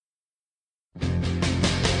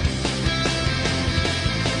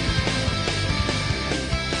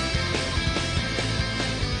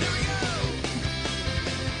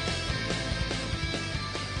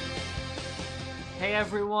Hey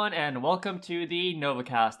everyone, and welcome to the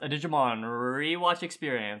NovaCast, a Digimon rewatch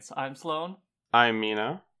experience. I'm Sloan. I'm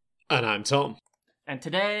Mina. And I'm Tom. And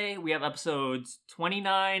today we have episodes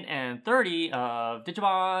 29 and 30 of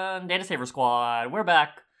Digimon Data Saver Squad. We're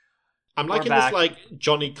back. I'm liking this like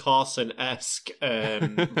Johnny Carson-esque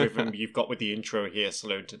rhythm you've got with the intro here,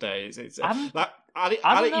 Sloan, today. I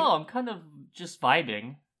don't know, I'm kind of just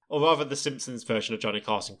vibing. Or rather the Simpsons version of Johnny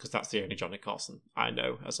Carson, because that's the only Johnny Carson I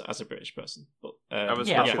know as a British person. But I was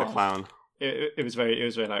especially the clown. It was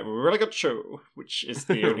very like really good show, which is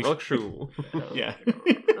the only show. Yeah.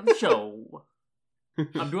 Show.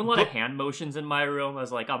 I'm doing a lot of hand motions in my room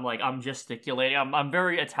I'm gesticulating. I'm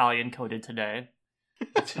very Italian coded today.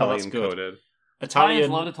 Italian coded. Italians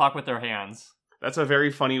love to talk with their hands. That's a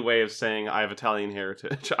very funny way of saying I have Italian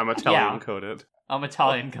heritage. I'm Italian coded. I'm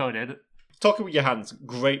Italian coded. Talking with your hands,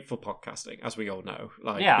 great for podcasting, as we all know.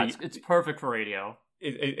 It's perfect for radio.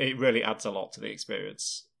 It really adds a lot to the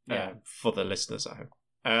experience for the listeners at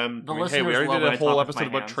home. The listeners we already love did a whole episode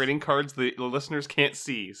about trading cards the listeners can't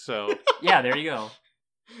see, so... Yeah, there you go.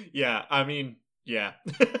 Yeah, I mean, yeah.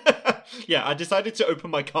 Yeah, I decided to open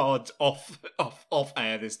my cards off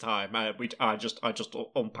air this time. I just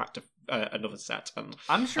unpacked another set. And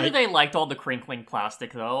I'm sure they liked all the crinkling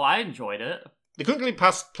plastic, though. I enjoyed it. The crinkling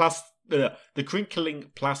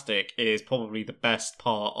plastic is probably the best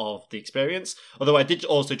part of the experience. Although I did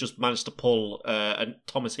also just manage to pull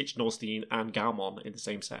Thomas H. Norstein and Galmon in the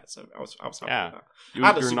same set, so I was happy with that.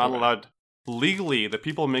 You're not allowed... Legally, the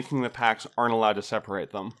people making the packs aren't allowed to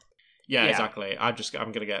separate them. Yeah, exactly. I'm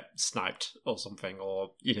gonna get sniped or something,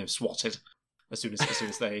 or swatted as soon as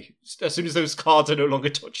those cards are no longer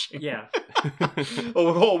touching. Yeah,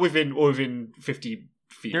 or within 50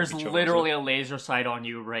 feet. There's literally a laser sight on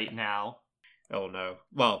you right now. Oh no!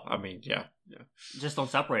 Well, I mean, yeah. Just don't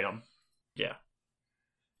separate them. Yeah,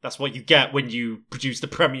 that's what you get when you produce the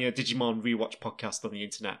premier Digimon rewatch podcast on the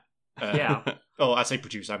internet. Oh, I say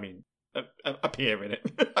produce, I mean appear in it.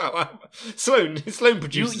 Sloan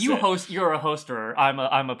produces. You host. You're a hoster.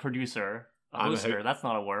 I'm a producer. I'm hoster. That's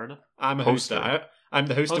not a word. I'm a hoster. I'm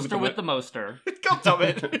the hoster with the moster. God damn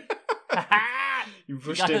it! You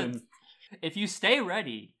rushed in. If you stay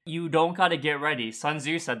ready, you don't gotta get ready. Sun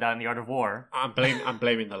Tzu said that in The Art of War. I'm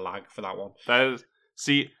blaming the lag for that one.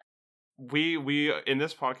 We in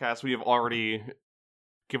this podcast we have already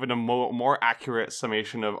given a more accurate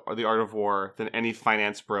summation of The Art of War than any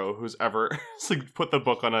finance bro who's ever put the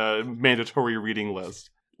book on a mandatory reading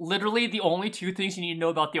list. Literally, the only two things you need to know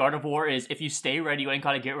about The Art of War is if you stay ready, you ain't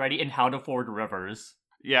gotta get ready, and how to ford rivers.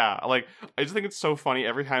 Yeah, I just think it's so funny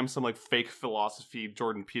every time some fake philosophy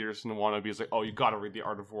Jordan Peterson wannabe is oh, you gotta read The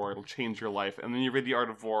Art of War, it'll change your life. And then you read The Art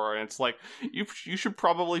of War, and it's you should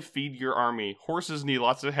probably feed your army. Horses need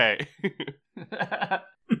lots of hay.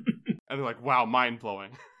 And they're wow,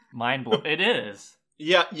 mind-blowing. Mind-blowing. It is.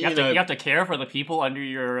 Yeah, you have to care for the people under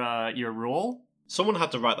your rule. Someone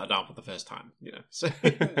had to write that down for the first time, So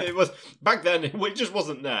it was back then. It just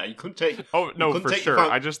wasn't there. You couldn't take. Oh no, for sure.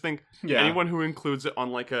 I just think anyone who includes it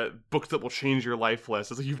on a book that will change your life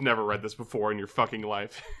list is you've never read this before in your fucking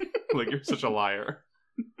life. You're such a liar.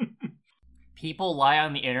 People lie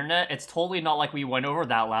on the internet. It's totally not like we went over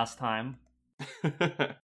that last time.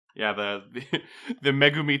 Yeah, the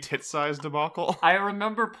Megumi tit size debacle. I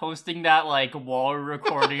remember posting that while we were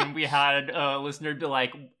recording. We had a listener to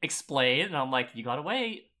explain, and I'm you gotta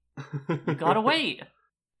wait. You gotta wait.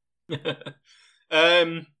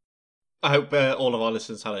 I hope all of our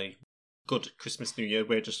listeners had a good Christmas, New Year.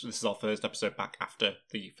 This is our first episode back after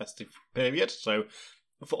the festive period, so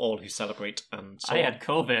for all who celebrate and so I had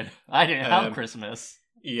COVID. I didn't have Christmas.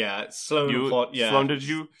 Yeah, Sloan. Sloan, did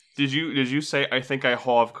you say I think I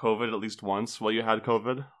have COVID at least once while you had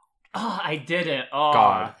COVID? Oh, I didn't. Oh,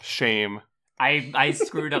 God, shame. I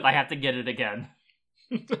screwed up. I have to get it again.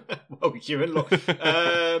 Oh, you're in luck.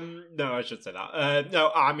 No, I should say that.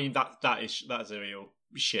 No, I mean that is a real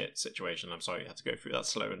shit situation. I'm sorry you had to go through that,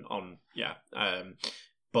 Sloan.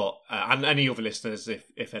 But and any other listeners,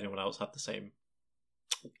 if anyone else had the same.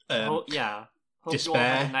 Hope despair. You all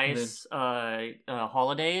had nice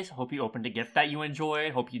holidays. Hope you opened a gift that you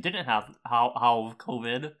enjoyed. Hope you didn't have how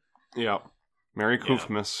COVID. Yeah. Merry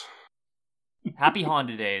Christmas. Happy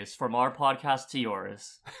Honda Days from our podcast to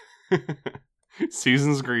yours.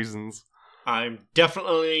 Seasons Greasons. I'm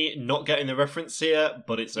definitely not getting the reference here,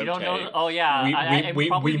 but it's okay. You don't know? Oh yeah, we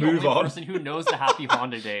probably the move only on. Person who knows the Happy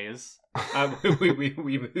Honda Days.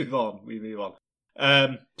 We move on.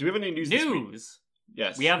 Do we have any news? This week?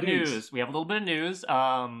 Yes, we have news. We have a little bit of news.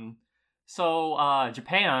 So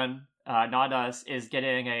Japan, not us, is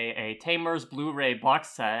getting a Tamers Blu-ray box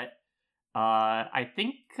set I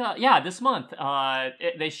think, this month,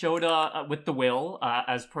 they showed, with the will,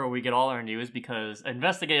 as per we get all our news, because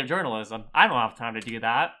investigative journalism, I don't have time to do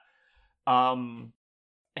that.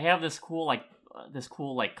 They have this cool,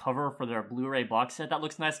 cover for their Blu-ray box set that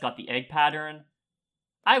looks nice, got the egg pattern.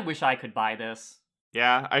 I wish I could buy this.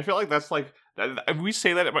 Yeah, I feel like that's like we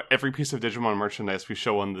say that about every piece of Digimon merchandise we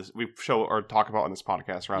show or talk about on this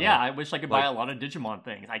podcast, rather. Yeah, I wish I could buy a lot of Digimon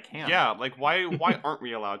things. I can't. Yeah, like why aren't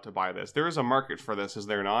we allowed to buy this? There is a market for this, is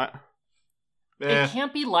there not? It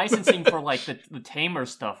can't be licensing for like the Tamer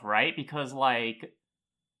stuff, right? Because like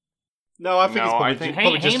No, I think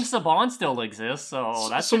Haim Saban still exists, so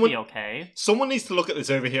that should be okay. Someone needs to look at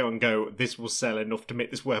this over here and go, this will sell enough to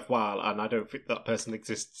make this worthwhile, and I don't think that person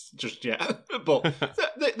exists just yet. But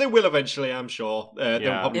they will eventually, I'm sure.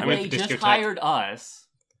 If they just hired us.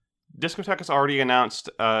 Discotheque has already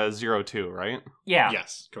announced 02, right? Yeah.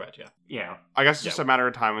 Yes, correct, yeah. Yeah. I guess it's just a matter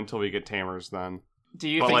of time until we get Tamers then. Do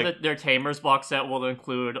you think that their Tamers box set will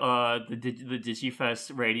include the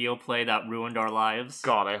Digifest radio play that ruined our lives?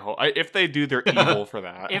 God, I hope. If they do, they're evil for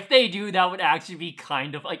that. If they do, that would actually be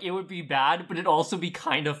kind of like, it would be bad, but it'd also be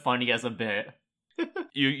kind of funny as a bit.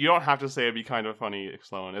 You don't have to say it'd be kind of funny,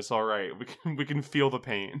 Sloan. It's all right. We can feel the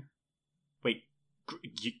pain. Wait,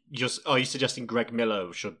 are you suggesting Greg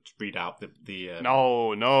Miller should read out the?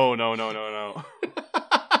 No.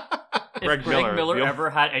 If Greg Miller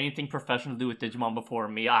ever had anything professional to do with Digimon before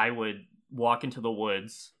me, I would walk into the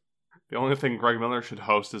woods. The only thing Greg Miller should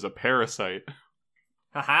host is a Parasite.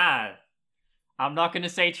 Haha. I'm not going to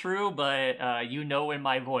say true, but you know in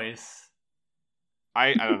my voice.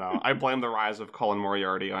 I don't know. I blame the rise of Colin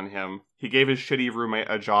Moriarty on him. He gave his shitty roommate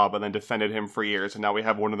a job and then defended him for years, and now we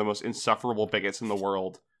have one of the most insufferable bigots in the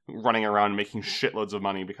world running around making shitloads of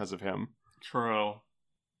money because of him. True.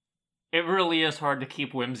 It really is hard to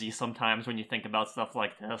keep whimsy sometimes when you think about stuff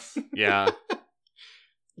like this. Yeah.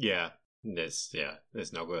 Yeah. It's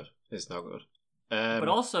not good. It's not good. But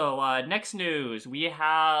also, next news, we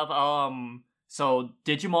have, so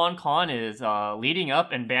Digimon Con is leading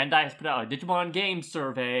up, and Bandai has put out a Digimon game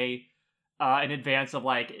survey in advance of,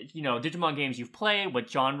 like, you know, Digimon games you've played, what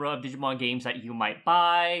genre of Digimon games that you might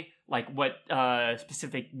buy, like what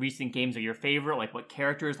specific recent games are your favorite, like what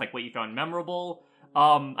characters, like what you found memorable.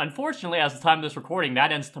 Unfortunately, as the time of this recording,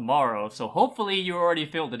 that ends tomorrow, so hopefully you already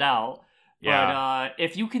filled it out. Yeah. But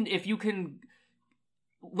if you can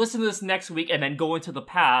listen to this next week and then go into the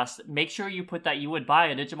past, make sure you put that you would buy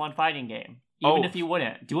a Digimon fighting game. Even if you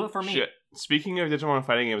wouldn't. Do it for me. Shit. Speaking of Digimon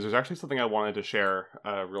fighting games, there's actually something I wanted to share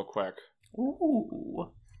real quick.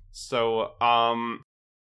 Ooh. So,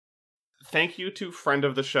 thank you to friend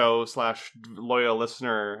of the show / loyal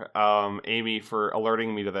listener, Amy, for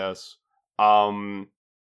alerting me to this.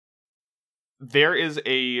 There is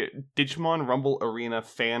a Digimon Rumble Arena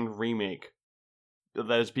fan remake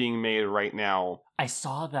that is being made right now. I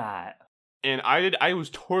saw that. And I was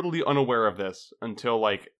totally unaware of this until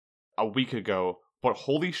like a week ago. But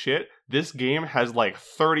holy shit, this game has like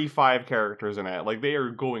 35 characters in it. Like, they are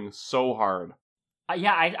going so hard.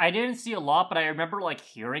 Yeah, I didn't see a lot, but I remember like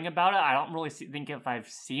hearing about it. I don't really think if I've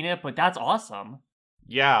seen it, but that's awesome.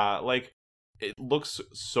 Yeah, like, it looks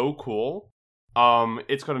so cool.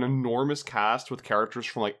 It's got an enormous cast with characters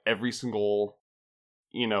from like every single,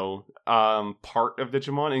 you know, part of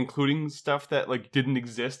Digimon, including stuff that like didn't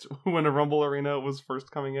exist when a Rumble Arena was first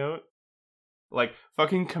coming out. Like,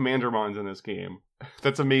 fucking Commandermon's in this game.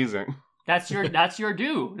 That's amazing. That's your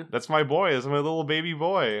dude. That's my boy. That's my little baby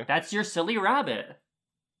boy. That's your silly rabbit.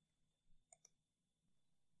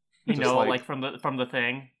 You know, like from the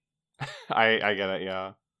thing. I get it,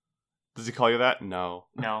 yeah. Does he call you that? No.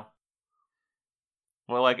 No.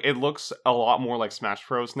 Well, like, it looks a lot more like Smash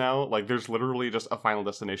Bros. Now. Like, there's literally just a Final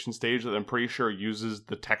Destination stage that I'm pretty sure uses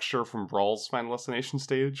the texture from Brawl's Final Destination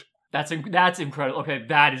stage. That's incredible. Okay,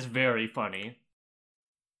 that is very funny.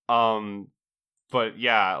 But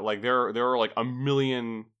yeah, like, there are like a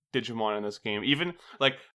million Digimon in this game. Even,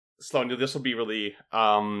 like, Sloan, this will be really,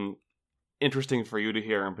 interesting for you to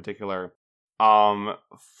hear in particular.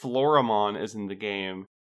 Floramon is in the game,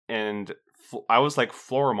 and I was like,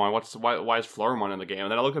 Floramon, why is Floramon in the game?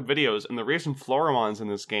 And then I looked at videos, and the reason Floramon's in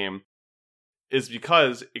this game is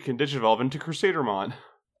because it can digivolve into Crusadermon.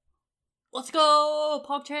 Let's go,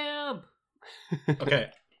 PogChamp! Okay,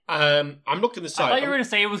 I'm looking at the site. I thought you were going to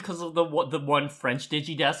say it was because of the one French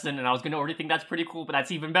Digidestin, and I was going to already think that's pretty cool, but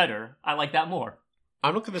that's even better. I like that more.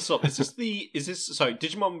 I'm looking this up. Is this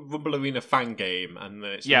Digimon Rumble Arena fan game? And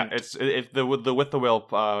it's the with the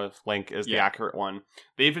will link is the accurate one.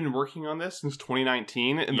 They've been working on this since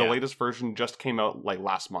 2019, and the latest version just came out like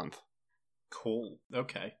last month. Cool.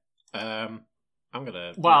 Okay. I'm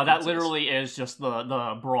gonna. Wow, that literally is just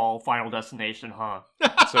the Brawl Final Destination, huh?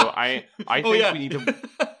 So I think we need to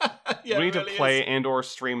we need to really play is. and/or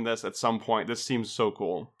stream this at some point. This seems so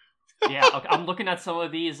cool. Yeah, okay, I'm looking at some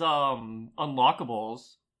of these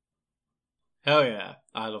unlockables. Hell yeah,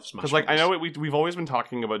 I love Smash. Because I know we've always been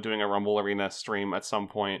talking about doing a Rumble Arena stream at some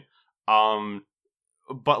point.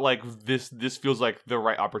 But like this feels like the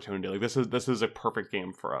right opportunity. Like this is a perfect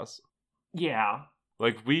game for us. Yeah.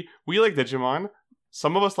 Like we like Digimon.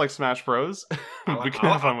 Some of us like Smash Bros. We can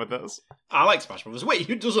have fun with this. I like Smash Bros. Wait,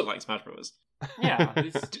 who doesn't like Smash Bros? Yeah.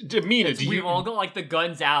 Mina, do you? We've all got like the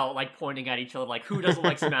guns out, like pointing at each other, like who doesn't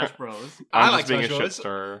like Smash Bros? I I'm like just being Smash a Bros.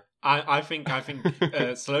 shitstirrer. I think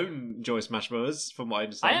Sloan enjoys Smash Bros. From what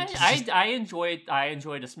I understand. I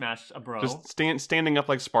enjoyed a Smash Bro. Just standing up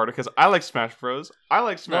like Spartacus. I like Smash Bros. I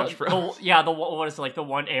like Smash Bros. What is it, like the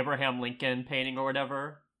one Abraham Lincoln painting or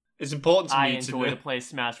whatever? It's important to me. I enjoy to play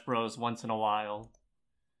Smash Bros. Once in a while.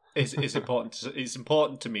 It's important. It's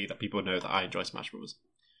important to me that people know that I enjoy Smash Bros.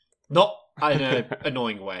 Not in an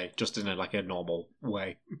annoying way, just in a normal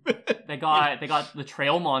way. They got the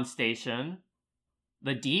Trailmon Station,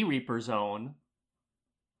 the D Reaper Zone,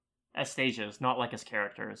 as stages, not like as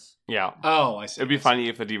characters. Yeah. Oh, I see. It'd be funny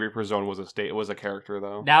if the D Reaper Zone was a character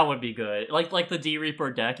though. That would be good. Like the D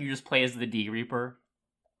Reaper deck, you just play as the D Reaper.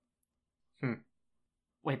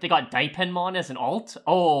 Wait, they got Daipenmon as an alt?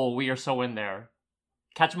 Oh, we are so in there.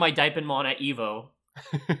 Catch my Daipenmon at Evo.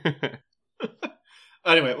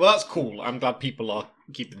 Anyway, well, that's cool. I'm glad people are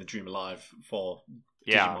keeping the dream alive for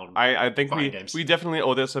Digimon. I think games. we definitely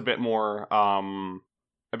owe this a bit more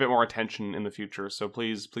attention in the future. So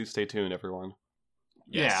please stay tuned, everyone.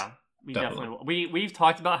 Yes, yeah, we definitely. We've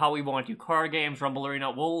talked about how we want to do card games, Rumble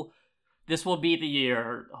Arena. This will be the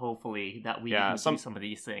year, hopefully, that we do some of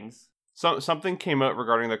these things. So something came out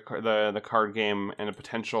regarding the card game and a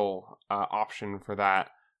potential option for that.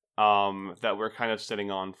 That we're kind of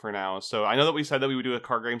sitting on for now. So I know that we said that we would do a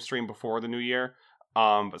card game stream before the new year,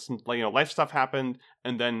 but some life stuff happened,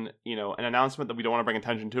 and then an announcement that we don't want to bring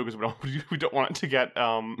attention to because we don't want it to get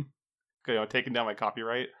taken down by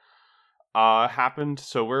copyright happened.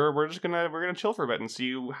 So we're gonna chill for a bit and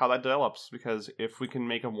see how that develops, because if we can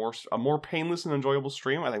make a more painless and enjoyable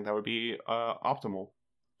stream, I think that would be optimal.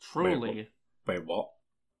 Truly. Wait, what?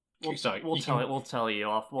 We'll tell you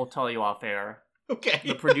off air. Okay.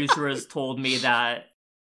 The producer has told me that.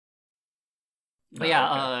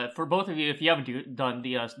 But for both of you, if you haven't done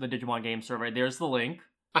the Digimon game survey, there's the link.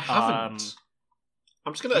 I haven't.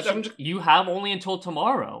 You have only until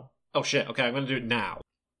tomorrow. Oh shit! Okay, I'm gonna do it now.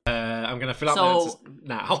 I'm gonna fill out my answers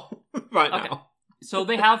now, now. So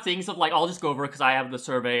they have things of I'll just go over it because I have the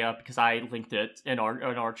survey up because I linked it in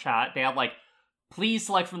our chat. They have please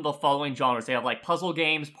select from the following genres. They have puzzle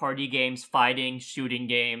games, party games, fighting, shooting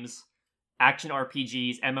games, action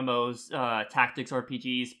RPGs, MMOs, tactics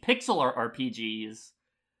RPGs, pixel art RPGs.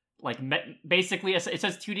 Basically, it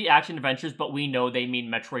says 2D action adventures, but we know they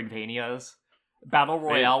mean Metroidvanias. Battle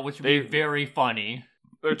Royale, which would be very funny.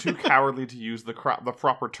 They're too cowardly to use the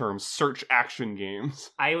proper term, search action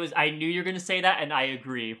games. I knew you were going to say that, and I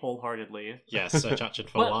agree wholeheartedly. Yes, search action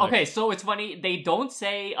for life. Okay, so it's funny. They don't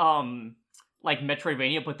say,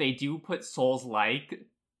 Metroidvania, but they do put Souls-like,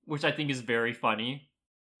 which I think is very funny.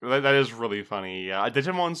 That is really funny. Yeah,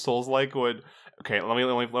 Digimon Souls-like would. Okay, let me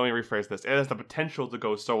rephrase this. It has the potential to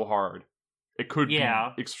go so hard. It could be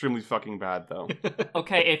extremely fucking bad, though.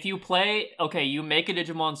 Okay, if you you make a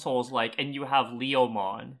Digimon Souls-like, and you have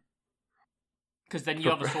Leomon, because then you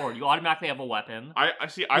have a sword. You automatically have a weapon. I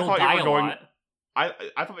see. I thought you were going. I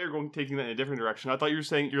thought you were taking that in a different direction. I thought you were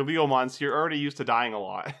saying your Leomon, so you're already used to dying a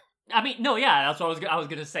lot. I mean, no, yeah, that's what I was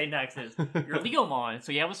gonna say next. Is you're Leomon,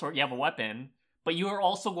 so you have a sword, you have a weapon. But you are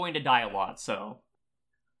also going to die a lot, so.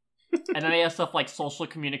 And then they have stuff like social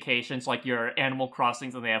communications, like your Animal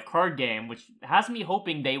Crossings, and they have card game, which has me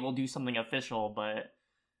hoping they will do something official, but.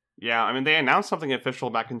 Yeah, I mean, they announced something official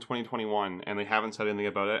back in 2021, and they haven't said anything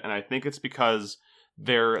about it, and I think it's because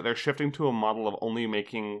they're shifting to a model of only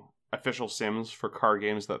making official sims for card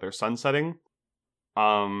games that they're sunsetting.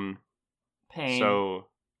 Pain. So,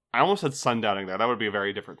 I almost said sundowning there. That would be a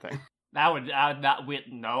very different thing.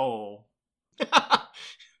 No.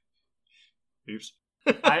 Oops.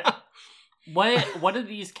 What of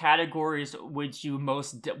these categories would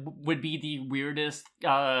be the weirdest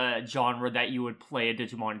genre that you would play a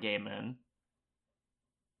Digimon game in?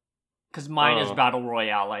 Because mine is Battle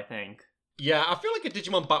Royale, I think. Yeah, I feel like a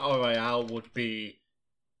Digimon Battle Royale would be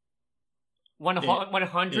 100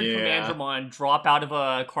 Commandramon drop out of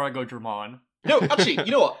a Cargo Dramon. No, actually,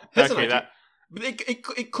 you know what? Here's an idea. But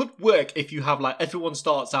it could work if you have everyone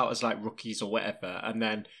starts out as rookies or whatever, and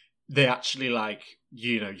then they actually like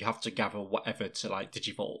you have to gather whatever to like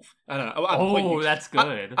digivolve. And that's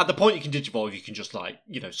good. At the point you can digivolve, you can just like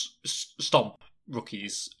stomp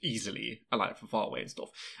rookies easily and like from far away and stuff.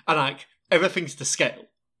 And like everything's to scale.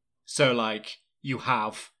 So like you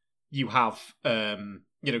have Greymon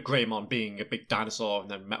being a big dinosaur and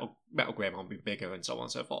then Metal Greymon being bigger and so on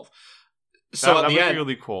and so forth. So that would be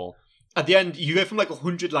really cool. At the end, you go from like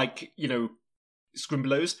 100 like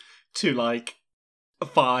Scrimblows to like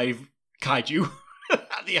 5 kaiju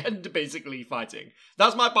at the end, basically fighting.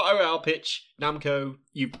 That's my Battle Royale pitch. Namco,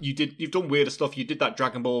 you've done weirder stuff. You did that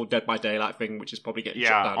Dragon Ball Dead by Daylight thing, which is probably getting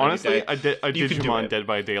shut down. Honestly, a Digimon Dead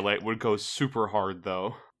by Daylight would go super hard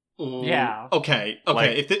though. Ooh. Yeah. Okay.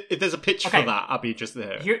 Like, if there's a pitch for that, I'd be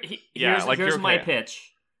interested here. Here's my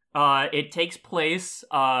pitch. It takes place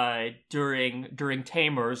during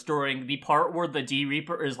Tamers, during the part where the D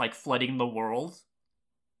Reaper is like flooding the world.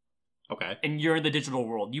 Okay. And you're in the digital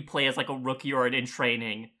world. You play as like a rookie or in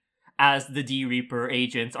training as the D Reaper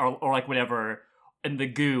agents or like whatever, and the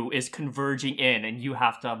goo is converging in and you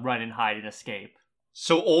have to run and hide and escape.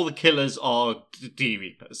 So all the killers are D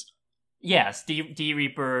Reapers? Yes, D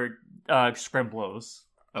Reaper Scrimblows.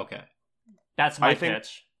 Okay. That's my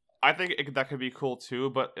pitch. I think that could be cool too,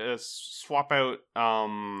 but swap out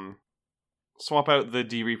the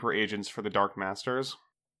D Reaper agents for the Dark Masters.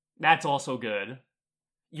 That's also good.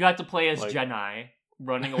 You have to play as Like... Genai,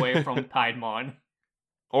 running away from Piedmon.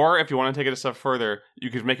 Or if you want to take it a step further, you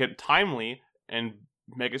could make it timely and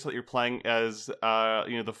make it so that you're playing as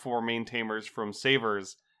the 4 main tamers from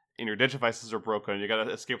Savers, and your digivices are broken. You gotta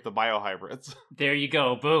escape the biohybrids. There you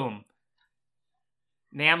go. Boom.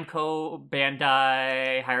 Namco,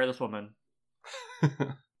 Bandai, hire this woman.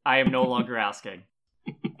 I am no longer asking.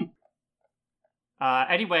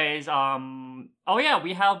 Anyways, oh yeah,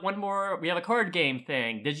 we have a card game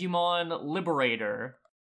thing, Digimon Liberator.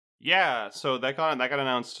 Yeah, so that got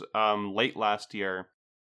announced late last year.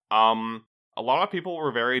 A lot of people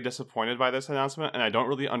were very disappointed by this announcement, and I don't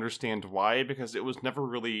really understand why, because it was never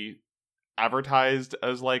really advertised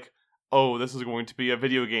as like, oh, this is going to be a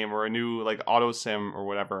video game or a new like auto sim or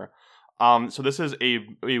whatever. So this is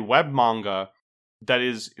a web manga that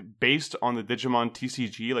is based on the Digimon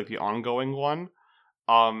TCG, like the ongoing one.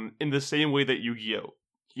 In the same way that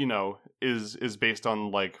Yu-Gi-Oh, is based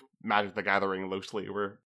on like Magic the Gathering loosely,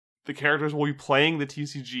 where the characters will be playing the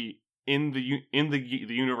TCG in the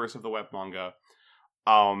universe of the web manga.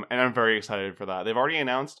 And I'm very excited for that. They've already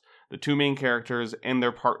announced the 2 main characters and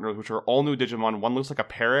their partners, which are all new Digimon. One looks like a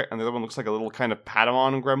parrot, and the other one looks like a little kind of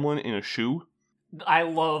Patamon gremlin in a shoe. I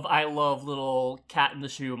love little cat in the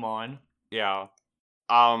shoe mon. Yeah.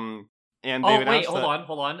 And they've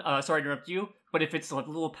hold on. Sorry to interrupt you. But if it's like a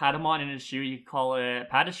little Patamon in his shoe, you could call it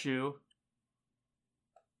Patashoe.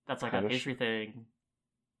 That's like a pastry thing.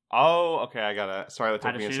 Oh, okay, I got it. Sorry, that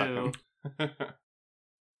took me a second.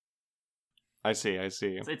 I see.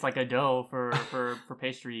 It's like a dough for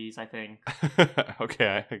pastries, I think.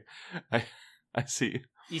 Okay, I see.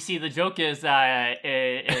 You see, the joke is that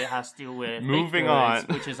it has to do with moving on,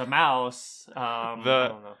 which is a mouse. I don't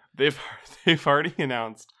know. They've already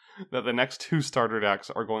announced that the next 2 starter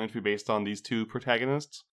decks are going to be based on these 2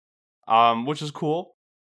 protagonists, which is cool.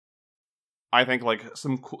 I think like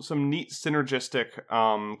some neat synergistic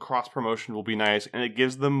cross promotion will be nice, and it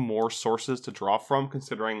gives them more sources to draw from,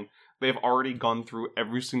 considering they've already gone through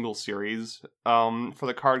every single series for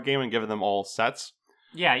the card game and given them all sets.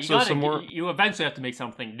 Yeah, you eventually have to make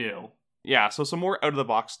something new. Yeah, so some more out of the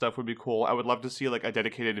box stuff would be cool. I would love to see like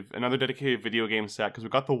another dedicated video game set, because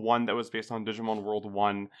we got the one that was based on Digimon World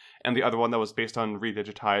 1 and the other one that was based on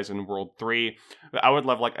Redigitize in World 3. I would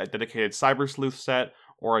love like a dedicated Cyber Sleuth set,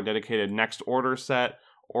 or a dedicated Next Order set,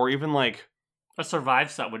 or even like a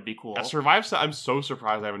Survive set would be cool. A Survive set, I'm so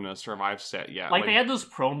surprised I haven't done a Survive set yet. Like they had those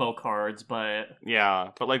promo cards, but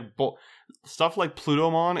yeah, but like stuff like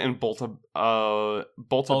Plutomon and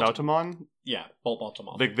Boltadautamon. Yeah,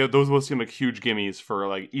 Boltadautamon. Like those would seem like huge gimmies for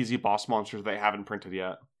like easy boss monsters they haven't printed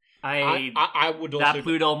yet. I would also... That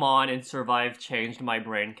Plutomon in Survive changed my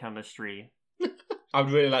brain chemistry. I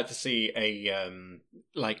would really like to see a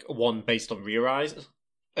like one based on Rearise,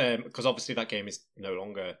 because obviously that game is no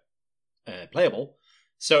longer playable.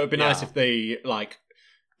 So it'd be nice if they like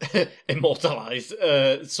immortalize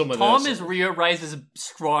some of Tom is Rearise's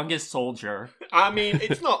strongest soldier. I mean,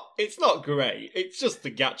 it's not great. It's just the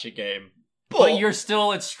gacha game. But you're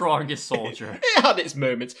still its strongest soldier. It had its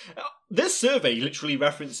moments. This survey literally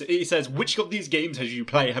references. It says, "Which of these games have you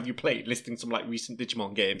played?" Listing some like recent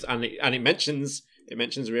Digimon games, and it mentions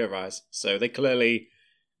Rearise. So they clearly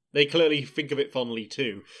think of it fondly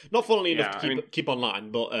too. Not fondly enough to keep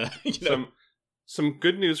online, but some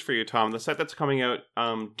good news for you, Tom. The set that's coming out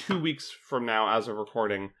 2 weeks from now, as of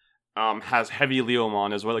recording, has Heavy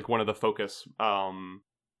Leomon as well, like one of the focus Digimon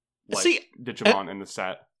in the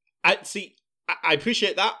set. I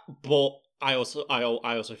appreciate that, but I also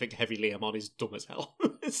think Heavy Leomon is dumb as hell.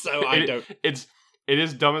 So I don't. It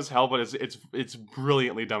is dumb as hell, but it's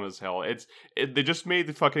brilliantly dumb as hell. They just made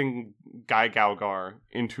the fucking Guy Gaugar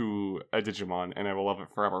into a Digimon, and I will love it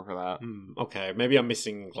forever for that. Okay, maybe I'm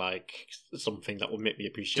missing like something that will make me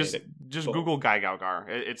appreciate it. Just Google Guy Gaugar.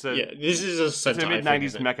 This is a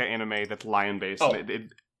mid-90s mecha anime that's lion based. Oh.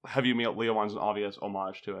 Heavy Leomon's an obvious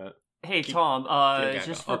homage to it. Hey Tom,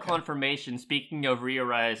 just for confirmation, speaking of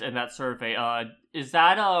Rearise and that survey, is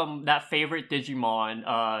that that favorite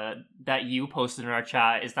Digimon that you posted in our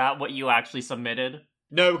chat, is that what you actually submitted?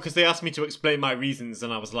 No, because they asked me to explain my reasons,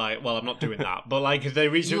 and I was like, well, I'm not doing that. But like,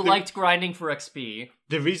 you liked grinding for XP.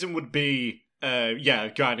 The reason would be,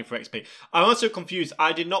 grinding for XP. I'm also confused.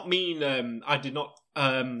 I did not mean, I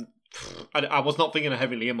was not thinking of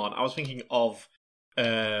Heavy Leomon. I was thinking of,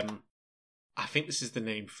 I think this is the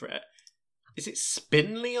name for it. Is it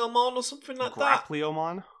Spin Leomon or something like that?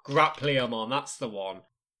 Leomon? Leomon, that's the one.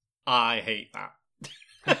 I hate that.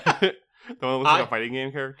 The one that looks like a fighting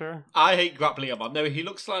game character? I hate Leomon. No, he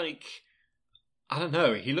looks like... I don't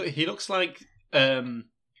know. He looks like... why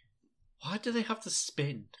do they have to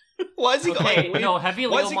spin? Why is he got like... No, Heavy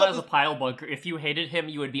Leomon is a pile bunker. If you hated him,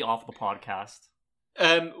 you would be off the podcast.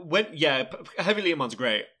 Heavy Leomon's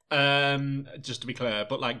great. Just to be clear,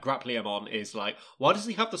 but like Leomon is like, why does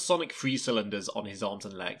he have the sonic 3 cylinders on his arms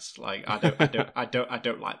and legs? Like, I don't like that. I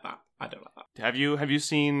don't like that. Have you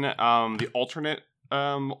seen the alternate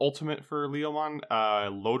ultimate for Leomon?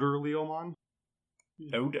 Loader Leomon?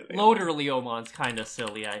 Loader Leomon's kind of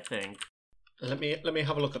silly, I think. Let me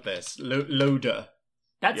have a look at this. Loader.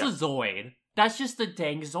 That's a Zoid. That's just a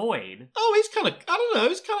dang Zoid. Oh, he's kind of, I don't know,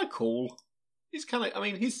 he's kind of cool. He's kind of, I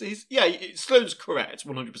mean, he's Sloan's correct,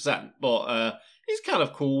 100%, but he's kind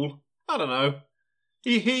of cool. I don't know.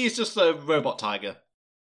 He's just a robot tiger.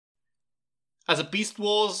 As a Beast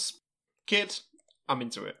Wars kid, I'm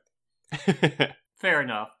into it. Fair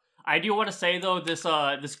enough. I do want to say though, this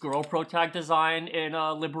girl protag design in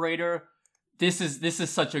Liberator, this is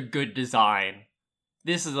such a good design.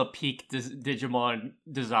 This is a peak Digimon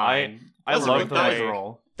design. I love the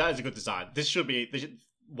way that is a good design. This should be.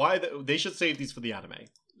 They should save these for the anime.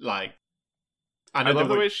 Like, I love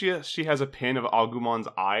the way she has a pin of Agumon's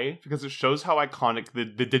eye because it shows how iconic the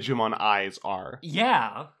Digimon eyes are.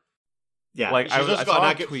 Yeah. Like I saw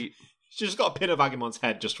a tweet. She just got a pin of Agumon's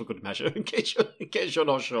head just for good measure, in case you're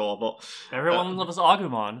not sure. But everyone loves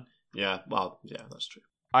Agumon. Yeah, well, yeah, that's true.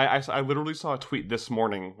 I literally saw a tweet this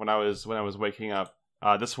morning when I was waking up.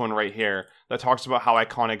 This one right here that talks about how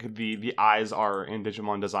iconic the eyes are in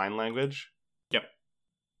Digimon design language. Yep.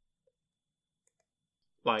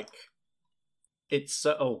 Like, it's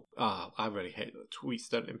I really hate that tweets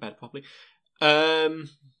don't embed properly.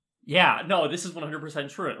 Yeah, no, this is 100%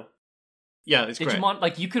 true. Yeah, it's Digimon, great.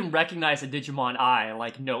 like, you can recognize a Digimon eye,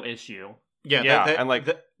 like, no issue. Yeah, and like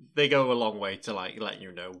they go a long way to like letting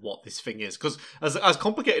you know what this thing is, because as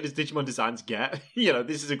complicated as Digimon designs get,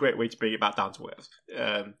 this is a great way to bring it back down to earth,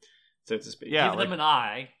 so to speak. Yeah, give them an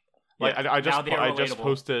eye. Like I just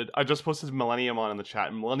posted Millenniumon in the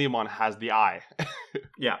chat, and Millenniumon has the eye.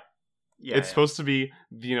 Yeah, it's supposed to be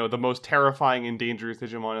the most terrifying and dangerous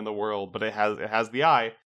Digimon in the world, but it has the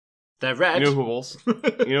eye. They're red. You know who else? Who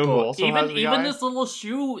also has the eye? This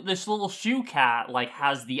little shoe cat like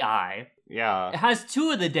has the eye. Yeah, it has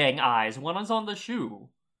two of the dang eyes. One is on the shoe.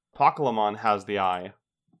 Pokelemon has the eye.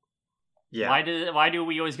 Yeah. Why do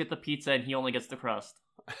we always get the pizza and he only gets the crust?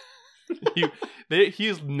 He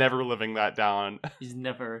is never living that down. He's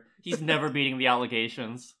never beating the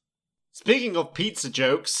allegations. Speaking of pizza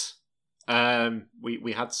jokes,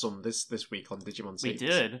 we had some this week on Digimon Seeds. We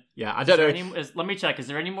did. Yeah, I don't know. Let me check. Is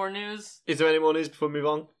there any more news? Is there any more news before we move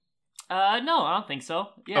on? No, I don't think so.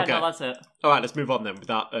 Yeah, okay. No, that's it. All right, let's move on then with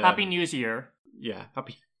that. Happy New Year. Yeah,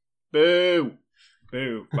 happy. Boo.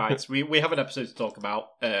 Right, we have an episode to talk about.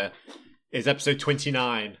 It's episode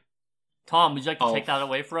 29. Tom, would you like to take that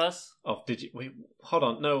away for us? Wait, hold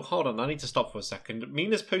on. I need to stop for a second.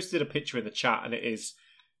 Mina's posted a picture in the chat, and it is.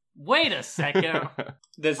 Wait a second.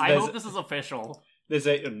 I hope this is official. There's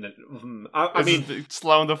I mean,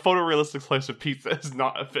 Sloan, the photorealistic slice of pizza is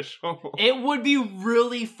not official. It would be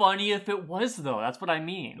really funny if it was, though. That's what I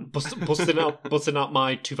mean. Busting out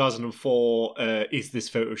my 2004 is this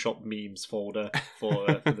Photoshop memes folder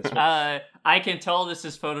for this one. I can tell this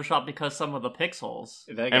is Photoshop because some of the pixels.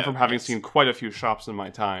 And from having seen quite a few shops in my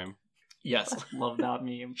time. Yes. Love that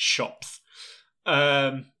meme. Shops.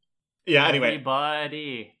 Yeah, anyway.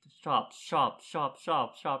 Everybody. Shops.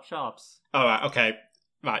 Alright, okay.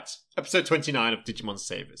 Right. Episode 29 of Digimon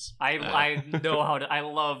Savers. I know how to... I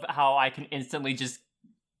love how I can instantly just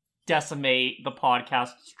decimate the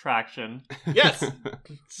podcast traction. Yes!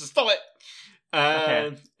 Stop it!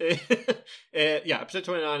 Okay. Episode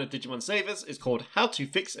 29 of Digimon Savers is called How to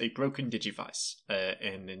Fix a Broken Digivice.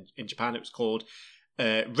 In Japan, it was called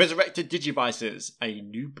Resurrected Digivices, A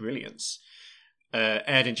New Brilliance.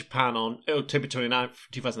 Aired in Japan on October 29th,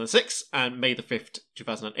 2006, and May the 5th,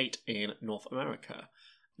 2008 in North America.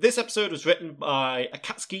 This episode was written by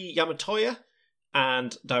Akatsuki Yamatoya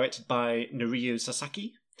and directed by Norio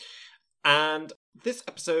Sasaki. And this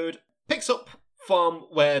episode picks up from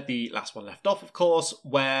where the last one left off, of course,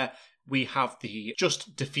 where we have the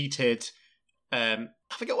just defeated... I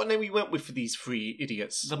forget what name we went with for these three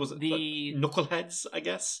idiots. Was it the Knuckleheads, I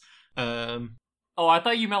guess? Oh, I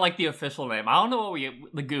thought you meant like the official name. I don't know what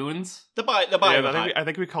the goons. I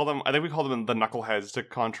think we call them the Knuckleheads to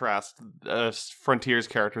contrast Frontier's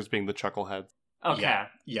characters being the Chuckleheads. Okay.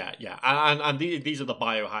 Yeah. And these are the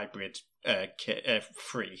biohybrid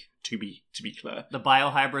three, to be clear. The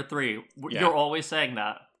biohybrid 3. Yeah. You're always saying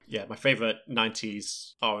that. Yeah, my favorite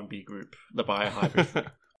 90s R&B group, the biohybrid 3.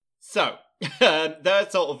 So,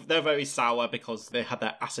 they're very sour because they had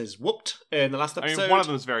their asses whooped in the last episode. I mean, one of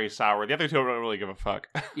them is very sour. The other two don't really give a fuck.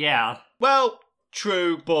 Yeah. Well,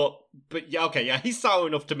 true, but yeah, okay, yeah, he's sour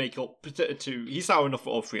enough to make up he's sour enough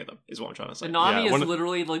for all three of them, is what I'm trying to say. Nami is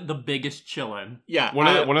literally like the biggest chillin'. Yeah.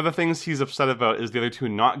 One of the things he's upset about is the other two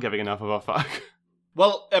not giving enough of a fuck.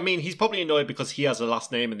 Well, I mean, he's probably annoyed because he has a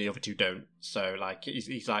last name and the other two don't. So, like,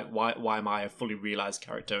 he's like, why am I a fully realized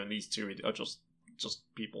character and these two are just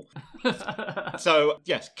people? So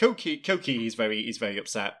yes, Koki is very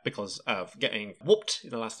upset because of getting whooped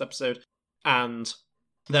in the last episode, and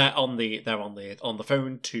they're on the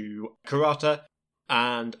phone to Kurata,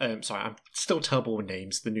 and sorry, I'm still terrible with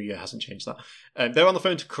names. The new year hasn't changed that. They're on the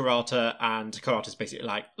phone to Kurata, and Kurata's basically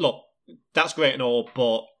like, look, that's great and all,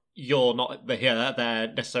 but you're not here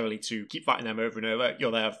there necessarily to keep fighting them over and over.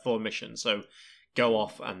 You're there for a mission, so go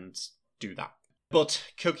off and do that. But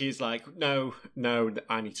Koki is like, no,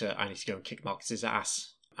 I need to go and kick Marcus's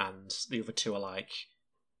ass. And the other two are like,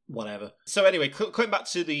 whatever. So anyway, coming back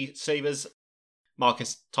to the Savers,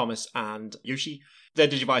 Marcus, Thomas, and Yoshi, their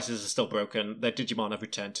Digivices are still broken. Their Digimon have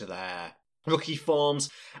returned to their rookie forms,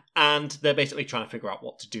 and they're basically trying to figure out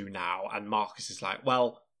what to do now. And Marcus is like,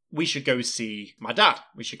 well, we should go see my dad.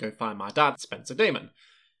 We should go find my dad, Spencer Damon.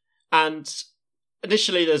 And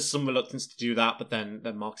initially there's some reluctance to do that, but then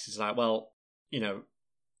Marcus is like, well, you know,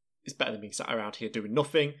 it's better than being sat around here doing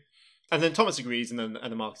nothing. And then Thomas agrees, and then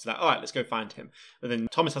Marcus is like, all right, let's go find him. And then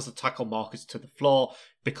Thomas has to tackle Marcus to the floor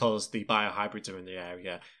because the biohybrids are in the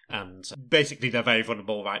area. And basically they're very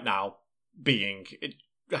vulnerable right now,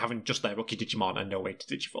 having just their rookie Digimon and no way to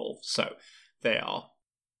Digivolve. So they are,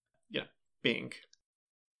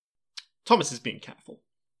 Thomas is being careful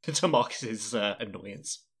to Marcus's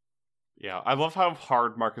annoyance. Yeah, I love how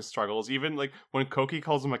hard Marcus struggles. Even like when Koki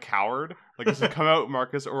calls him a coward, like he said, "Come out,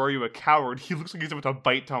 Marcus, or are you a coward?" He looks like he's about to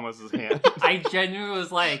bite Thomas's hand. I genuinely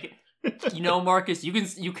was like, Marcus,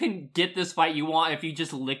 you can get this fight you want if you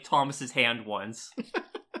just lick Thomas's hand once.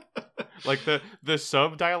 Like the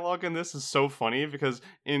sub dialogue in this is so funny because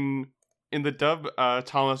in the dub,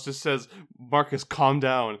 Thomas just says, "Marcus, calm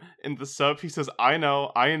down." In the sub, he says, I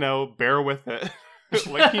know, bear with it."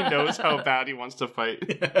 Like he knows how bad he wants to fight.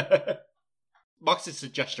 Marcus's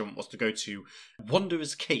suggestion was to go to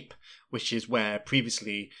Wanderer's Cape, which is where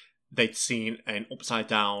previously they'd seen an upside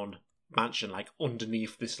down mansion, like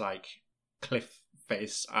underneath this like cliff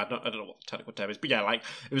face. I don't know what the technical term is, but yeah, like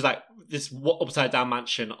it was like this upside down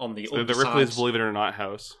mansion on the the Ripley's Believe It or Not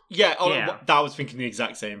house. Yeah, I was thinking the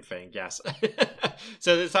exact same thing. Yes,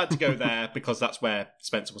 so they decided to go there because that's where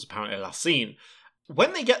Spencer was apparently last seen.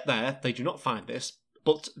 When they get there, they do not find this,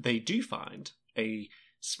 but they do find a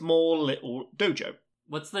small little dojo.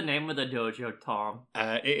 What's the name of the dojo, Tom?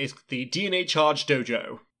 It is the DNA Charge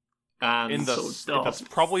Dojo. And that's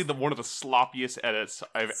probably one of the sloppiest edits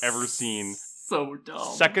I've ever seen. So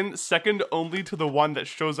dumb. Second only to the one that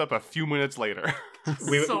shows up a few minutes later.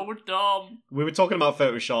 So dumb. We were talking about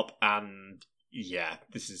Photoshop, and yeah,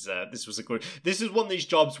 this is one of these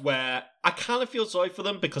jobs where I kind of feel sorry for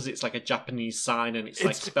them because it's like a Japanese sign and it's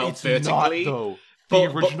like spelled vertically. Not, though. The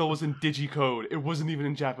original was in Digicode. It wasn't even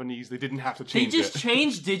in Japanese. They didn't have to change it. They just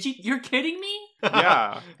changed You're kidding me?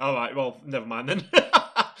 Yeah. All right. Well, never mind then.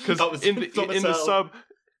 Because in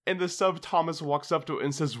the sub, Thomas walks up to it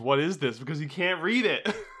and says, "What is this?" Because he can't read it.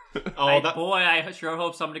 Boy, I sure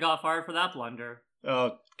hope somebody got fired for that blunder.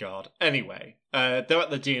 Oh, God. Anyway, they're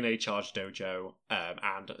at the DNA Charge Dojo,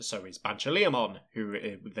 and so is Banchaleamon, who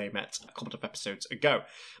they met a couple of episodes ago.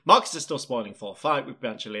 Marcus is still spoiling for a fight with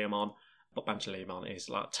Banchaleamon, but Banchaleamon is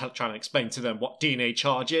like trying to explain to them what DNA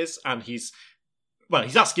Charge is, and he's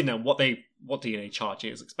asking them what DNA Charge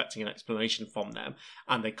is, expecting an explanation from them,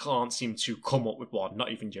 and they can't seem to come up with one,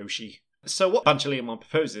 not even Yoshi. So what Banchaleamon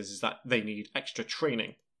proposes is that they need extra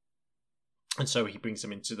training. And so he brings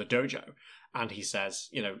them into the dojo, and he says,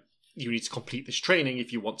 you need to complete this training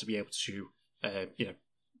if you want to be able to,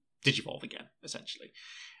 digivolve again, essentially.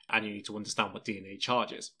 And you need to understand what DNA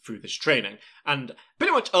Charge is through this training. And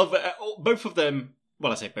pretty much both of them,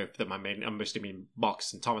 well, I say both of them, I mostly mean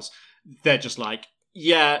Marcus and Thomas, they're just like,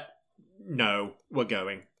 yeah, no, we're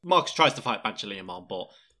going. Marcus tries to fight Banchaleamon, but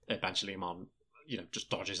Banchaleamon, just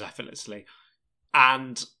dodges effortlessly.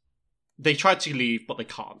 And they try to leave, but they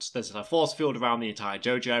can't. There's a force field around the entire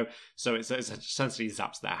dojo, so it essentially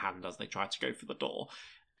zaps their hand as they try to go for the door.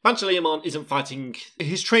 Banchaleamon isn't fighting.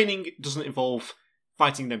 His training doesn't involve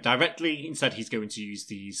fighting them directly. Instead, he's going to use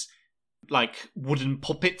these, like, wooden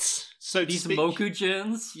puppets, so to speak. These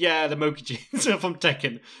Mokujins? Yeah, the Mokujins from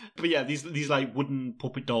Tekken. But yeah, these like wooden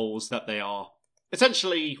puppet dolls that they are.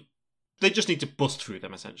 Essentially, they just need to bust through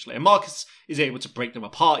them, essentially. And Marcus is able to break them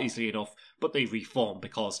apart easily enough, but they reform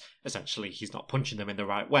because, essentially, he's not punching them in the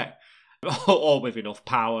right way. Or with enough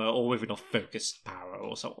power, or with enough focused power,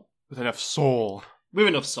 or so on. With enough soul. With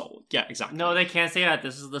enough soul, yeah, exactly. No, they can't say that.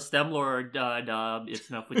 This is the STEM Lord dub. It's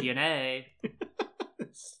enough with DNA.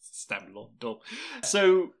 STEM Lord dub.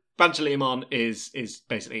 So, Banchaleamon is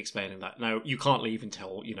basically explaining that, no, you can't leave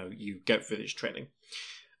until, you get through this training.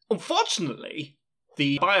 Unfortunately,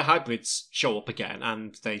 the biohybrids show up again,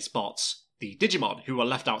 and they spot the Digimon, who are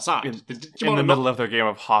left outside. In the middle of their game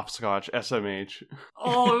of hopscotch, SMH.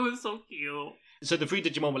 Oh, it was so cute. So the 3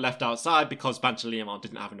 Digimon were left outside because Banchaleamon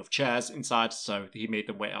didn't have enough chairs inside, so he made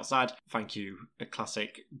them wait outside. Thank you, a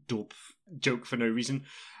classic dub joke for no reason.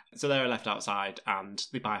 So they're left outside, and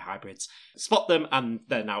the biohybrids spot them, and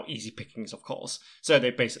they're now easy pickings, of course. So they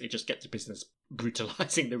basically just get to business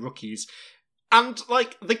brutalizing the rookies. And,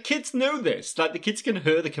 the kids know this. The kids can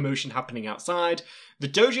hear the commotion happening outside. The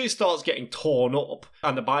dojo starts getting torn up,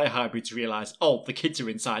 and the biohybrids realise, oh, the kids are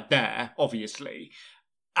inside there, obviously.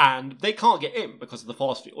 And they can't get in because of the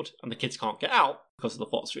force field, and the kids can't get out because of the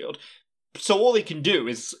force field. So all they can do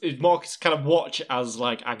is Marcus kind of watch as,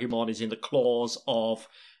 Agumon is in the claws of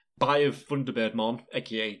Bio Thunderbirdmon,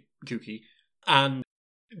 aka Kuki. And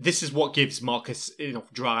this is what gives Marcus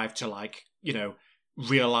enough drive to,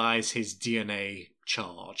 realise his DNA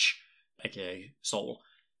charge, aka soul.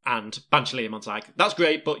 And Banchaleamon's like, that's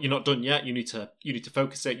great, but you're not done yet. You need to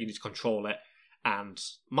focus it, you need to control it. And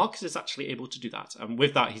Marcus is actually able to do that. And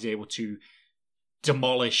with that, he's able to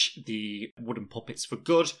demolish the wooden puppets for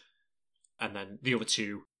good. And then the other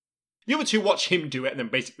two watch him do it and then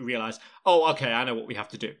basically realise, oh, okay, I know what we have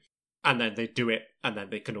to do. And then they do it, and then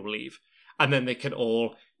they can all leave. And then they can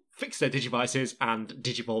all fix their Digivices and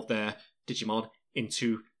digivolve their Digimon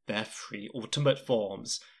into their 3 ultimate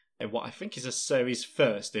forms. And what I think is a series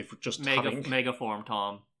first, they've just Megaform,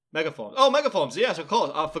 Tom. Megaforms. Oh, Megaforms, yes, of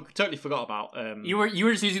course. I totally forgot about... You were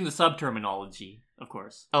just using the sub-terminology, of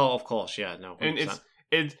course. Oh, of course, yeah, no. 100%.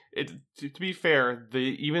 And to be fair,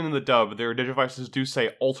 even in the dub, their Digivices do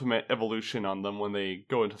say Ultimate Evolution on them when they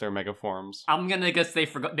go into their Megaforms. I'm gonna guess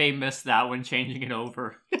they missed that when changing it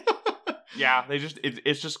over. Yeah,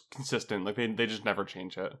 it's just consistent. They just never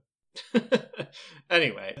change it.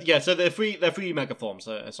 Anyway, yeah, so they're 3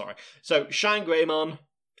 Megaforms, sorry. So, Shine Greymon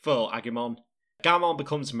for Agumon, Gaomon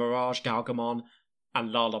becomes Mirage Galgamon, and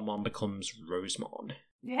Lalamon becomes Rosemon.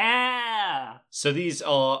 Yeah! So these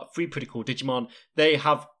are 3 pretty cool Digimon. They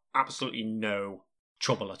have absolutely no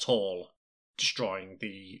trouble at all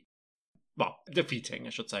defeating, I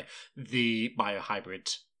should say, the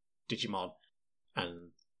biohybrid Digimon.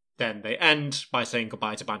 And then they end by saying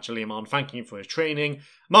goodbye to Banchaleamon, thanking him for his training.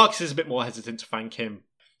 Marcus is a bit more hesitant to thank him.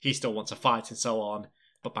 He still wants to fight and so on.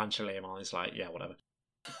 But Banchaleamon is like, yeah, whatever.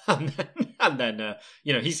 And then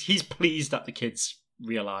he's pleased that the kids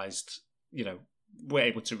realised, were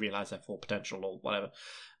able to realise their full potential or whatever.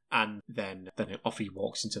 And then off he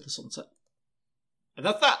walks into the sunset. And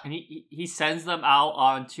that's that. And he sends them out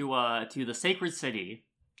onto to the Sacred City.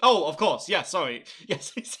 Oh, of course. Yeah, sorry.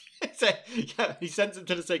 Yes, he sends them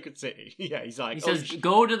to the Sacred City. Yeah, he's like... He says,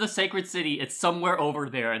 go to the Sacred City. It's somewhere over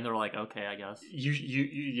there. And they're like, okay, I guess.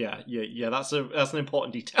 Yeah, that's an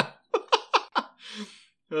important detail.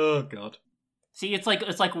 Oh, God. See, it's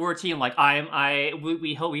like we're a team. Like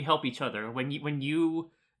we help each other. When you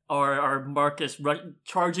are Marcus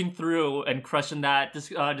charging through and crushing that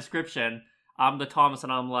description, I'm the Thomas,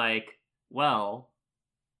 and I'm like, well,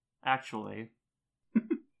 actually,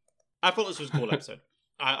 I thought this was a cool episode.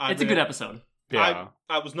 it's a good episode. Yeah.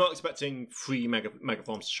 I was not expecting 3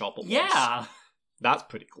 megaforms to show up at once. Yeah. That's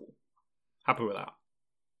pretty cool. Happy with that.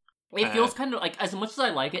 It feels kind of like, as much as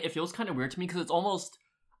I like it, it feels kind of weird to me because it's almost,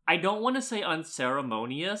 I don't want to say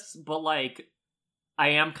unceremonious, but like, I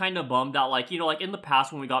am kind of bummed out, like, you know, like in the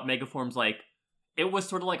past when we got megaforms, like, it was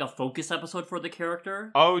sort of like a focus episode for the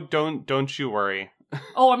character. Oh, don't you worry.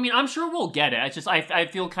 Oh, I mean, I'm sure we'll get it. It's just, I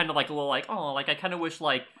feel kind of like a little like, oh, like, I kind of wish,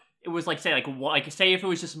 like, it was like, say, like, say if it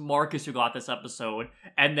was just Marcus who got this episode,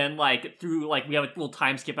 and then, like, through, like, we have a little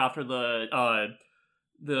time skip after the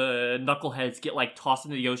knuckleheads get, like, tossed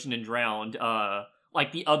into the ocean and drowned,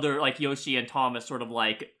 like, the other, like, Yoshi and Thomas sort of,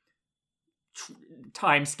 like,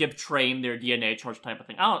 time skip train their DNA charge type of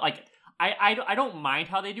thing. I don't, like, I don't mind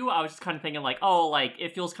how they do it. I was just kind of thinking, like, oh, like,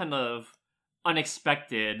 it feels kind of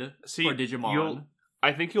unexpected for Digimon.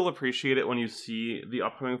 I think you'll appreciate it when you see the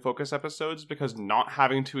upcoming Focus episodes, because not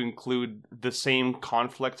having to include the same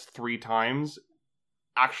conflict 3 times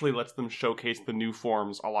actually lets them showcase the new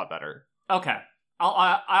forms a lot better. Okay.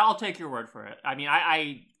 I'll take your word for it. I mean,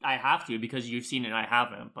 I have to because you've seen it and I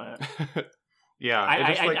haven't, but yeah,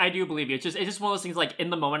 I do believe you. It's just one of those things, like, in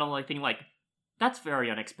the moment I'm like thinking, like, that's very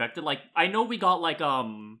unexpected. Like, I know we got, like,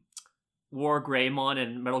 War Greymon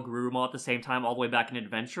and Metal Garurumon at the same time all the way back in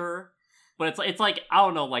Adventure. But it's like, I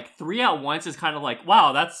don't know, like, 3 at once is kind of like,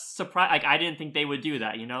 wow, that's surprising. Like, I didn't think they would do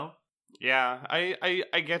that, you know? Yeah,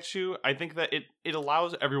 I get you. I think that it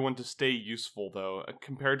allows everyone to stay useful, though,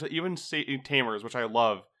 compared to even, say, Tamers, which I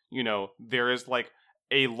love. You know, there is, like,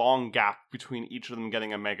 a long gap between each of them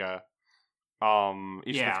getting a Mega.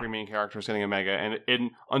 Each of the 3 main characters getting a Mega. And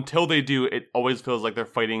until they do, it always feels like they're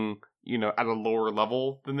fighting, you know, at a lower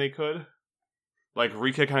level than they could. Like,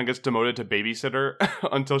 Rika kind of gets demoted to babysitter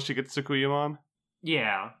until she gets Tsukuyamon.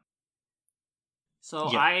 Yeah.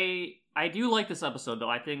 So, yeah. I do like this episode, though.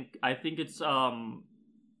 I think it's,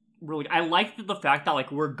 really... I like the fact that,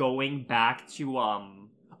 like, we're going back to,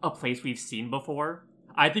 a place we've seen before.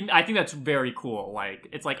 I think that's very cool. Like,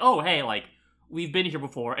 it's like, oh, hey, like, we've been here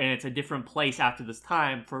before, and it's a different place after this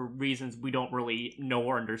time for reasons we don't really know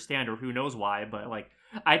or understand, or who knows why, but, like,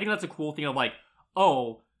 I think that's a cool thing of, like,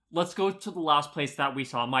 oh... let's go to the last place that we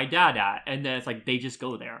saw my dad at, and then it's like they just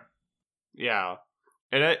go there. Yeah,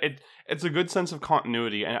 and it's a good sense of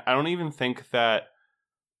continuity, and I don't even think that,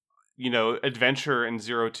 you know, Adventure and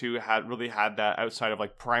 02 had that outside of,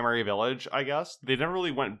 like, Primary Village. I guess they never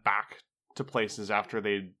really went back to places after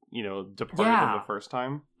they, you know, departed them the first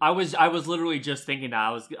time. I was literally just thinking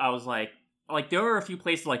that I was like there are a few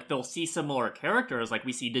places like they'll see similar characters, like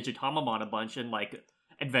we see Digitamamon a bunch in like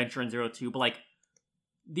Adventure and 02, but like.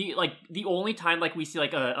 The only time, like, we see,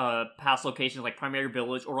 like, a past location, like, Primary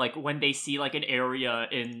Village, or, like, when they see, like, an area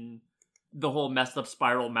in the whole messed up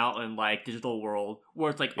Spiral Mountain, like, digital world,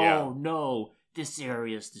 where it's like, oh, no, this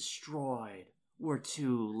area's destroyed. We're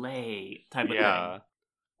too late, type of thing.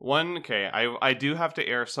 I do have to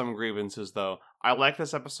air some grievances, though. I like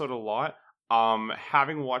this episode a lot. I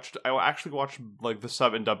actually watched, like, the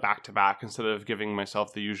sub and dub back-to-back instead of giving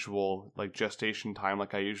myself the usual, like, gestation time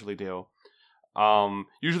like I usually do.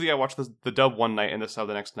 Usually I watch the dub one night and the sub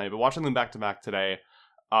the next night, but watching them back to back today,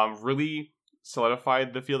 really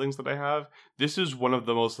solidified the feelings that I have. This is one of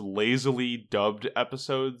the most lazily dubbed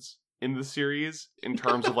episodes in the series in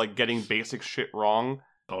terms of like getting basic shit wrong.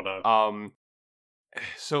 Oh no.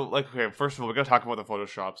 So like, okay, first of all, we gotta talk about the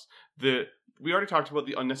photoshops. We already talked about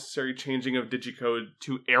the unnecessary changing of digicode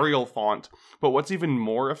to Arial font, but what's even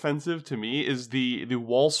more offensive to me is the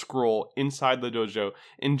wall scroll inside the dojo.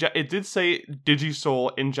 It did say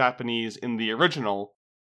Digisoul in Japanese in the original,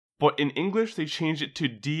 but in English they changed it to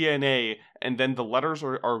DNA, and then the letters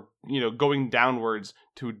are you know, going downwards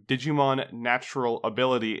to Digimon Natural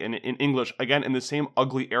Ability in English, again in the same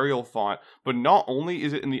ugly Arial font. But not only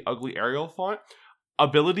is it in the ugly Arial font,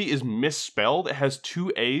 ability is misspelled. It has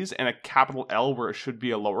 2 A's and a capital L where it should be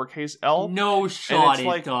a lowercase l. No shot,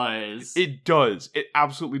 it does. It does. It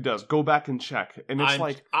absolutely does. Go back and check. And it's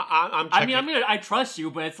I'm checking. I mean, I trust you,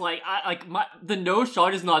 but it's like, the no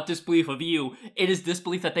shot is not disbelief of you. It is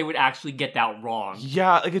disbelief that they would actually get that wrong.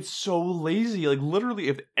 Yeah, like, it's so lazy. Like, literally,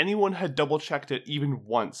 if anyone had double checked it even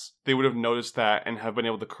once, they would have noticed that and have been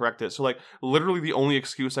able to correct it. So, like, literally the only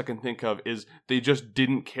excuse I can think of is they just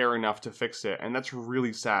didn't care enough to fix it. And that's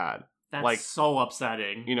really sad. That's like, so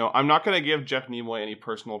upsetting. You know, I'm not going to give Jeff Nimoy any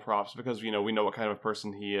personal props because, you know, we know what kind of a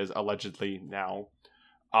person he is, allegedly, now.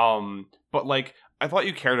 But, like, I thought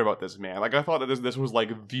you cared about this, man. Like, I thought that this was,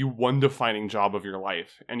 like, the one defining job of your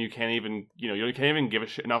life. And you can't even, you know, you can't even give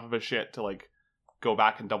enough of a shit to, like, go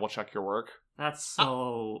back and double check your work. That's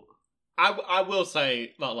so... I will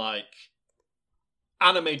say that, like,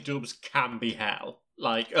 anime dubs can be hell.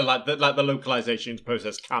 Like the localization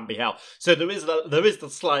process can be hell. So there is the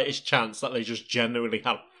slightest chance that they just genuinely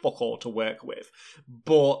had fuck all to work with.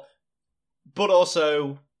 But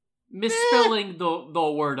also... Misspelling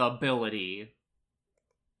the word ability.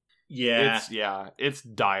 Yeah. It's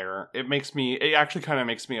dire. It actually kind of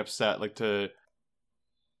makes me upset, like, to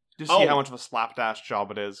see how much of a slapdash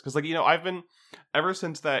job it is. Because, like, I've been, ever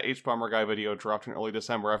since that H-Bomber Guy video dropped in early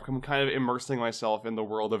December, I've come kind of immersing myself in the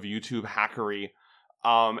world of YouTube hackery.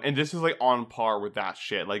 And this is, like, on par with that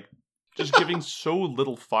shit. Like, just giving so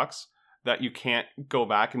little fucks that you can't go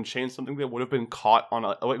back and change something that would have been caught on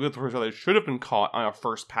that should have been caught on a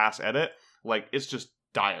first pass edit. Like, it's just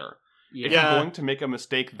dire. Yeah. If you're going to make a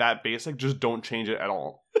mistake that basic, just don't change it at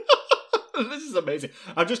all. This is amazing.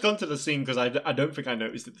 I've just gone to the scene because I don't think I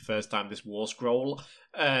noticed it the first time, this war scroll.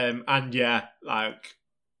 And yeah, like,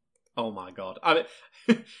 oh my god. I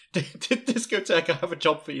mean, did Discoteca have a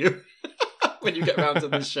job for you when you get around to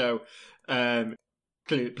this show?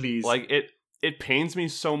 Please. Like, it pains me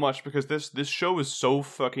so much because this show is so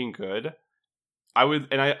fucking good.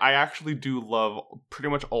 I actually do love pretty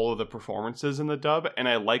much all of the performances in the dub, and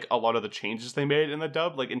I like a lot of the changes they made in the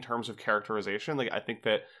dub, like, in terms of characterization. Like, I think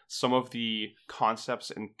that some of the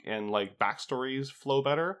concepts and like, backstories flow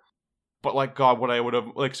better. But, like, God, what I would have...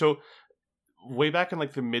 Like, so, way back in,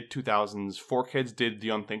 like, the mid-2000s, 4Kids did the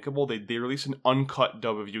unthinkable. They released an uncut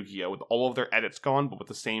dub of Yu-Gi-Oh! With all of their edits gone, but with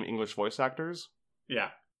the same English voice actors. Yeah.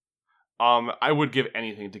 I would give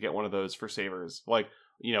anything to get one of those for Savers. Like,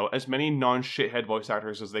 as many non-shithead voice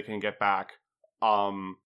actors as they can get back,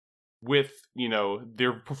 with,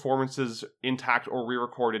 their performances intact or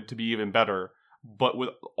re-recorded to be even better, but with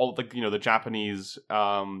all, like, the Japanese,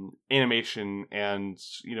 animation and,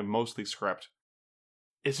 mostly script.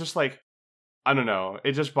 It's just, like, I don't know,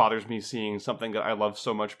 it just bothers me seeing something that I love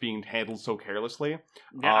so much being handled so carelessly.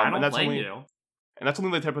 Yeah, I don't blame you. And that's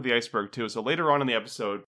only the tip of the iceberg, too. So later on in the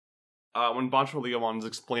episode, when Bancho Leomon is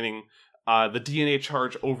explaining the DNA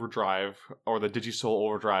charge overdrive, or the Digisoul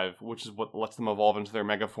overdrive, which is what lets them evolve into their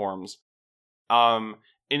mega forms. In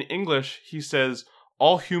English, he says,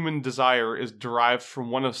 all human desire is derived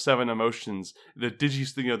from one of 7 emotions. The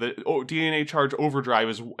DNA charge overdrive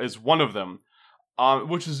is one of them.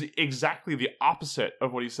 Which is exactly the opposite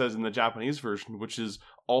of what he says in the Japanese version, which is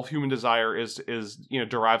all human desire is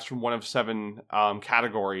derives from one of 7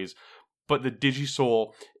 categories, but the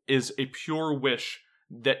Digisoul is a pure wish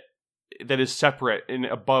that is separate and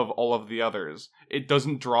above all of the others. It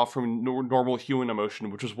doesn't draw from normal human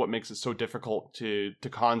emotion, which is what makes it so difficult to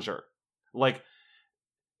conjure. Like,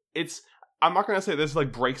 I'm not gonna say this,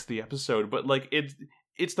 like, breaks the episode, but, like,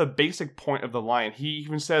 it's the basic point of the line. He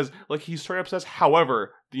even says, like, he straight up says,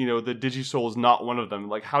 however, the Digisoul is not one of them.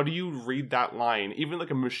 Like, how do you read that line, even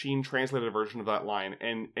like a machine translated version of that line,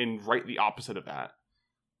 and write the opposite of that?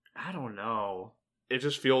 I don't know. It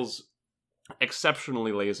just feels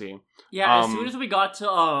exceptionally lazy. Yeah, as soon as we got to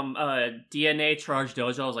DNA Charge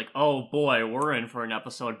Dojo, I was like, oh boy, we're in for an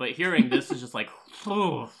episode. But hearing this is just like,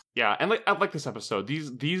 phew. Yeah, and like, I like this episode.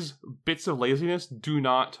 These bits of laziness do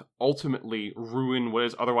not ultimately ruin what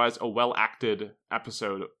is otherwise a well-acted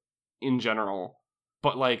episode in general.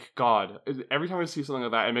 But, like, God, every time I see something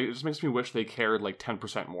like that, it just makes me wish they cared, like,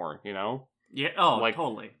 10% more, Yeah, oh, like,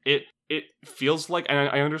 totally. It feels like, and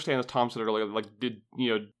I understand, as Tom said earlier, like,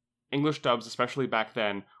 English dubs, especially back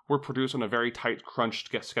then, were produced on a very tight, crunched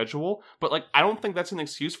schedule. But, like, I don't think that's an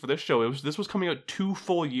excuse for this show. This was coming out 2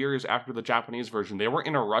 full years after the Japanese version. They weren't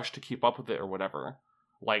in a rush to keep up with it or whatever.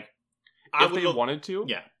 Like, if they wanted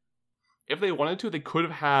to, they could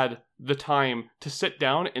have had the time to sit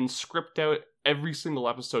down and script out every single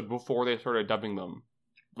episode before they started dubbing them.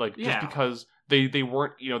 Like, just because they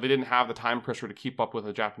weren't, they didn't have the time pressure to keep up with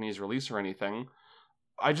a Japanese release or anything.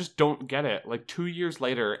 I just don't get it. Like, 2 years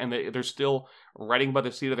later, and they're still writing by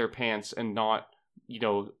the seat of their pants and not,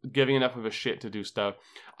 giving enough of a shit to do stuff.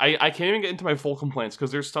 I can't even get into my full complaints,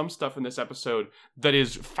 because there's some stuff in this episode that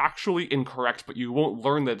is factually incorrect, but you won't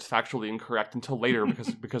learn that it's factually incorrect until later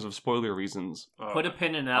because of spoiler reasons. Put a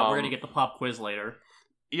pin in that. We're going to get the pop quiz later.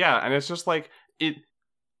 Yeah, and it's just like, it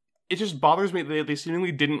just bothers me that they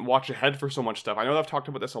seemingly didn't watch ahead for so much stuff. I know I've talked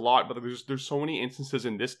about this a lot, but there's so many instances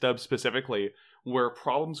in this dub specifically where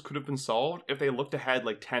problems could have been solved if they looked ahead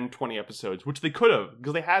like 10, 20 episodes, which they could have,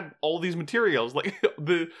 because they had all these materials. Like,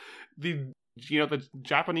 the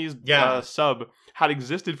Japanese sub had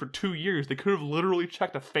existed for 2 years. They could have literally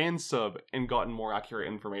checked a fan sub and gotten more accurate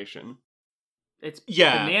information. It's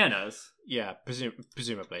bananas. Yeah,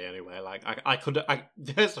 presumably anyway. Like, I could...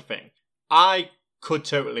 Here's the thing. could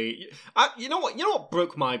totally. You know what? You know what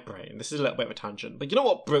broke my brain? This is a little bit of a tangent, but you know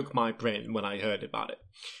what broke my brain when I heard about it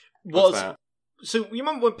was. What's that? So you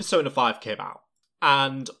remember when Persona 5 came out,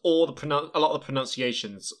 and all the a lot of the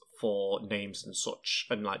pronunciations for names and such,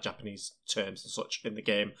 and like Japanese terms and such in the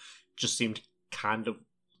game, just seemed kind of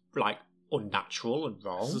like unnatural and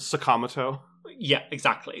wrong. Sakamoto. Yeah,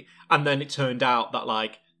 exactly. And then it turned out that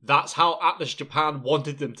like that's how Atlas Japan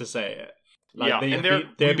wanted them to say it. Like, yeah,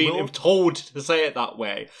 they're being told to say it that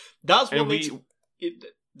way. That's what makes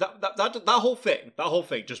that whole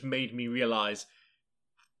thing just made me realize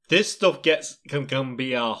this stuff can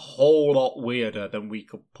be a whole lot weirder than we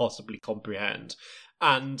could possibly comprehend.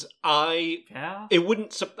 And it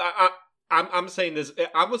wouldn't. I'm saying this.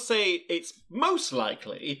 I would say it's most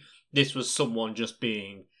likely this was someone just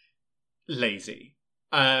being lazy.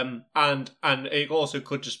 And it also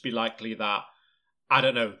could just be likely that, I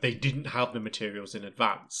don't know, they didn't have the materials in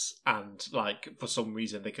advance, and like for some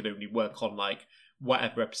reason they could only work on like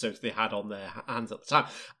whatever episodes they had on their hands at the time.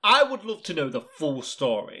 I would love to know the full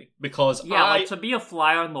story, because like to be a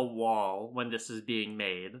fly on the wall when this is being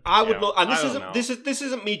made. I would love, and this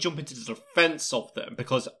isn't me jumping to the defense of them,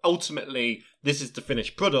 because ultimately this is the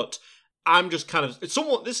finished product. I'm just kind of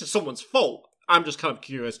this is someone's fault. I'm just kind of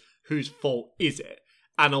curious, whose fault is it,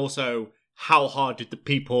 and also how hard did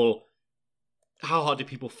people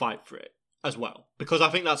fight for it as well? Because I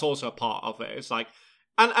think that's also a part of it. It's like,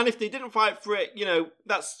 and if they didn't fight for it, you know,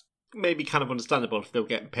 that's maybe kind of understandable if they were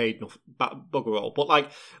getting paid enough bugger all. But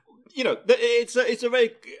like, you know, it's a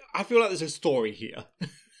very, I feel like there's a story here,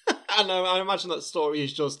 and I imagine that story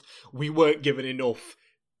is just we weren't given enough,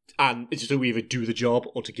 and it's to either do the job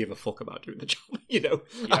or to give a fuck about doing the job. You know,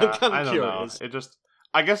 yeah, I'm kind of curious. Know. It just,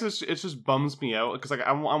 I guess it just bums me out, because like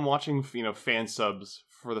I'm watching, you know, fan subs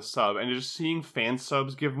for the sub, and just seeing fan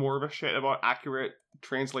subs give more of a shit about accurate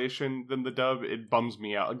translation than the dub, it bums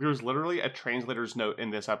me out. Like, there was literally a translator's note in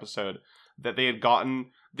this episode that they had gotten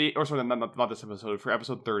not this episode, for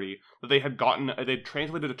episode 30, that they'd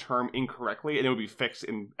translated a term incorrectly, and it would be fixed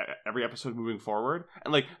in every episode moving forward,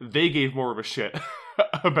 and like they gave more of a shit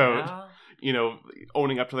about you know,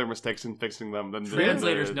 owning up to their mistakes and fixing them than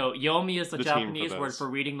translator's note. Yomi is the Japanese word for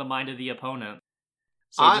reading the mind of the opponent.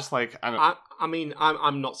 So just like I mean,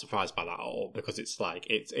 I'm not surprised by that at all, because it's like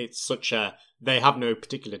it's such a, they have no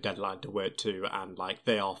particular deadline to work to, and like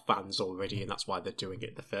they are fans already, and that's why they're doing it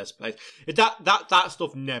in the first place. That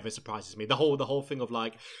stuff never surprises me. The whole thing of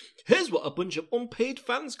like, here's what a bunch of unpaid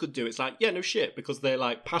fans could do. It's like, yeah, no shit, because they're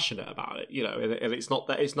like passionate about it, you know. And it's not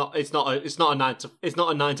that it's not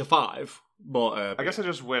a 9 to 5. But I guess I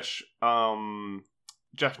just wish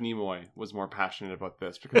Jeff Nimoy was more passionate about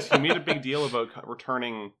this, because he made a big deal about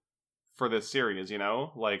returning for this series, you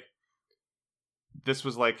know? Like, this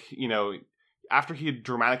was like, you know, after he had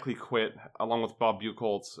dramatically quit along with Bob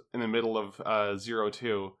Buchholz in the middle of Zero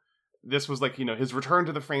Two, this was like, you know, his return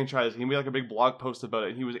to the franchise. He made like a big blog post about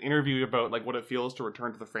it. He was interviewed about like what it feels to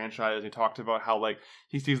return to the franchise. He talked about how like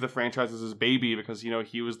he sees the franchise as his baby, because, you know,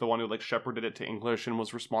 he was the one who like shepherded it to English and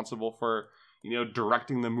was responsible for, you know,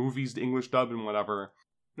 directing the movies to English dub and whatever.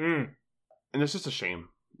 And it's just a shame.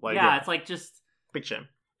 Like, yeah, it's like just big shame.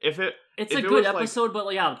 It's a good episode, but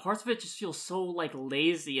like, yeah, parts of it just feel so like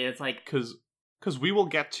lazy. It's like because we will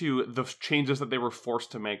get to the changes that they were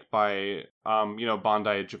forced to make by you know,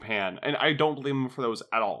 Bandai Japan, and I don't blame them for those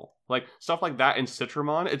at all. Like stuff like that in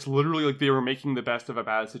Citramon, it's literally like they were making the best of a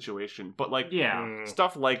bad situation. But like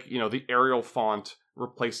stuff like, you know, the Arial font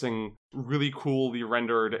replacing really coolly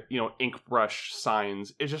rendered, you know, ink brush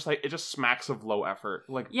signs, it's just like, it just smacks of low effort.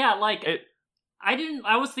 Like, yeah, like I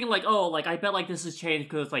was thinking like, oh, like I bet like this has changed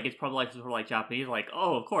because like it's probably like sort of like Japanese, like,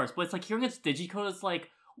 oh, of course. But it's like hearing it's Digicode, it's like,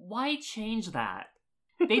 why change that?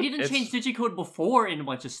 They didn't change Digicode before in a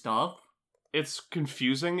bunch of stuff. It's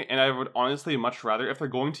confusing, and I would honestly much rather, if they're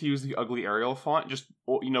going to use the ugly Arial font, just,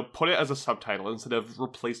 you know, put it as a subtitle instead of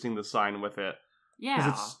replacing the sign with it. Yeah,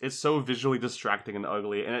 because it's so visually distracting and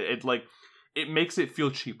ugly, and it like, it makes it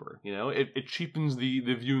feel cheaper, you know? It cheapens the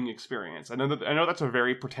viewing experience. I know that's a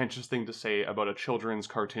very pretentious thing to say about a children's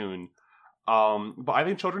cartoon, but I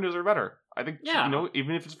think children deserve better. I think, you know,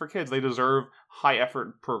 even if it's for kids, they deserve high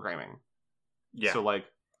effort programming. Yeah. So like,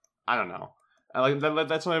 I don't know.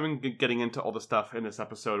 That's why I've been getting into all the stuff in this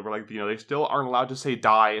episode where, like, you know, they still aren't allowed to say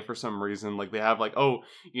die for some reason. Like, they have, like, oh,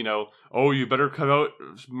 you know, oh, you better come out,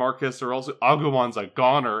 Marcus, or else Agumon's a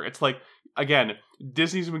goner. It's like, again,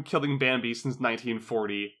 Disney's been killing Bambi since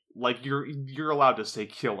 1940. Like, you're allowed to say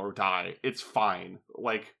kill or die. It's fine.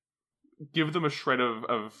 Like, give them a shred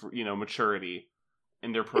of you know, maturity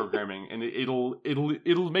in their programming, and it'll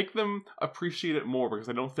make them appreciate it more, because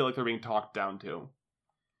I don't feel like they're being talked down to.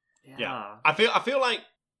 Yeah. I feel like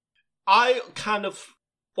I kind of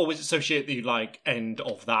always associate the like end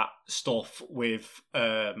of that stuff with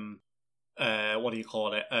what do you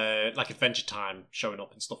call it? Like Adventure Time showing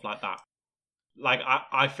up and stuff like that. Like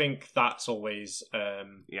I think that's always that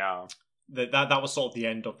was sort of the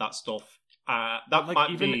end of that stuff. That like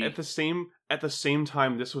might even be at the same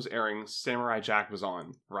time this was airing, Samurai Jack was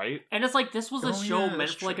on, right? And it's like this was a show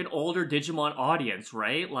meant for like an older Digimon audience,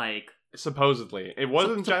 right? Like supposedly. It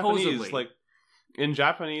wasn't supposedly. Japanese. Like in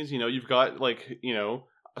Japanese, you've got like,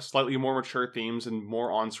 a slightly more mature themes and more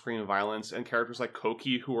on-screen violence and characters like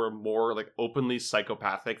Koki who are more like openly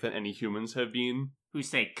psychopathic than any humans have been. Who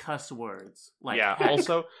say cuss words. Like yeah, heck.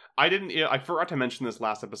 also, I forgot to mention this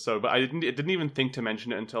last episode, but I didn't even think to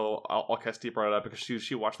mention it until Alkesti brought it up because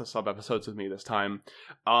she watched the sub episodes with me this time.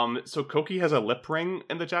 So Koki has a lip ring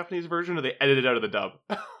in the Japanese version, or they edited it out of the dub.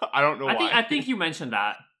 I don't know why. I think you mentioned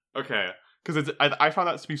that. Okay. Because I found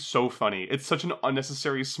that to be so funny. It's such an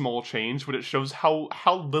unnecessary small change, but it shows how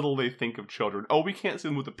little they think of children. Oh, we can't see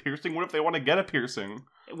them with a piercing. What if they want to get a piercing?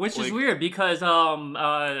 Which is weird because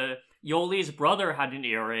Yoli's brother had an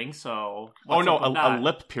earring, so a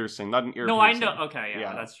lip piercing, not an ear. No, piercing. I know. Okay,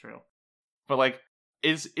 yeah, that's true. But like,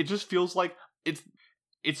 it just feels like it's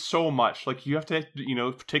so much. Like you have to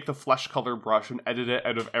take the flesh color brush and edit it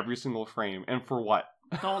out of every single frame, and for what?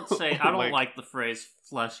 Don't say, I don't like the phrase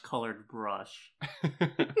flesh-colored brush.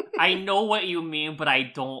 I know what you mean, but I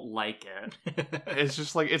don't like it. It's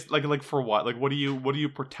just like, it's like for what? Like, what are you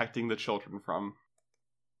protecting the children from?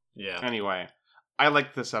 Yeah. Anyway, I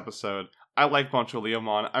like this episode. I like Bancho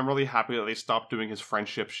Leomon. I'm really happy that they stopped doing his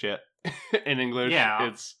friendship shit in English. Yeah.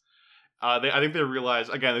 It's, I think they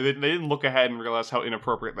realized, again, they didn't look ahead and realize how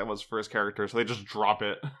inappropriate that was for his character, so they just drop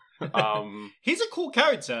it. He's a cool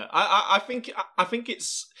character. I think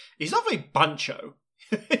he's not very bancho.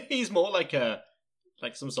 He's more like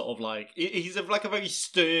some sort of like he's like a very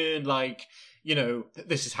stern, like,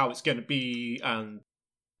 this is how it's going to be, and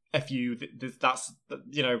that's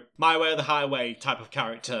my way or the highway type of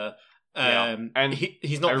character. And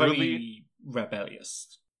he's not very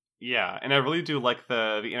rebellious. Yeah, and I really do like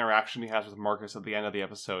the interaction he has with Marcus at the end of the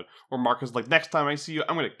episode, where Marcus is like, next time I see you,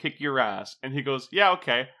 I'm going to kick your ass. And he goes, yeah,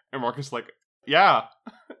 okay. And Marcus is like, yeah.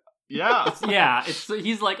 Yeah. Yeah,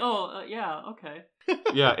 he's like, yeah, okay.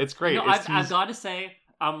 Yeah, it's great. I've got to say,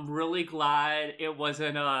 I'm really glad it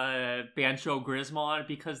wasn't Bancho Grismon,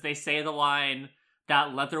 because they say the line,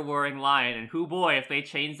 that leather-wearing lion, and hoo boy, if they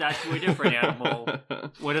changed that to a different animal,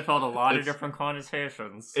 would have felt a lot of different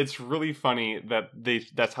connotations. It's really funny that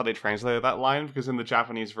that's how they translated that line, because in the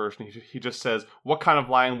Japanese version, he just says, what kind of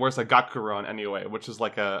lion wears a gakuran anyway, which is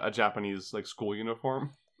like a Japanese like school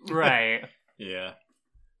uniform. Right. Yeah.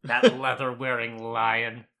 That leather-wearing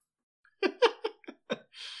lion.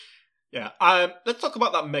 Yeah. Let's talk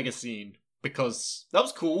about that mega scene, because that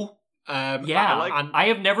was cool. I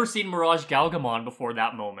have never seen Mirage Galgamon before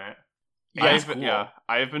that moment. I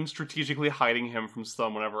have been strategically hiding him from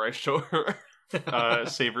Slum whenever I show her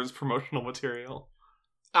Saber's promotional material.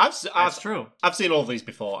 That's true. I've seen all these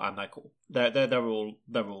before, and they're cool. They're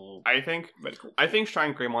all. I think really cool. I think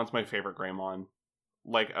Shrine Greymon's my favorite Greymon.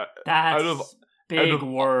 Like that's big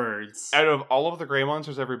words. Out of all of the Greymons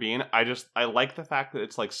there's ever been, I like the fact that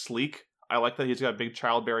it's like sleek. I like that he's got big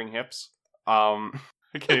childbearing hips.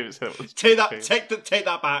 I can't even say that. Take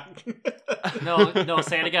that back. No,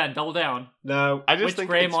 say it again. Double down. No, I just think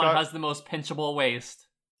Greymon has the most pinchable waist.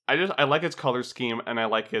 I like its color scheme, and I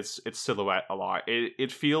like its silhouette a lot.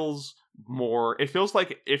 It feels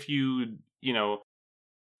like if you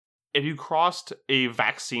crossed a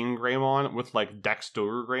vaccine Greymon with like Dexter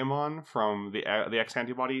Greymon from the X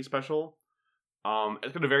Antibody special.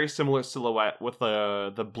 It's got a very similar silhouette with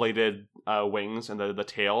the bladed wings and the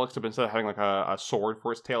tail, except instead of having like a sword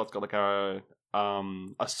for its tail, it's got like a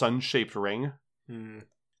sun-shaped ring. The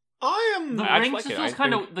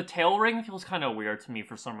tail ring feels kind of weird to me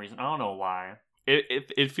for some reason. I don't know why.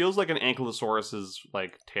 It feels like an Ankylosaurus's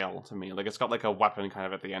like tail to me. Like it's got like a weapon kind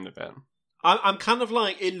of at the end of it. I'm kind of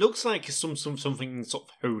like, it looks like something sort of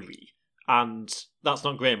holy. And that's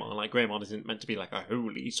not Greymon. Like, Greymon isn't meant to be like a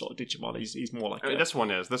holy sort of Digimon. He's more like this one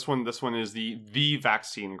is. This one is the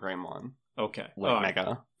vaccine Greymon. Okay. Like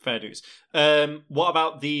Mega. Fair dues. What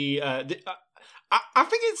about the I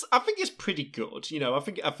think it's pretty good. I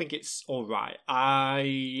think it's all right.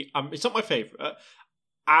 It's not my favorite.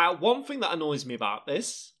 One thing that annoys me about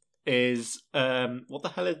this is what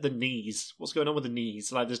the hell are the knees? What's going on with the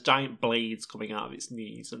knees? Like, there's giant blades coming out of its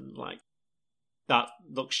knees, and like that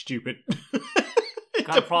looks stupid.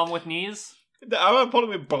 Got a problem with knees? I have a problem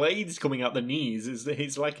with blades coming out the knees.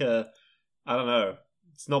 It's like I don't know.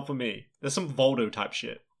 It's not for me. There's some Voldo type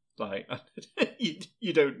shit. Like,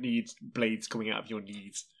 you don't need blades coming out of your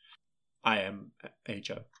knees. I am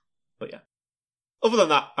Joe. But yeah. Other than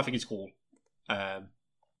that, I think it's cool.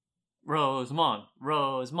 Rosemon.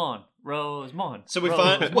 So we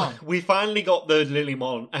finally got the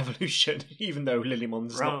Lilymon evolution, even though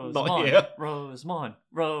Lilymon's not here. Rosemon.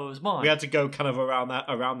 We had to go kind of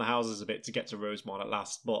around the houses a bit to get to Rosemon at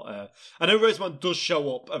last. But I know Rosemon does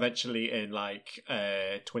show up eventually in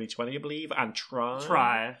 2020, I believe, and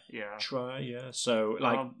Try, yeah. So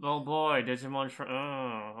oh boy, Digimon.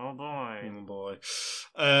 Oh boy.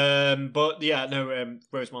 But yeah, no,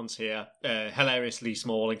 Rosemon's here, hilariously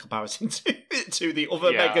small in comparison to the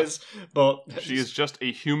other megas, but she is just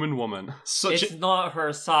a human woman. It's not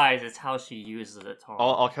her size; it's how she uses it. Tom.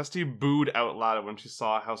 Alcesti booed out loud when she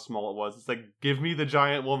saw how small it was. It's like, give me the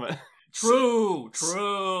giant woman. True.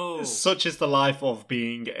 Such is the life of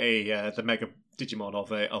being the mega Digimon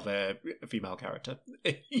of a female character.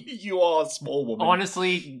 You are a small woman.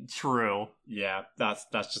 Honestly, true. Yeah, that's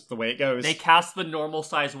just the way it goes. They cast the normal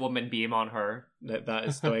sized woman beam on her. That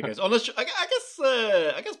is the way it goes. Unless I guess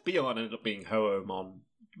Beyond ended up being Hoomon,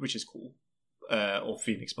 which is cool. Or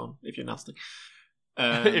Phoenixmon, if you're nasty.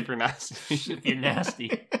 If you're nasty. If you're nasty.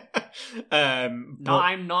 No,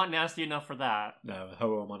 I'm not nasty enough for that. No,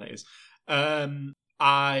 Hoomon it is. But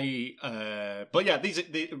yeah,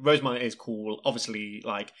 the Rosemon is cool. Obviously,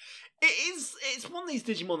 it's one of these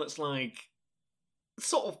Digimon that's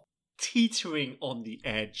sort of teetering on the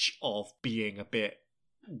edge of being a bit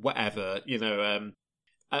whatever,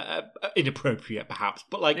 inappropriate perhaps.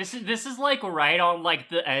 But this is right on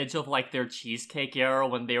the edge of their cheesecake era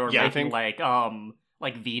when they were making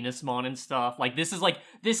Venusmon and stuff. This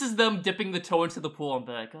is them dipping the toe into the pool and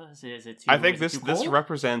be like, oh, is it too? I think this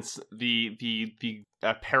represents the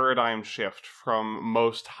paradigm shift from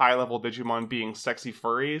most high level Digimon being sexy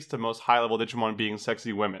furries to most high level Digimon being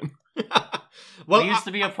sexy women. Well, it used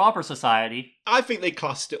to be a proper society. I think they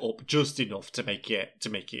classed it up just enough to make it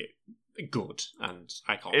good and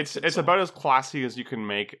iconic. It's about as classy as you can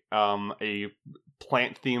make a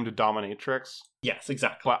plant-themed dominatrix. Yes,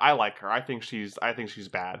 exactly. But I like her. I think she's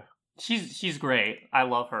bad. She's great. I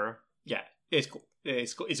love her. Yeah, it's cool.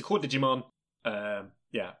 It's a cool Digimon.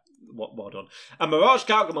 Yeah, well done. And Mirage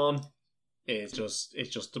Galgamon is just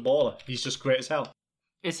a baller. He's just great as hell.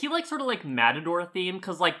 Is he sort of Matador themed?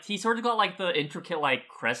 Because he sort of got the intricate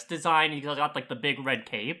crest design. He's got the big red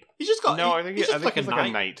cape. He's just got I think he's a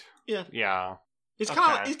knight. Yeah. It's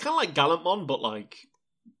kind of like Gallantmon, but wolf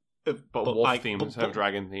themed instead of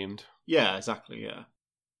dragon themed. Yeah, exactly. Yeah.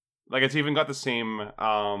 It's even got the same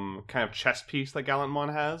kind of chest piece that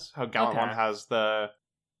Gallantmon has. How Gallantmon has the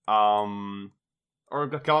or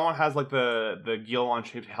Gallantmon has the Guilmon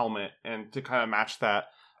shaped helmet, and to kind of match that,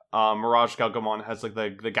 Mirage Galgamon has the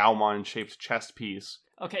Gaomon shaped chest piece.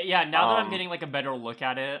 Okay, yeah. Now that I'm getting a better look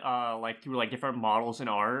at it, through different models and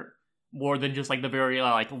art, more than just the very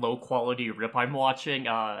low quality rip I'm watching.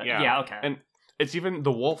 Okay. And it's even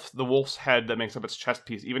the wolf's head that makes up its chest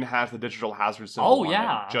piece even has the digital hazard symbol. Oh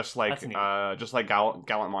yeah, just like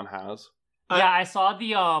Gallantmon has. Yeah, I saw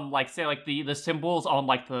the the symbols on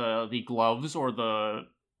the gloves or the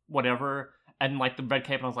whatever, and the red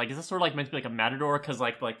cape, and I was like, is this sort of meant to be a matador? Because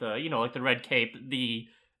the the red cape, the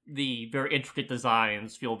very intricate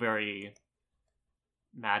designs feel very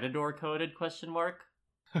matador coded ?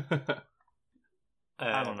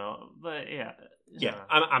 I don't know, but yeah. Yeah,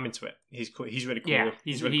 I'm into it. He's cool. He's really cool. Yeah,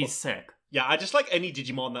 he's really cool. Sick. Yeah, I just like any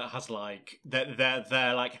Digimon that has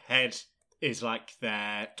their head is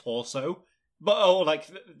their torso, but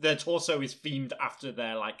their torso is themed after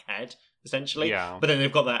their head essentially. Yeah. But then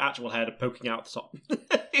they've got their actual head poking out the top.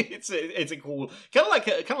 It's a cool kind of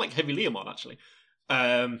like Heavy Leomon actually.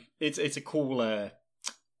 It's a cool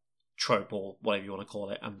trope or whatever you want to call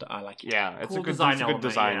it, and I like it. Yeah, it's cool a good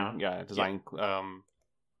design. Yeah, design.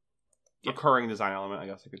 Recurring design element, I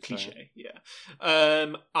guess I could Cliche, say. Yeah.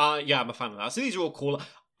 I'm a fan of that. So these are all cool.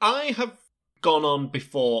 I have gone on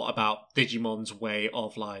before about Digimon's way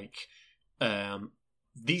of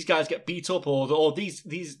these guys get beat up, or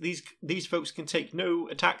these folks can take no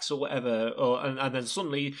attacks or whatever, and then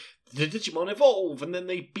suddenly the Digimon evolve and then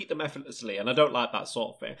they beat them effortlessly, and I don't like that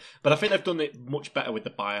sort of thing. But I think they've done it much better with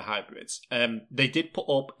the biohybrids. They did put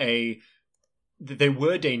up they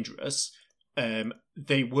were dangerous.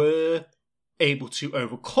 They were able to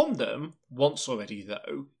overcome them once already,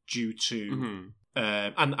 though, due to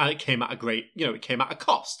and it came at a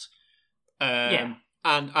cost. Yeah.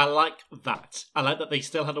 And I like that. I like that they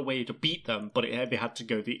still had a way to beat them, but they had to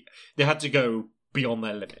go beyond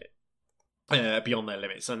their limits,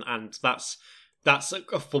 and that's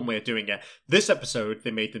a fun way of doing it. This episode,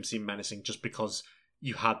 they made them seem menacing just because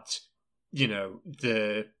you had,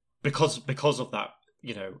 because of that,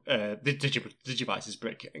 the Digivice is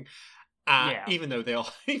breaking. Even though they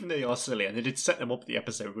are silly, and they did set them up the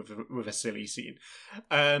episode with a silly scene,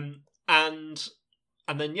 and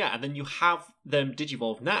then you have them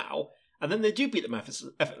digivolve now, and then they do beat them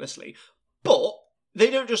effortlessly, but they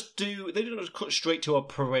don't just cut straight to a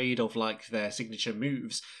parade of like their signature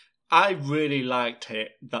moves. I really liked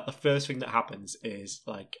it that the first thing that happens is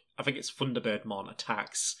like I think it's Thunderbirdmon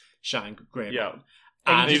attacks Shine Greymon. Yeah.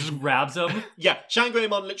 And he just grabs him. Yeah, Shine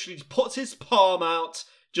Greymon literally puts his palm out,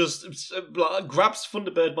 just grabs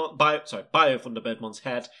Bio Thunderbirdmon's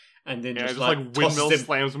head, and then just windmill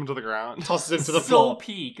slams him to the ground. Tosses him to the floor. So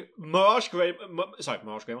peak. Mirage Galgamon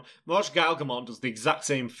does the exact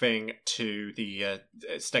same thing to the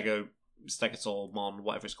Stegosaurmon,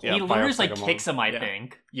 whatever it's called. He literally kicks him, I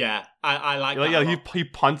think. Yeah, I like that. Yeah, he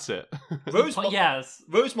punts it.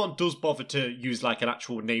 Rosemon does bother to use like an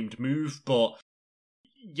actual named move, but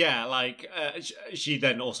yeah, she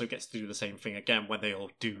then also gets to do the same thing again when they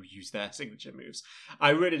all do use their signature moves.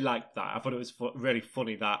 I really liked that. I thought it was really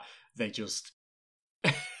funny that they just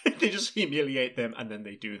they just humiliate them, and then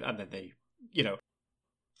they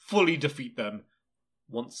fully defeat them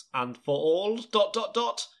once and for all. ...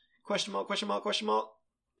 Question mark.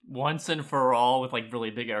 Once and for all, with like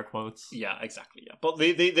really big air quotes. Yeah, exactly. Yeah, but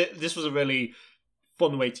this was a really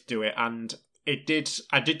fun way to do it, and I did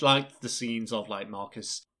like the scenes of like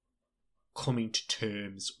Marcus coming to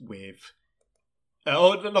terms with,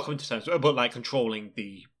 not coming to terms, but like controlling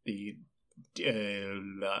the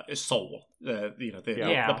soul, the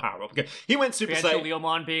power up. Okay. He went Super Saiyan.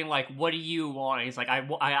 Leomon being like, "What do you want?" He's like,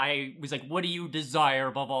 "I was like, what do you desire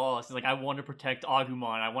above all else?" He's like, "I want to protect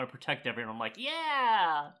Agumon. I want to protect everyone." I'm like,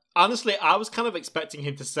 "Yeah." Honestly, I was kind of expecting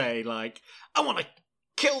him to say like, "I want to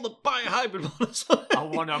kill the biohybrid one." I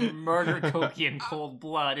want to murder Koki in cold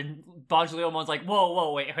blood. And Leomon's like,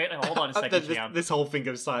 whoa, wait, hold on a second, champ. This whole thing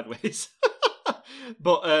goes sideways.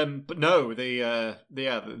 But no,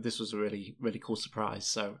 this was a really, really cool surprise.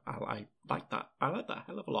 So I like that. I like that a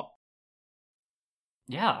hell of a lot.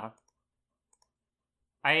 Yeah.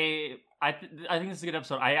 I think this is a good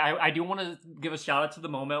episode. I do want to give a shout out to the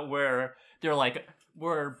moment where they're like,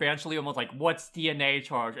 where Banshee was like, "What's DNA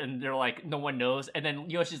charge?" And they're like, "No one knows." And then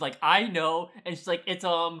Yoshi's like, "I know." And she's like, "It's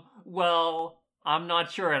well, I'm not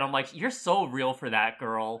sure." And I'm like, "You're so real for that,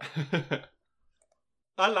 girl."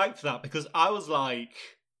 I liked that because I was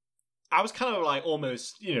kind of like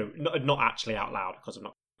almost, not actually out loud because I'm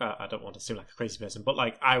not. I don't want to seem like a crazy person, but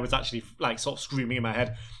like I was actually like sort of screaming in my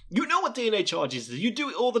head, "You know what DNA charge is? You do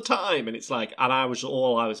it all the time." And it's like, and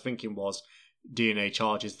all I was thinking was, DNA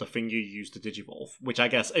charge is the thing you use to digivolve. Which I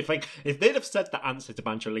guess if they'd have said the answer to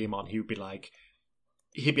Bancho Leomon, he'd be like,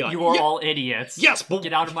 "You are all idiots. Yes, but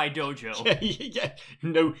get out of my dojo." Yeah.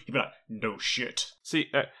 No, he'd be like, "No shit."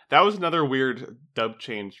 See, that was another weird dub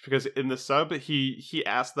change because in the sub he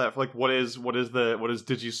asked that for like what is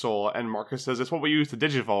Digisoul, and Marcus says it's what we use to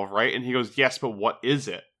digivolve, right? And he goes, "Yes, but what is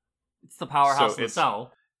it?" It's the powerhouse of the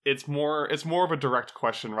cell. It's more of a direct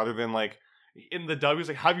question rather than like. In the dub, he's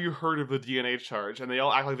like, "Have you heard of the DNA charge?" And they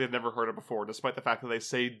all act like they've never heard it before, despite the fact that they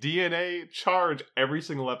say DNA charge every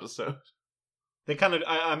single episode. They kind of,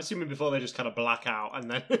 I'm assuming before they just kind of black out,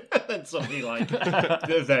 and then suddenly like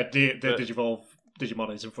their Digivolve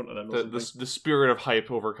Digimon is in front of them. The spirit of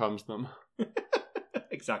hype overcomes them.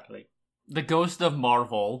 Exactly. The ghost of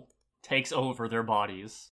Marvel takes over their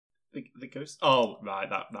bodies. The ghost? Oh, right,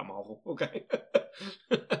 that Marvel. Okay.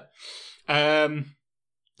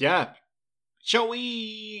 Yeah. Shall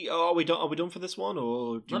we? Are we done for this one,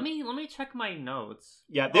 or let me check my notes.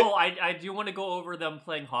 Yeah. I do want to go over them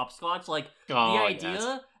playing hopscotch. Like the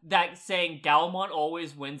idea that saying Galmon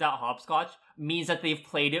always wins at hopscotch means that they've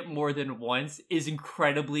played it more than once is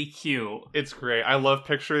incredibly cute. It's great. I love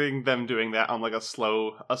picturing them doing that on like a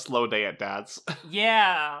slow day at Dad's.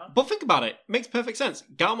 Yeah. But think about it. Makes perfect sense.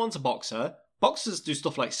 Galmon's a boxer. Boxers do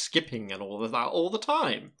stuff like skipping and all of that all the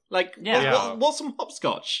time. Like, what's some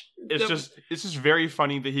hopscotch? It's just very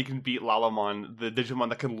funny that he can beat Lalamon, the Digimon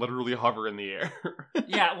that can literally hover in the air.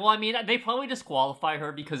 Yeah, well, I mean, they probably disqualify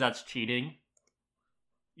her because that's cheating.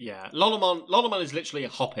 Yeah, Lalamon is literally a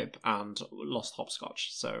hop-hip and lost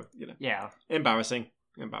hopscotch, so, Yeah. Embarrassing.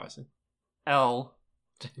 L.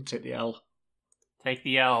 Take the L. Take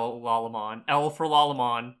the L, Lalamon. L for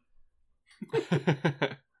Lalamon.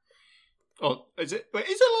 Oh, is it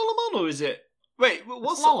Lalamon or is it? Wait,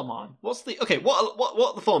 what's Lalamon? What's the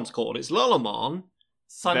what the form's called? It's Lalamon,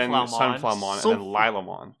 Sunflowermon, and then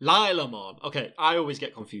Lilamon. Lilamon. Okay, I always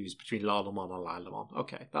get confused between Lalamon and Lilamon.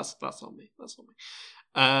 Okay, that's on me.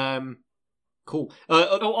 Cool.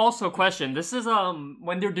 Oh, also question. This is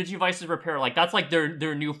when their Digivices repair, like that's like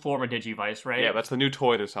their new form of Digivice, right? Yeah, that's the new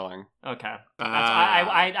toy they're selling. Okay.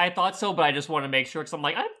 I thought so, but I just want to make sure because I'm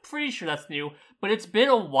like I'm pretty sure that's new. But it's been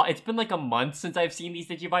a while. It's been like a month since I've seen these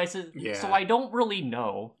Digivices, so I don't really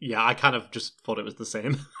know. Yeah, I kind of just thought it was the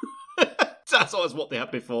same. That's always what they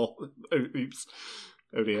had before. Oh, oops.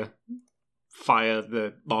 Oh dear. Fire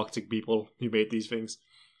the marketing people who made these things.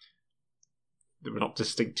 They were not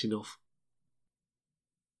distinct enough.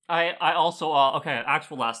 I also okay,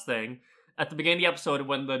 actual last thing. At the beginning of the episode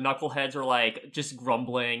when the knuckleheads are like just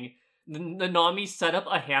grumbling, Nanami set up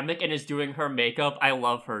a hammock and is doing her makeup. I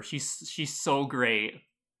love her. She's so great.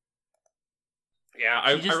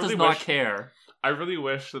 Yeah, she just does not care. I really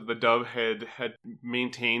wish that the dub had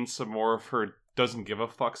maintained some more of her doesn't give a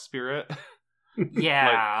fuck spirit.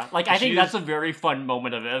 Yeah, like I think that's a very fun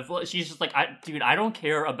moment of it. She's just like, dude, I don't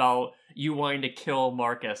care about you wanting to kill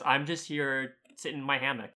Marcus. I'm just here sitting in my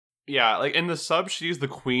hammock. Yeah, like in the sub, she's the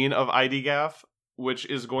queen of IDGAF, which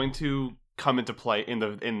is going to come into play in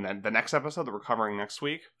the next episode that we're covering next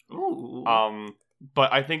week. Ooh.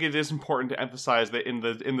 But I think it is important to emphasize that in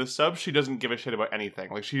the sub, she doesn't give a shit about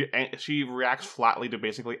anything. Like she reacts flatly to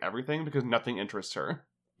basically everything because nothing interests her.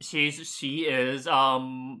 She is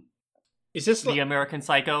Is this the American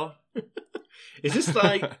Psycho? Is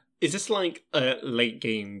this like a late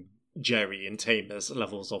game Jerry and Tamer's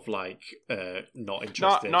levels of like not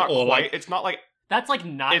interested? Not or quite. Like, it's not like that's like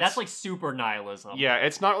that's like super nihilism. Yeah,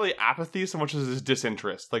 it's not really apathy so much as it's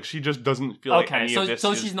disinterest. Like she just doesn't feel like any of this.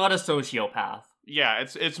 So she's not a sociopath. Yeah,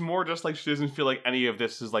 it's more just like she doesn't feel like any of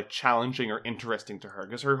this is like challenging or interesting to her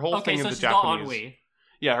because her whole thing in the Japanese. Not Ennui.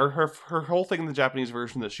 Yeah, her whole thing in the Japanese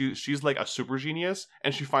version that she's like a super genius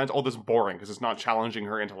and she finds all this boring because it's not challenging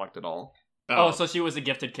her intellect at all. Oh, so she was a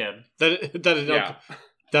gifted kid.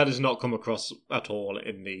 That has not come across at all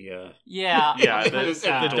in the. Yeah.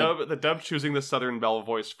 The dub choosing the Southern Belle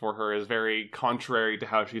voice for her is very contrary to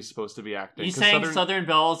how she's supposed to be acting. You saying Southern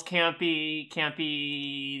Belles can't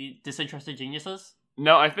be disinterested geniuses?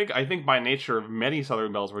 No, I think by nature many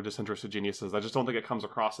Southern Belles were disinterested geniuses. I just don't think it comes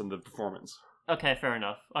across in the performance. Okay, fair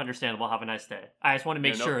enough. Understandable. Have a nice day. I just want to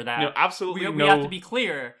make sure that absolutely we have to be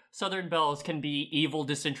clear. Southern Belles can be evil,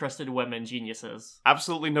 disinterested women geniuses.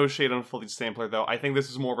 Absolutely no shade on Fully Sampler, though. I think this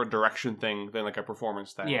is more of a direction thing than like a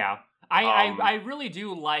performance thing. Yeah, I really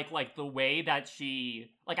do like the way that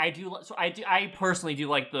she I personally do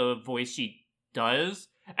like the voice she does.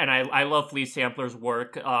 And I love Flea Sampler's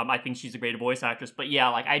work. I think she's a great voice actress. But yeah,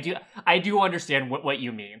 like I do understand what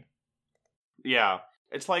you mean. Yeah,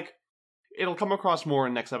 it's like it'll come across more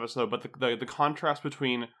in next episode. But the contrast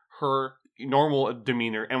between her normal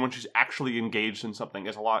demeanor and when she's actually engaged in something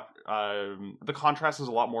is a lot. The contrast is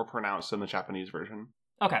a lot more pronounced in the Japanese version.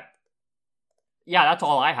 Okay. Yeah, that's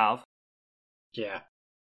all I have. Yeah.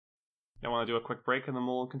 I want to do a quick break and then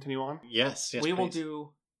we'll continue on. Yes. We will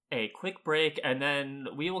do a quick break, and then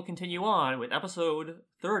we will continue on with episode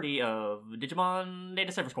 30 of Digimon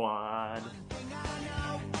Data Cyber Squad.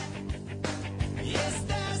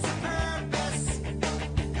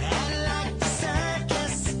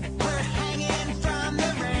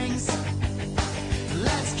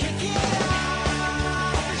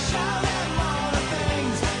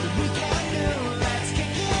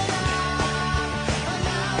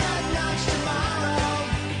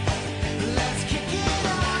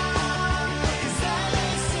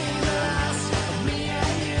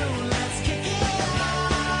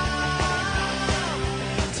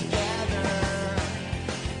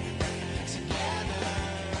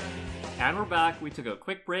 And we're back. We took a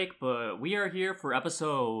quick break, but we are here for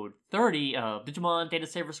episode 30 of Digimon Data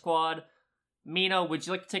Saver Squad. Mina, would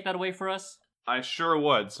you like to take that away for us? I sure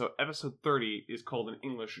would. So episode 30 is called in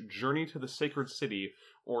English, Journey to the Sacred City,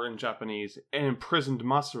 or in Japanese, An Imprisoned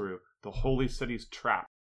Masaru, the Holy City's Trap.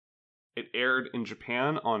 It aired in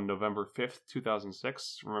Japan on November 5th,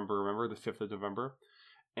 2006. Remember, the 5th of November.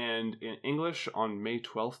 And in English on May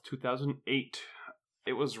 12th, 2008.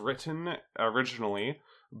 It was written originally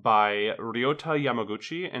by Ryota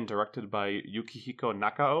Yamaguchi and directed by Yukihiko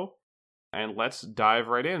Nakao. And let's dive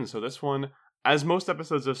right in. So this one, as most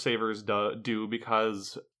episodes of Savers do,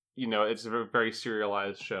 because, you know, it's a very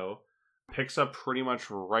serialized show, picks up pretty much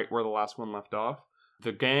right where the last one left off.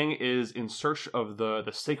 The gang is in search of the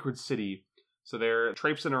sacred city. So they're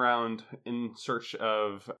traipsing around in search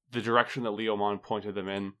of the direction that Leomon pointed them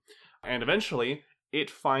in. And eventually, it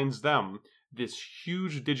finds them. This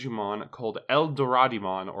huge Digimon called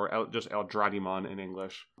Eldoradimon, or just Eldradimon in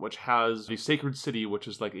English, which has the sacred city, which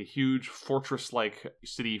is like a huge fortress-like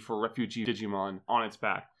city for refugee Digimon on its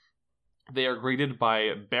back. They are greeted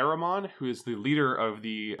by Barramon, who is the leader of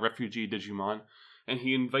the refugee Digimon, and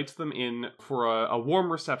he invites them in for a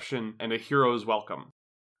warm reception and a hero's welcome.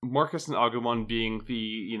 Marcus and Agumon, being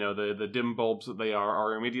the dim bulbs that they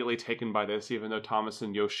are immediately taken by this, even though Thomas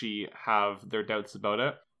and Yoshi have their doubts about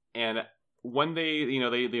it. And when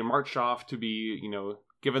they march off to be,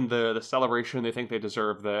 given the celebration they think they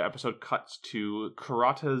deserve, the episode cuts to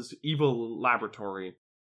Kurata's evil laboratory,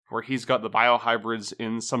 where he's got the biohybrids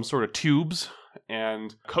in some sort of tubes,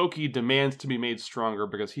 and Koki demands to be made stronger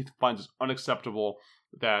because he finds it unacceptable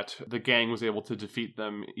that the gang was able to defeat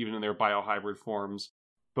them even in their biohybrid forms.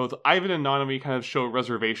 Both Ivan and Nanami kind of show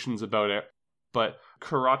reservations about it, but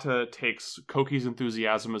Kurata takes Koki's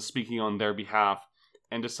enthusiasm as speaking on their behalf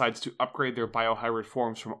and decides to upgrade their biohybrid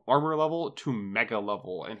forms from armor level to mega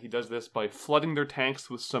level, and he does this by flooding their tanks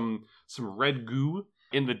with some red goo.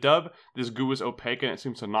 In the dub, this goo is opaque and it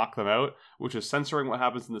seems to knock them out, which is censoring what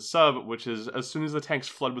happens in the sub, which is as soon as the tanks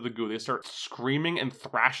flood with the goo, they start screaming and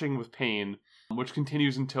thrashing with pain, which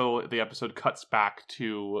continues until the episode cuts back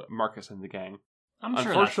to Marcus and the gang. I'm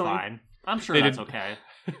sure that's fine. I'm sure that's okay.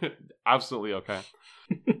 Absolutely okay.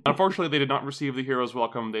 Unfortunately, they did not receive the hero's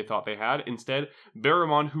welcome they thought they had. Instead,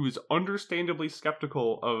 Barramon, who is understandably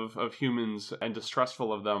skeptical of humans and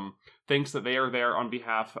distrustful of them, thinks that they are there on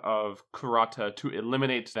behalf of Kurata to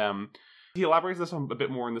eliminate them. He elaborates this on a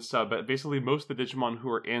bit more in the sub, but basically most of the Digimon who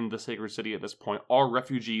are in the Sacred City at this point are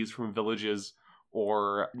refugees from villages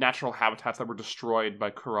or natural habitats that were destroyed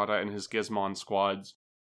by Kurata and his Gizmon squads.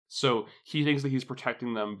 So he thinks that he's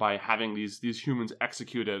protecting them by having these humans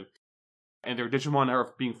executed. And their Digimon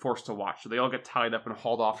are being forced to watch. So they all get tied up and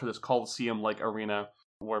hauled off to this Coliseum-like arena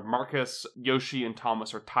where Marcus, Yoshi, and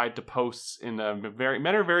Thomas are tied to posts in a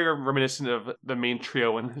manner very reminiscent of the main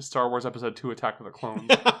trio in Star Wars Episode 2 Attack of the Clones.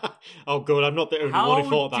 Oh god, I'm not the only one who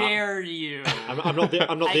thought that. How dare you? I'm not the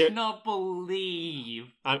I cannot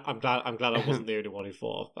believe. I'm glad I wasn't the only one who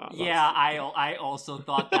thought of that. Yeah, I also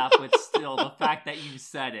thought that, but still, the fact that you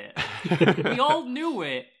said it. We all knew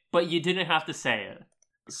it, but you didn't have to say it.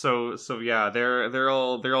 So yeah, they're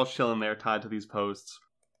all chilling there tied to these posts.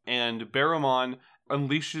 And Barramon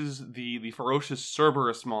unleashes the ferocious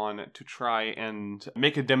Cerberusmon to try and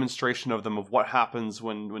make a demonstration of them of what happens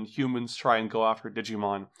when humans try and go after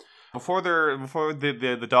Digimon. Before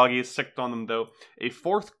the doggy is sicked on them, though, a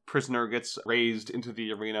fourth prisoner gets raised into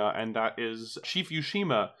the arena, and that is Chief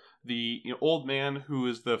Yushima, the old man who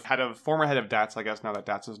is the former head of DATS, I guess now that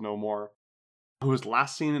DATS is no more, who was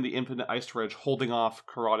last seen in the Infinite Ice Ridge holding off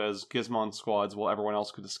Kurata's Gizmon squads while everyone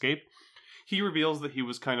else could escape. He reveals that he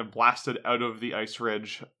was kind of blasted out of the Ice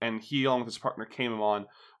Ridge, and he, along with his partner Kamemon,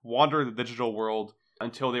 wandered the digital world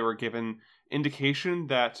until they were given indication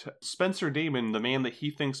that Spencer Damon, the man that he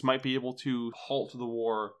thinks might be able to halt the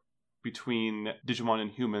war between Digimon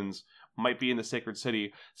and humans, might be in the Sacred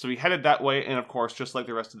City. So he headed that way, and of course, just like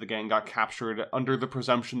the rest of the gang, got captured under the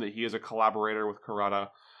presumption that he is a collaborator with Kurata,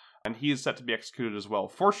 and he is set to be executed as well.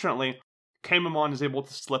 Fortunately, Kamemon is able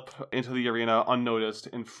to slip into the arena unnoticed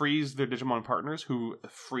and frees their Digimon partners, who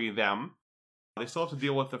free them. They still have to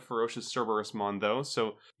deal with the ferocious Cerberusmon, though,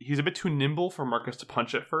 so he's a bit too nimble for Marcus to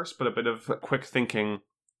punch at first, but a bit of quick thinking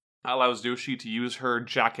allows Yoshi to use her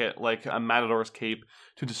jacket like a matador's cape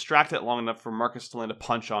to distract it long enough for Marcus to land a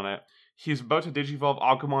punch on it. He's about to digivolve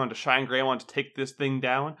Agumon to Shine Greymon to take this thing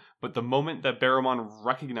down, but the moment that Barramon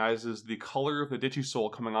recognizes the color of the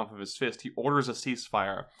Digisoul coming off of his fist, he orders a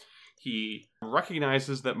ceasefire. He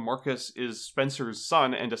recognizes that Marcus is Spencer's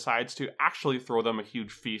son and decides to actually throw them a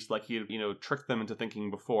huge feast like he had, tricked them into thinking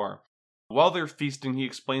before. While they're feasting, he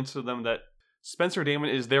explains to them that Spencer Damon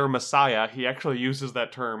is their messiah. He actually uses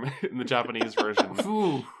that term in the Japanese version.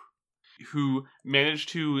 Ooh. Who managed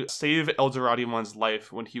to save Eldoradimon's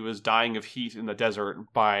life when he was dying of heat in the desert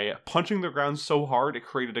by punching the ground so hard it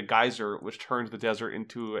created a geyser which turned the desert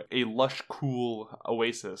into a lush, cool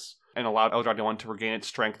oasis and allowed Eldradimon to regain its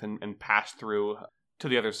strength and pass through to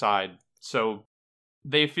the other side. So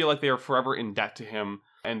they feel like they are forever in debt to him,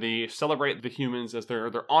 and they celebrate the humans as their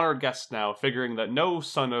honored guests now, figuring that no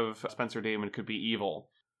son of Spencer Damon could be evil.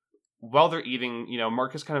 While they're eating,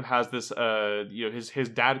 Marcus kind of has this, his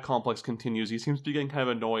dad complex continues. He seems to be getting kind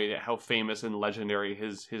of annoyed at how famous and legendary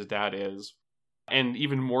his dad is. And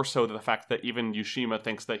even more so the fact that even Yushima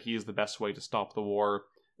thinks that he is the best way to stop the war.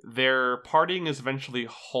 Their partying is eventually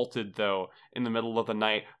halted, though, in the middle of the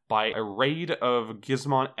night by a raid of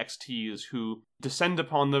Gizmon XTs who descend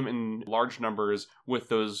upon them in large numbers with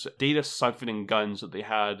those data siphoning guns that they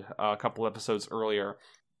had a couple episodes earlier.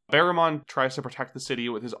 Barramon tries to protect the city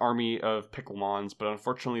with his army of Picklemons, but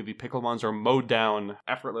unfortunately the Picklemons are mowed down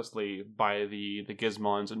effortlessly by the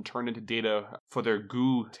Gizmons and turned into data for their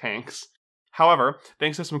goo tanks. However,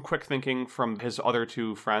 thanks to some quick thinking from his other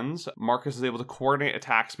two friends, Marcus is able to coordinate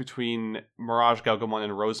attacks between Mirage Galgamon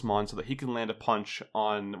and Rosemon so that he can land a punch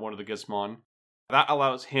on one of the Gizmon. That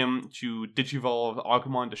allows him to digivolve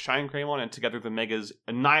Agumon to Shine Greymon, and together the Megas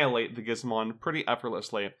annihilate the Gizmon pretty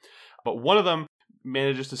effortlessly. But one of them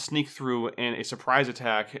manages to sneak through in a surprise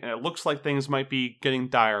attack, and it looks like things might be getting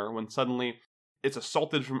dire when suddenly it's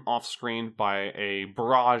assaulted from off-screen by a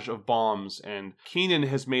barrage of bombs, and Keenan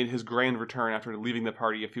has made his grand return after leaving the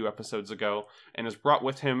party a few episodes ago, and has brought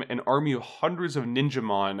with him an army of hundreds of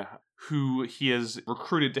Ninjamon who he has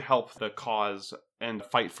recruited to help the cause and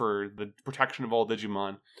fight for the protection of all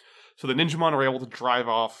Digimon. So the Ninjamon are able to drive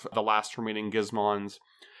off the last remaining Gizmons,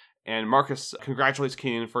 and Marcus congratulates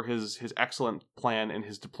Keenan for his excellent plan and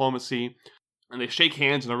his diplomacy. And they shake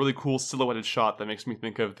hands in a really cool silhouetted shot that makes me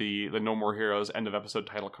think of the No More Heroes end of episode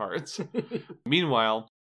title cards. Meanwhile,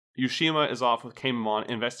 Yushima is off with Kamemon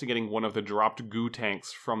investigating one of the dropped goo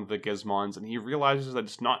tanks from the Gizmons, and he realizes that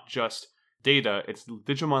it's not just data, it's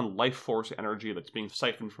Digimon life force energy that's being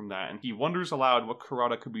siphoned from that, and he wonders aloud what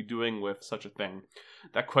Kurata could be doing with such a thing.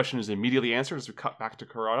 That question is immediately answered as we cut back to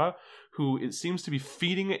Kurata, who it seems to be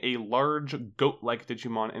feeding a large goat-like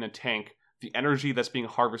Digimon in a tank the energy that's being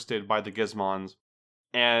harvested by the Gizmons,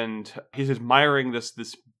 and he's admiring this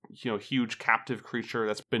huge captive creature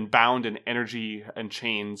that's been bound in energy and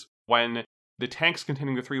chains. When the tanks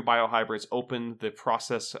containing the three biohybrids open, the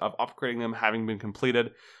process of upgrading them having been completed,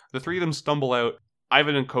 the three of them stumble out.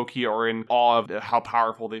 Ivan and Koki are in awe of how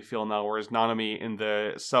powerful they feel now, whereas Nanami, in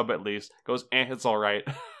the sub at least, goes, it's alright.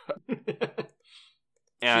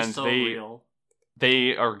 And she's so real.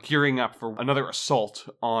 They are gearing up for another assault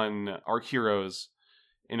on our heroes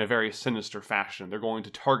in a very sinister fashion. They're going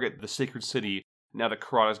to target the Sacred City now that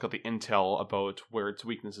Kurata's got the intel about where its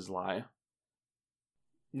weaknesses lie.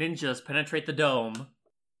 Ninjas penetrate the dome.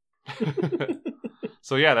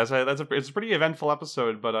 So yeah, it's a pretty eventful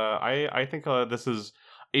episode, but I think this is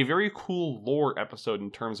a very cool lore episode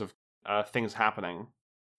in terms of things happening.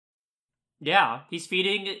 Yeah,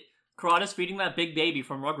 Kurata's feeding that big baby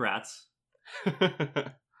from Rugrats.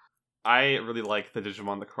 I really like the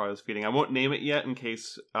Digimon the Kurata is feeding. I won't name it yet in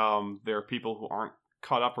case there are people who aren't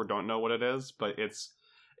caught up or don't know what it is, but it's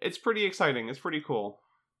pretty exciting. It's pretty cool.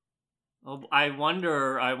 Well, I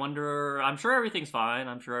wonder. I'm sure everything's fine.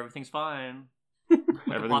 What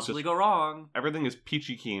could possibly go wrong? Everything is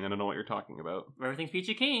peachy keen. I don't know what you're talking about. Everything's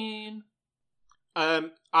peachy keen. I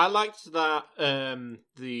liked that.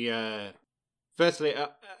 Firstly,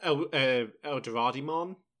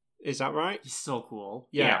 Eldoradimon. Is that right? He's so cool.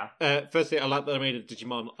 Yeah. Firstly, I like that I made a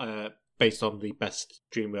Digimon based on the best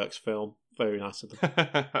DreamWorks film. Very nice of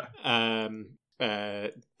them.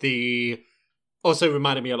 The also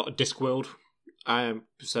reminded me a lot of Discworld.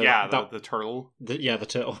 So yeah, the turtle. The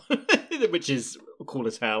turtle, which is cool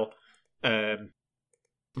as hell.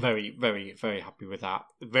 Very, very, very happy with that.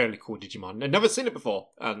 Very cool Digimon. I've never seen it before,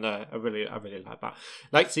 and I really like that.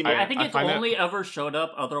 Like, see, I think it's only ever showed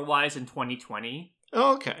up otherwise in 2020.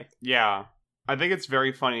 Oh, okay. Yeah. I think it's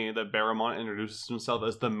very funny that Barramon introduces himself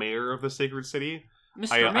as the mayor of the Sacred City.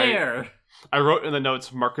 Mr. Mayor! I wrote in the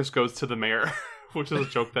notes, Marcus goes to the mayor, which is a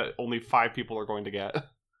joke that only 5 people are going to get.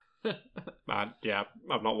 Yeah,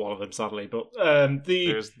 I'm not one of them, sadly, but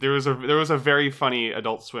there was a very funny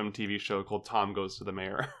Adult Swim TV show called Tom Goes to the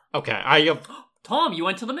Mayor. Okay, Tom, you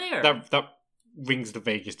went to the mayor! That rings the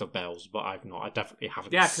vaguest of bells, but I definitely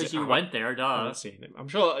haven't. Yeah, because you went there, duh. I haven't seen it. I'm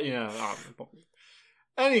sure,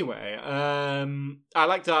 Anyway, I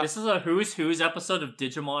like that. This is a Who's episode of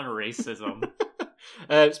Digimon racism.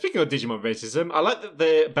 Speaking of Digimon racism, I like that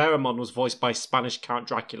the Barramon was voiced by Spanish Count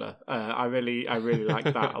Dracula. I really like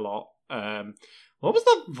that a lot. What was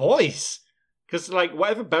that voice? Because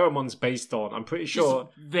whatever Barramon's based on, I'm pretty sure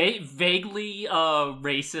vaguely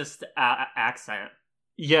racist accent.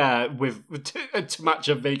 Yeah, to match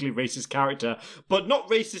a vaguely racist character, but not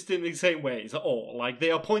racist in the same ways at all.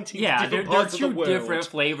 They are pointing to different parts of the world. There are 2 different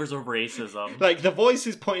flavors of racism. The voice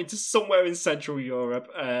is pointing to somewhere in Central Europe,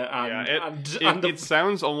 it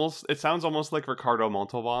sounds almost like Ricardo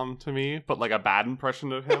Montalban to me, but like a bad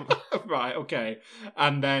impression of him. Right, okay,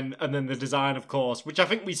 and then the design, of course, which I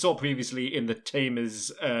think we saw previously in the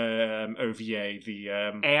Tamers OVA,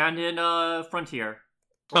 and in Frontier.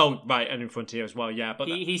 Oh, right, and in Frontier as well, yeah. But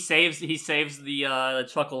he saves the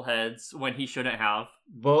chuckleheads when he shouldn't have.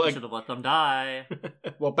 He should have let them die.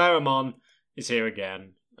 Well, Barramon is here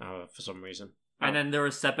again for some reason. And then there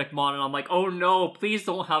was Sepicmon, and I'm like, oh no, please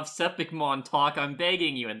don't have Sepicmon talk, I'm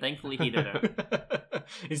begging you. And thankfully he didn't.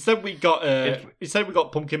 Instead we got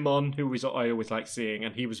Pumpkinmon, who I always like seeing,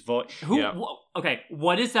 and he was Okay,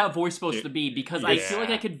 what is that voice supposed to be? Because I feel like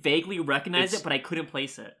I could vaguely recognize it, but I couldn't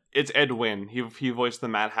place it. It's Ed Wynn. He voiced the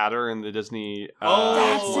Mad Hatter in the Disney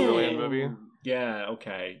Wonderland movie. Yeah,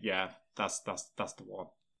 okay, yeah, that's the one.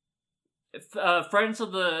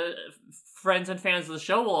 Friends and fans of the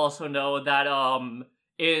show will also know that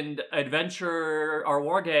in Adventure or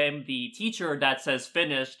War Game, the teacher that says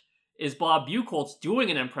finished is Bob Buchholz doing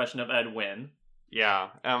an impression of Ed Wynn. Yeah,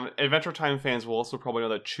 Adventure Time fans will also probably know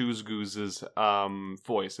that Choose Goose's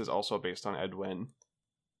voice is also based on Ed Wynn.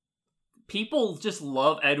 People just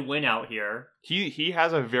love Ed Wynn out here. He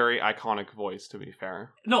has a very iconic voice, to be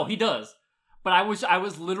fair. No, he does. But I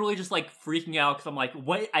was literally just like freaking out because I'm like,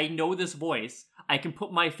 what? I know this voice. I can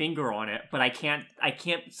put my finger on it, but I can't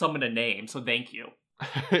summon a name. So thank you.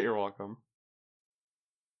 You're welcome.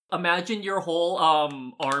 Imagine your whole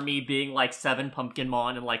army being like 7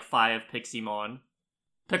 Pumpkinmon and like 5 Pixiemon.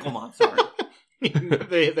 Picklemon, sorry.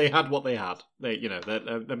 they had what they had.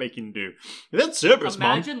 They're making do. That's Cerberus.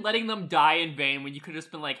 Imagine letting them die in vain when you could have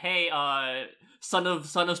just been like, hey, son of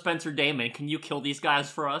Spencer Damon, can you kill these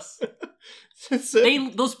guys for us?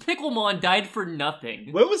 Those Picklemon died for nothing.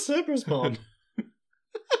 Where was Cerberusmon?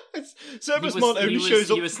 Cerberusmon only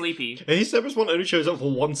shows up. He was sleepy. Cerberusmon only shows up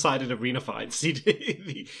for one-sided arena fights.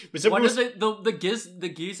 What is it? The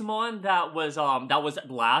Gizmon that was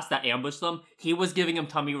last that ambushed them. He was giving him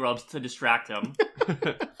tummy rubs to distract him.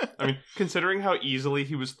 I mean, considering how easily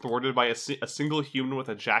he was thwarted by a single human with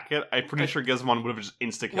a jacket, I'm pretty sure Gizmon would have just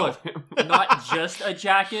insta-killed him. Not just a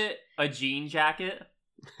jacket, a jean jacket.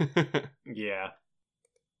 Yeah,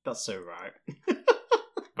 that's so right.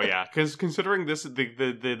 But yeah, because considering this,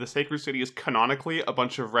 the Sacred City is canonically a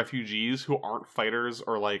bunch of refugees who aren't fighters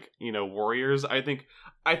or warriors. I think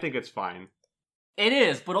it's fine. It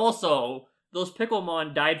is, but also those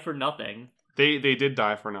Picklemon died for nothing. They did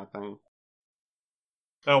die for nothing.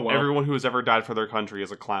 Oh well. Everyone who has ever died for their country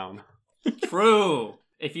is a clown. True.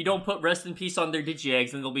 If you don't put rest in peace on their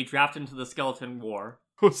Digi-Eggs, then they'll be drafted into the Skeleton War.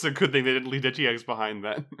 It's a good thing they didn't leave Digi-Eggs behind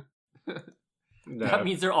then. No. That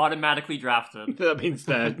means they're automatically drafted. That means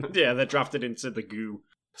they're drafted into the goo.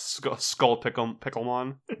 Skull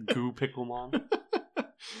Picklemon. Goo Picklemon.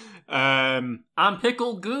 I'm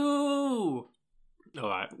Pickle Goo!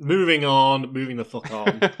 Alright, moving the fuck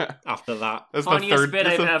on after that. That's funniest bit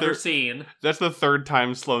I've ever seen. That's the third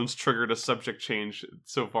time Sloane's triggered a subject change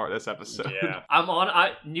so far this episode. Yeah. I'm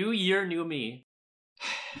on new year, new me.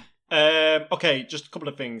 Okay, just a couple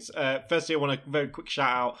of things. Firstly, I want a very quick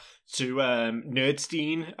shout out to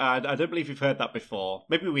Nerdstein. I don't believe you've heard that before.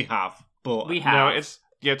 Maybe we have, but we have. No, it's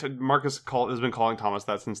Marcus has been calling Thomas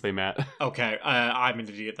that since they met. Okay, I'm an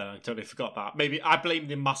idiot then. I totally forgot that. Maybe I blame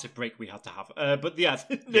the massive break we had to have. But yeah,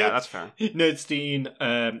 yeah, that's fair. Nerdstein.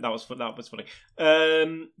 That was funny.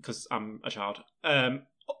 Because I'm a child.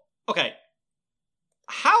 Okay,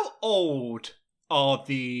 how old are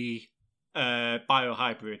the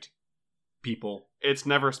biohybrid people? It's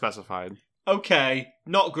never specified. Okay,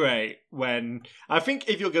 not great. When I think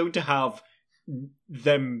if you're going to have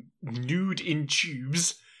them nude in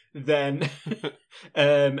tubes, then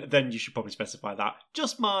you should probably specify that.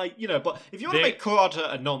 Just but if you want to make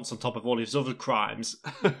Kurata a nonce on top of all his other crimes,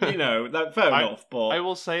 that fair enough. But I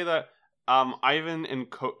will say that Ivan and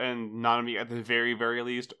Nanami at the very, very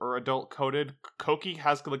least are adult coded. Koki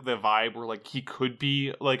has the vibe where he could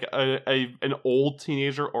be an old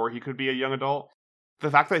teenager or he could be a young adult. The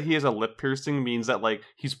fact that he has a lip piercing means that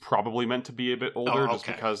he's probably meant to be a bit older, just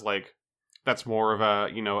because that's more of a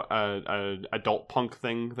adult punk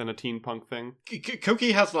thing than a teen punk thing.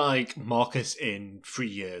 Koki has Marcus in 3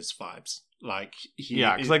 years vibes.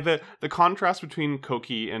 Because the contrast between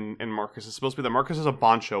Koki and Marcus is supposed to be that Marcus is a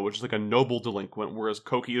bancho, which is a noble delinquent, whereas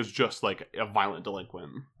Koki is just a violent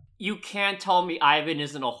delinquent. You can't tell me Ivan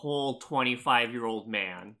isn't a whole 25-year-old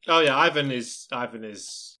man. Oh yeah, Ivan is. I don't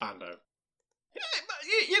know.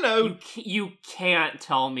 You can't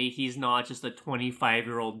tell me he's not just a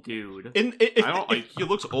 25-year-old dude. I don't he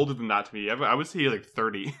looks older than that to me. I would say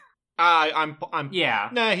 30. I'm yeah.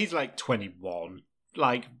 Nah, he's 21.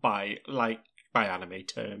 By anime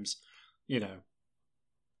terms, because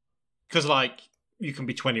you can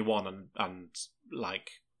be 21 and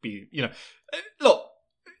be look,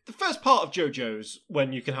 the first part of JoJo's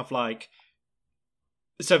when you can have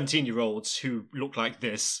 17-year-olds who look like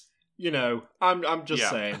this. I'm just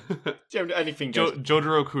saying. Anything goes.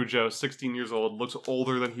 Jotaro Kujo, 16 years old, looks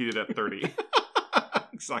older than he did at 30.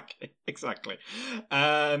 exactly.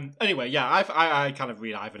 Anyway, yeah, I kind of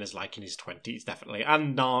read Ivan as like in his 20s, definitely.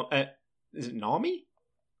 And is it Nami?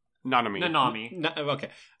 Nanami. Okay,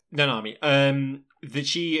 Nanami. That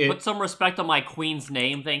she Put some respect on my queen's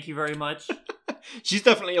name, thank you very much. She's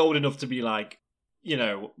definitely old enough to be like,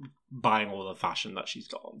 buying all the fashion that she's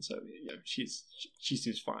got on. So she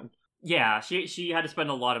seems fine. Yeah, she had to spend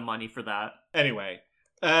a lot of money for that. Anyway,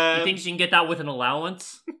 you think she can get that with an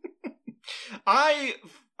allowance? I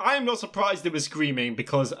am not surprised they were screaming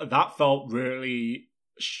because that felt really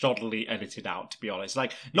shoddily edited out, to be honest.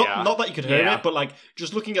 Like, not that you could hear it, but like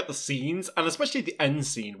just looking at the scenes, and especially the end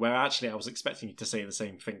scene where actually I was expecting you to say the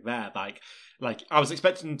same thing there. Like I was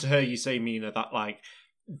expecting to hear you say, Mina, that like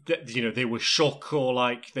they were shook or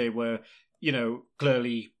like they were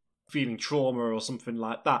clearly feeling trauma or something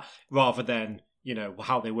like that, rather than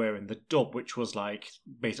how they were in the dub, which was like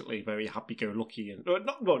basically very happy-go-lucky and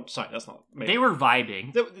sorry, that's not. They were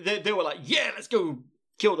vibing. They were like, yeah, let's go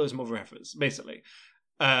kill those mother effers, basically.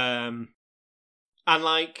 And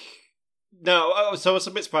like, no, so I was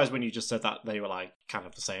a bit surprised when you just said that they were like kind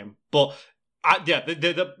of the same, but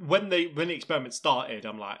when the experiment started,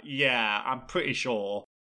 I'm like, yeah, I'm pretty sure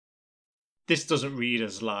this doesn't read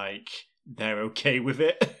as like they're okay with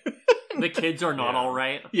it. The kids are not all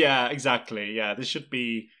right. Yeah, exactly. Yeah, this should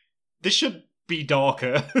be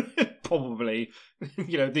darker, probably.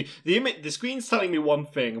 The screen's telling me one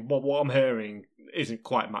thing, but what I'm hearing isn't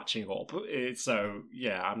quite matching up. So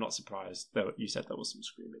yeah, I'm not surprised that you said there was some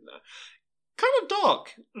screaming there. Kind of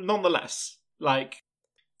dark, nonetheless. Like,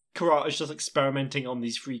 Karata's just experimenting on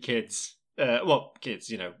these 3 kids.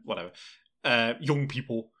 Kids, whatever. Young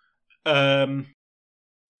people. And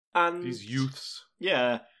these youths.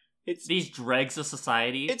 Yeah. It's these dregs of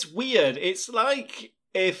society. It's weird. It's like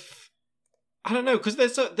if I don't know, because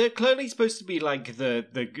they're clearly supposed to be like the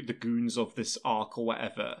goons of this arc or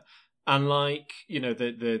whatever, and like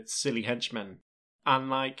the silly henchmen,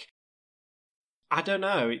 and like I don't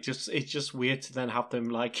know. It's just weird to then have them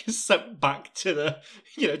like sent back to the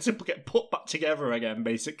to get put back together again,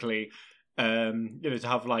 basically. To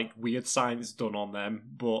have like weird signs done on them,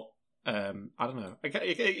 but. I don't know.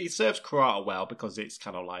 It serves Karata well because it's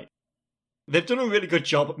kind of like they've done a really good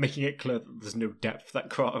job at making it clear that there's no depth that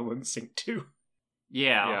Karata won't sink to.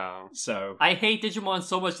 Yeah. So I hate Digimon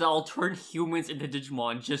so much that I'll turn humans into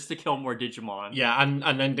Digimon just to kill more Digimon. Yeah, and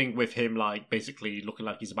ending with him like basically looking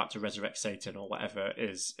like he's about to resurrect Satan or whatever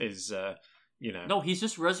is No, he's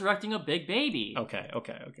just resurrecting a big baby. Okay.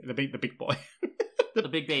 The big boy. The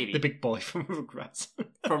big baby. The big boy from Rugrats.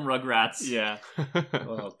 From Rugrats. Yeah.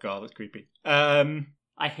 Oh god, that's creepy.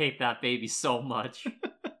 I hate that baby so much.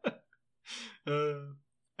 That's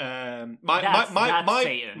Satan.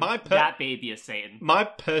 That baby is Satan. My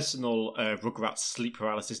personal Rugrats sleep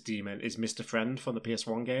paralysis demon is Mr. Friend from the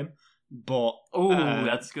PS1 game. But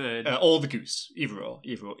that's good. Or the goose, either or.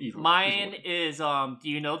 Mine is do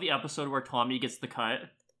you know the episode where Tommy gets the cut?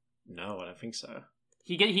 No, I don't think so.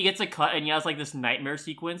 He gets a cut and he has like this nightmare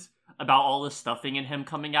sequence about all the stuffing in him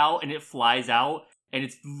coming out, and it flies out, and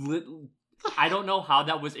it's I don't know how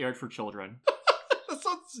that was aired for children. That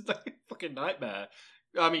sounds like a fucking nightmare.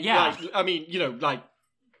 I mean, yeah.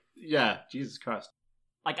 Yeah, Jesus Christ.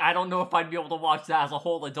 Like, I don't know if I'd be able to watch that as a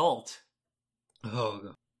whole adult. Oh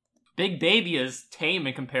god. Big Baby is tame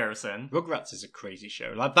in comparison. Rugrats is a crazy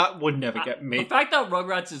show. Like, that would never get made. The fact that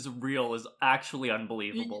Rugrats is real is actually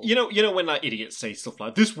unbelievable. You know when like idiots say stuff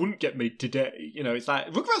like, this wouldn't get made today. It's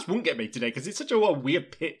like, Rugrats wouldn't get made today because it's such a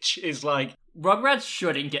weird pitch. It's like... Rugrats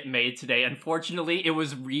shouldn't get made today. Unfortunately, it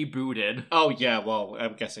was rebooted. Oh, yeah, well,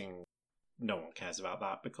 I'm guessing no one cares about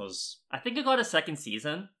that because... I think it got a second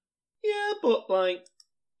season. Yeah, but like...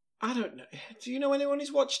 I don't know. Do you know anyone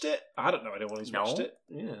who's watched it? I don't know anyone who's watched it.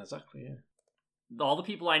 Yeah, exactly, yeah. All the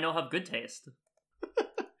people I know have good taste.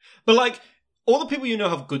 But, like, all the people you know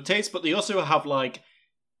have good taste, but they also have, like,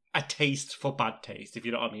 a taste for bad taste, if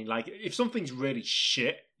you know what I mean. Like, if something's really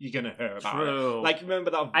shit, you're going to hear about it. Like,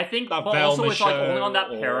 remember that I think, that but Velma also it's, like, only on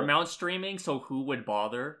that or... Paramount streaming, so who would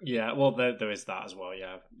bother? Yeah, well, there is that as well,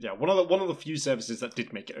 yeah. Yeah, one of the few services that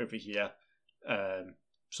did make it over here,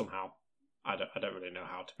 somehow. I don't really know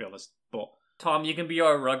how, to be honest, but... Tom, you can be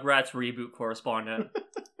our Rugrats reboot correspondent.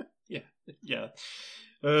 Yeah.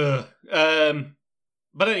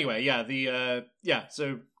 But anyway, yeah,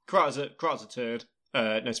 so Karata's a turd.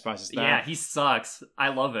 No surprises there. Yeah, he sucks. I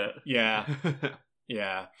love it. Yeah.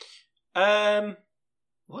 Yeah.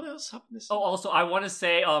 What else happened this... Oh, also, I want to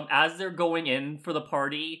say, as they're going in for the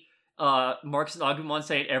party, Marcus and Agumon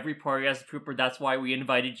say every party has a pooper, that's why we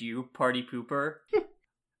invited you, party pooper.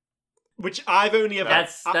 Which I've only ever...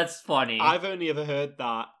 That's funny. I've only ever heard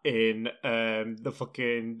that in the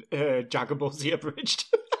fucking Dragon Ball Z Abridged.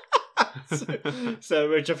 so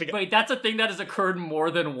which I think... Wait, that's a thing that has occurred more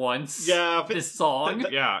than once? Yeah. This song?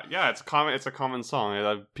 Yeah, it's a common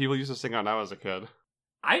song. People used to sing when I was a kid.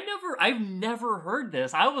 I've never heard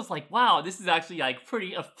this. I was like, wow, this is actually like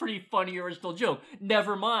a pretty funny original joke.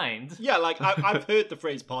 Never mind. Yeah, like I've heard the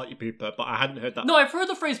phrase party pooper, but I hadn't heard that. No, I've heard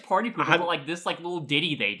the phrase party pooper, but like this like little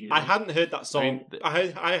ditty they do. I hadn't heard that song.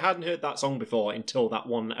 I hadn't heard that song before until that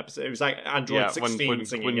one episode. It was like Android 16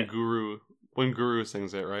 singing it. When Guru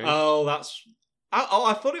sings it, right? Oh, that's...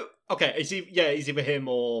 I thought it... Okay, he's either him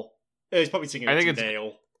or... He's probably singing it to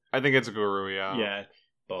Dale. I think it's Guru, yeah. Yeah.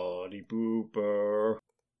 Party pooper.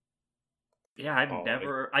 Yeah, I've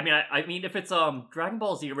never... I mean, if it's Dragon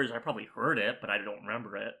Ball Z original, I probably heard it, but I don't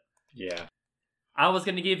remember it. Yeah. I was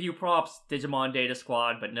going to give you props, Digimon Data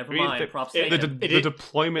Squad, but never mind. Props the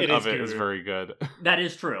deployment of it is very good. That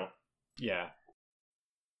is true. Yeah.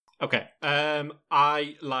 Okay.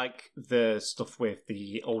 I like the stuff with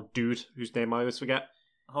the old dude whose name I always forget.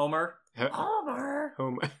 Homer. Homer.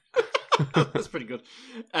 That's pretty good.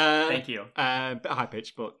 Thank you. Bit high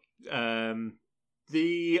pitch, but I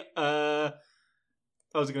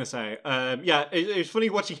was going to say, it was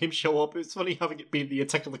funny watching him show up. It's funny having it be the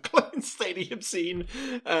Attack of the Clones Stadium scene.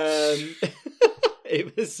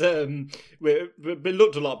 It was, it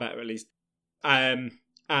looked a lot better at least.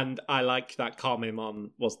 And I like that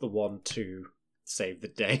Kamemon was the one to save the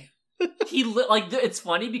day. It's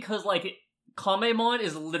funny because like Kamemon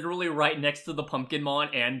is literally right next to the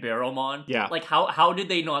Pumpkinmon and Barrowmon. Yeah. Like how did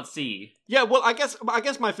they not see? Yeah, well, I guess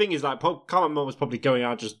my thing is like Kamemon was probably going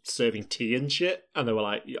out just serving tea and shit, and they were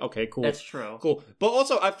like, okay, cool. That's true. Cool. But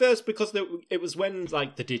also at first, because it was when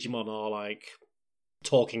like the Digimon are like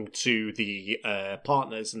talking to the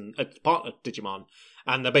partners and partner Digimon,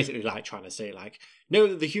 and they're basically like trying to say like,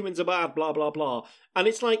 no, the humans are bad, blah blah blah, and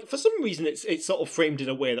it's like for some reason it's sort of framed in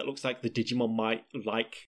a way that looks like the Digimon might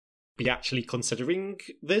like be actually considering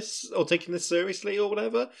this or taking this seriously or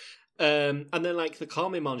whatever. And then like the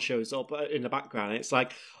Kamemon shows up in the background. And it's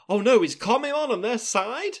like, oh no, is Kamemon on their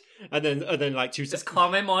side? And then like 2 seconds, is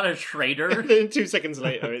Kamemon a traitor? And then 2 seconds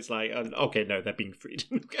later, it's like, okay, no, they're being freed.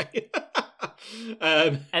 Okay.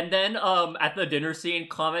 And then at the dinner scene,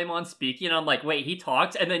 Kamemon speaking. I'm like, wait, he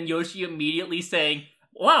talks, and then Yoshi immediately saying,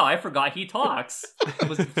 wow, I forgot he talks. It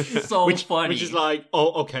was so funny. Which is like,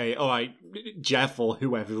 oh, okay, all right, Jeff or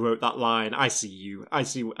whoever wrote that line, I see you. I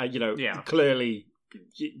see, clearly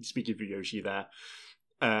speaking for Yoshi there.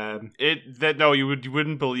 You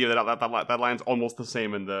wouldn't believe that line's almost the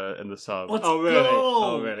same in the sub. Let's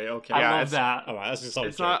go! Really? Okay. I love that. All right, that's just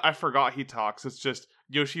it's not. I forgot he talks. It's just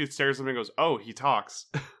Yoshi stares at him and goes, "Oh, he talks."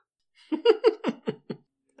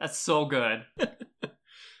 That's so good.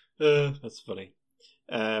 That's funny.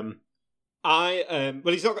 But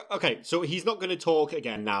he's not okay. So he's not going to talk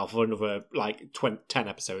again now for another like 10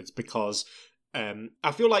 episodes because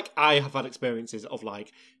I feel like I have had experiences of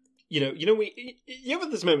like, you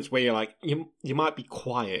have those moments where you're like you might be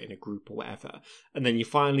quiet in a group or whatever, and then you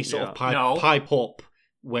finally sort of pipe up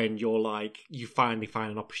when you're like you finally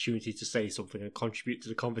find an opportunity to say something and contribute to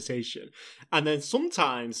the conversation, and then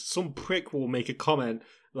sometimes some prick will make a comment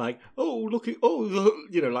like, look at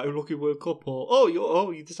World Cup, or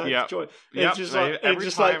you decided to join. And it's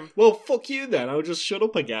just like, well, fuck you then. I'll just shut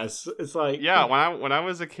up, I guess. It's like, when I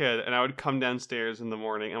was a kid and I would come downstairs in the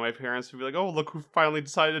morning and my parents would be like, oh, look who finally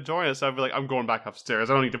decided to join us. I'd be like, I'm going back upstairs.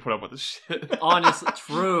 I don't need to put up with this shit. Honestly,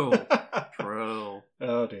 true.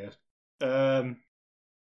 Oh dear.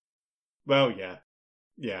 Well, yeah.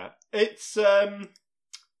 It's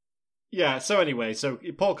Yeah, so anyway,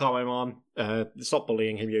 Paul Kamemon, stop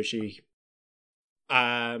bullying him, Yoshi.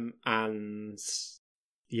 And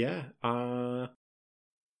yeah, I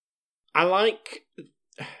like...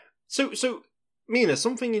 So, Mina,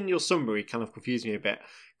 something in your summary kind of confused me a bit,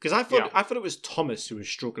 because I thought it was Thomas who was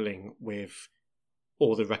struggling with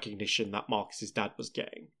all the recognition that Marcus's dad was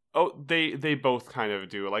getting. Oh, they both kind of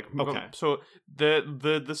do. Like, okay. So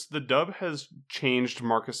the dub has changed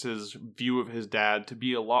Marcus's view of his dad to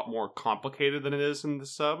be a lot more complicated than it is in the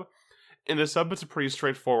sub. In the sub, it's pretty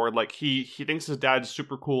straightforward. Like, he thinks his dad's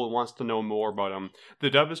super cool and wants to know more about him.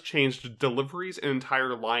 The dub has changed deliveries and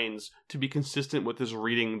entire lines to be consistent with his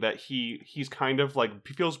reading that he's kind of, like,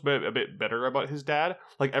 he feels a bit better about his dad.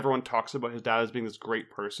 Like, everyone talks about his dad as being this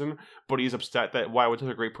great person, but he's upset that, why would such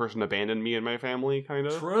a great person abandon me and my family, kind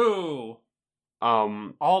of? True!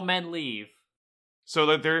 All men leave. So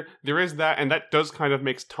that there is that, and that does kind of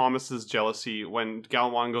makes Thomas's jealousy when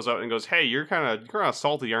Galwan goes out and goes, hey, you're kind of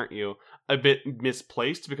salty, aren't you? a bit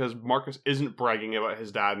misplaced because Marcus isn't bragging about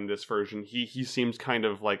his dad in this version. He seems kind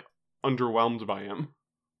of like underwhelmed by him.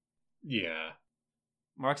 Yeah.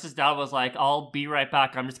 Marcus's dad was like, I'll be right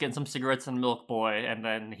back, I'm just getting some cigarettes and milk, boy, and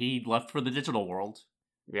then he left for the digital world.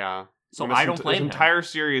 Yeah. So I don't blame him. This entire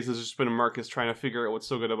series has just been Marcus trying to figure out what's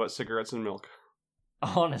so good about cigarettes and milk.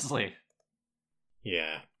 Honestly.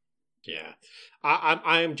 Yeah. Yeah.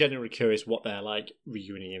 I am genuinely curious what their, like,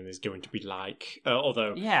 reunion is going to be like.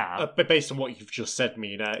 Although, yeah. But based on what you've just said,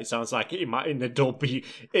 Mina, it sounds like it might, in the dub,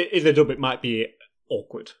 it might be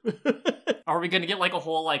awkward. Are we gonna get like a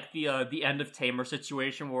whole like the end of Tamer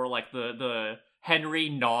situation where like the Henry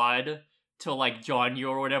nod to like John Yu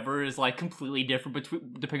or whatever is like completely different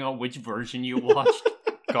depending on which version you watched?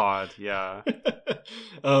 God, yeah.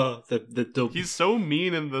 Oh, the dub. He's so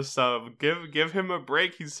mean in the sub. Give him a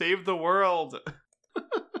break. He saved the world.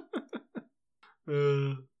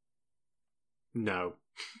 No.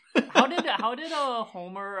 How did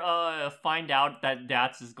Homer find out that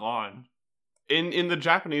Dats is gone? In the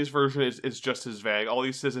Japanese version, it's just as vague. All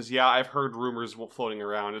he says is, "Yeah, I've heard rumors floating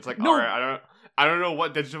around." It's like, No. all right, I don't know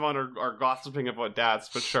what Digimon are gossiping about Dats,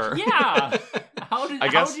 but sure. Yeah. How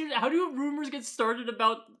do rumors get started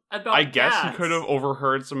about I guess Dats? he could have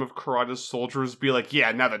overheard some of Kurata's soldiers be like,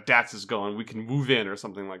 "Yeah, now that Dats is gone, we can move in," or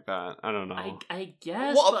something like that. I don't know. I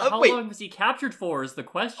guess. What, but how wait. long was he captured for? Is the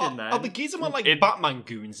question then? Are the Gizmon like Batman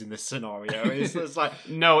goons in this scenario? It's like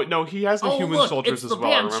No, he has the human soldiers it's as the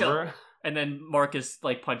well. Bancho. Remember? And then Marcus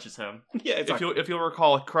like punches him. yeah. It's If you'll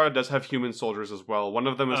recall, Kurata does have human soldiers as well. One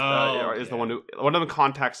of them is the one who one of them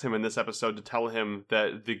contacts him in this episode to tell him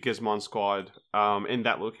that the Gizmon squad in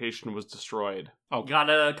that location was destroyed. Oh,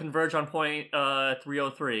 gotta converge on point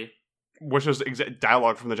 303, which is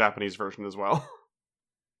dialogue from the Japanese version as well.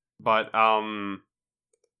 But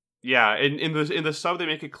yeah, in the sub they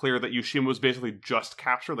make it clear that Yushima was basically just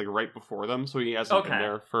captured like right before them, so he hasn't been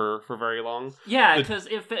there for very long. Yeah, because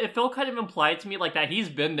it felt kind of implied to me like that he's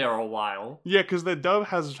been there a while. Yeah, because the dub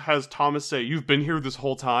has Thomas say, "You've been here this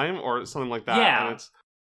whole time," or something like that. Yeah,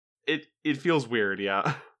 and it feels weird.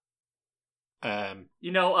 Yeah.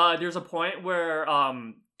 There's a point where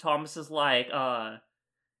Thomas is like,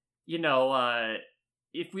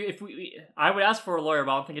 if we I would ask for a lawyer,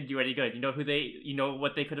 but I don't think it'd do any good. You know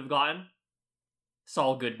what they could have gotten?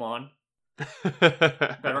 Saul Goodman.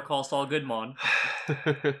 Better call Saul Goodman.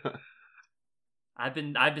 I've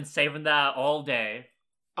been saving that all day.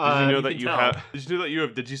 Did you know that you have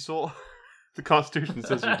Digisoul? The Constitution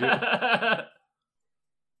says you do.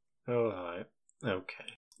 Alright. Okay.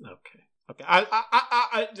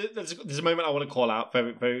 There's a moment I want to call out,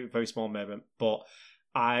 very, very, very small moment, but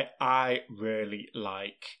I really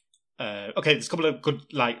like. There's a couple of good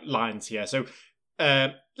like lines here. So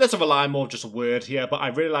less of a line, more just a word here. But I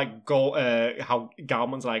really like how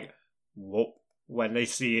Galman's like, "Whoa," when they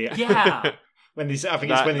see it. Yeah. When they see, I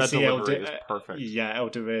think it's when they see perfect.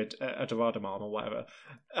 Eldoradamon or whatever.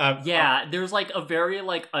 There's like a very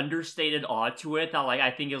like understated awe to it that like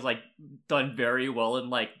I think is like done very well in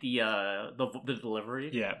like the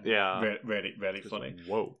delivery. Yeah. Really, really funny.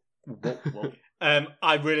 Whoa.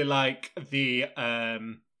 I really like the I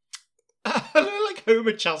really like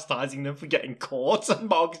Homer chastising them for getting caught, and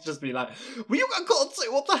Mark is just being like, "Well, you got caught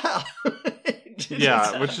too. What the hell?"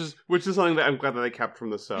 Yeah, which is something that I'm glad that they kept from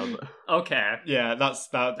the sub. Okay. Yeah, that's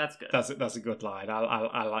good. That's a good line.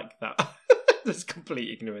 I like that. There's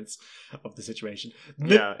complete ignorance of the situation.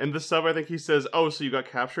 Yeah, in the sub, I think he says, "Oh, so you got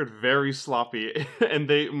captured? Very sloppy." And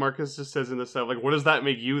Marcus just says in the sub, like, "What does that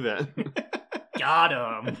make you then?" Got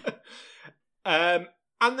him.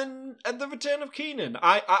 And then at the return of Keenan,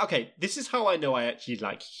 okay, this is how I know I actually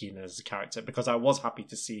like Keenan as a character, because I was happy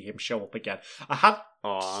to see him show up again. I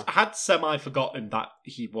had semi forgotten that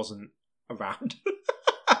he wasn't around,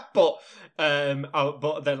 but then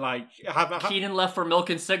like Keenan left for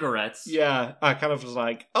milk and cigarettes. Yeah, I kind of was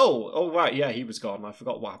like, oh right, yeah, he was gone. I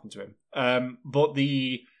forgot what happened to him. But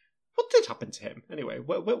what did happen to him anyway?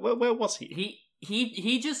 Where was he?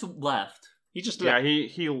 He just left. He just left. Yeah,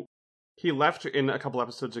 he left in a couple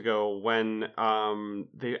episodes ago when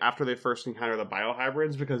after they first encountered the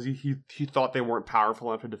biohybrids, because he thought they weren't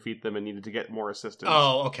powerful enough to defeat them and needed to get more assistance.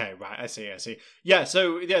 Oh, okay, right. I see. Yeah,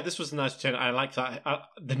 so yeah, this was a nice return. I like that.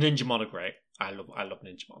 The Ninjamon are great. I love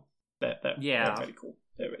Ninjamon. They're really cool.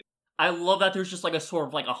 I love that there's just like a sort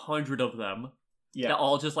of like 100 of them. Yeah, that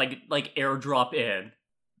all just like airdrop in.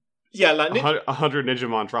 Yeah, like 100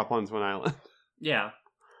 Ninjamon drop onto an island. Yeah.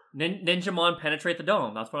 Ninjamon penetrate the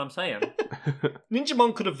dome. That's what I'm saying.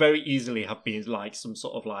 Ninjamon could have very easily have been like some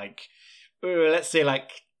sort of like, let's say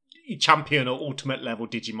like champion or ultimate level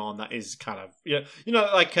Digimon that is kind of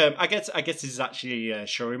like I guess this is actually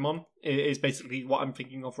Shorimon is basically what I'm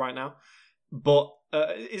thinking of right now. But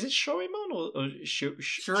is it Shorimon or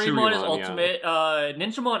Shurimon is ultimate.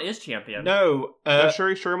 Ninjamon is champion. No,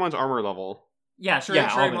 Shurimon's armor level. Yeah,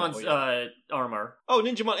 Shurimon's armor. Oh,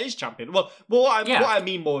 Ninjamon is champion. Well, what I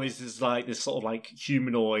mean more is like this sort of like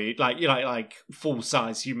humanoid, like full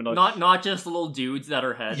size humanoid. Not just little dudes that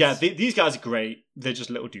are heads. Yeah, these guys are great. They're just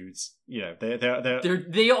little dudes. You know,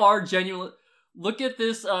 they are genuine. Look at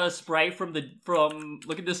this sprite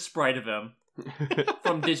look at this sprite of him.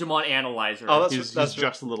 From Digimon Analyzer. Oh, that's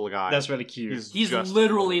just a little guy. That's really cute. He's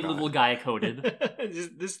literally little guy coded.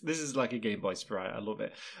 This is like a Game Boy sprite. I love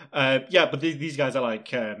it. But these guys are like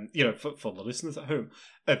for the listeners at home,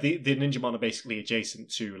 the Ninjamon are basically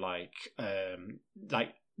adjacent to like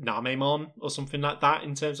Namemon or something like that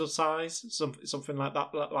in terms of size, something like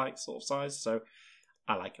that, like sort of size. So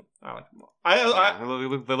I like them.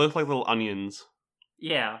 They look like little onions.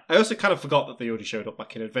 Yeah. I also kind of forgot that they already showed up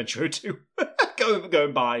back in Adventure 2.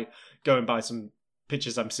 going by some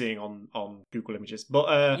pictures I'm seeing on Google Images. But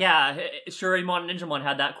Shurimon and Ninjamon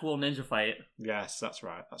had that cool ninja fight. Yes, that's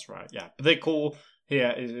right. Yeah. But they're cool.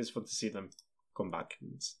 Yeah, it's fun to see them come back.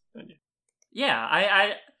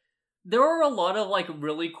 Yeah, there are a lot of like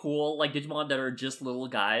really cool like Digimon that are just little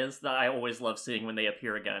guys that I always love seeing when they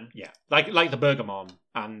appear again. Yeah. Like the Bergamon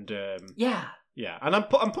and Yeah, and I'm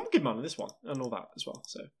Pumpkinmon in this one and all that as well.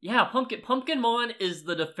 So yeah, Pumpkinmon is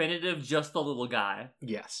the definitive just a little guy.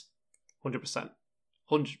 Yes, 100%.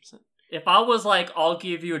 If I was like, I'll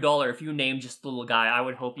give you $1 if you name just a little guy, I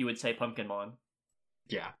would hope you would say Pumpkinmon.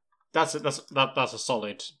 Yeah, that's a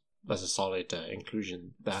solid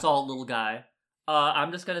inclusion there. Solid little guy.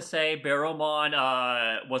 I'm just gonna say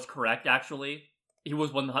Barrowmon was correct. Actually, he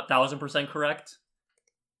was 1,000% correct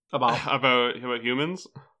about humans.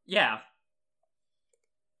 Yeah.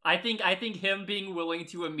 I think him being willing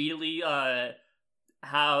to immediately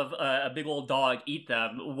have a big old dog eat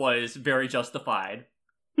them was very justified.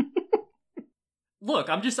 Look,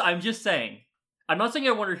 I'm just saying. I'm not saying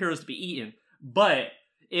I want our heroes to be eaten, but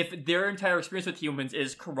if their entire experience with humans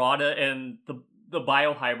is Karada and the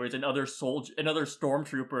biohybrids and other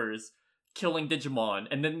stormtroopers killing Digimon,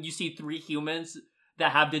 and then you see 3 humans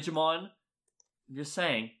that have Digimon, I'm just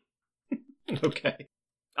saying. Okay.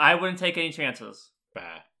 I wouldn't take any chances.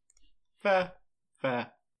 Fair. That's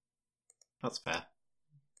fair.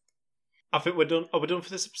 I think we're done. Are we done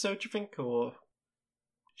for this episode, do you think? Or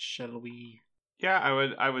shall we? Yeah,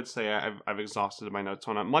 I would say I've exhausted my notes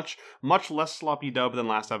on it. Much less sloppy dub than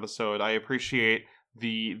last episode. I appreciate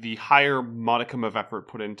the higher modicum of effort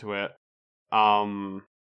put into it.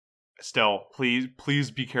 Still,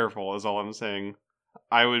 please be careful is all I'm saying.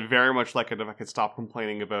 I would very much like it if I could stop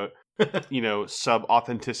complaining about, sub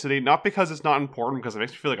authenticity. Not because it's not important, because it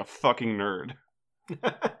makes me feel like a fucking nerd.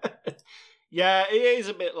 Yeah, it is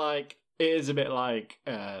a bit like this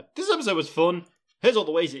episode was fun. Here's all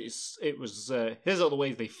the ways here's all the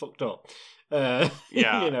ways they fucked up.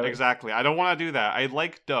 Exactly. I don't want to do that. I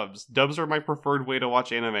like dubs. Dubs are my preferred way to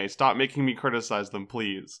watch anime. Stop making me criticize them,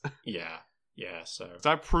 please. Yeah. So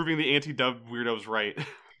stop proving the anti-dub weirdos right.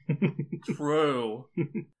 True.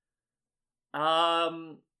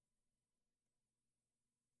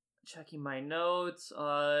 Checking my notes.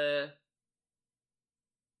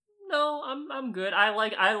 No, I'm good. I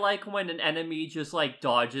like when an enemy just like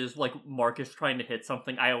dodges like Marcus trying to hit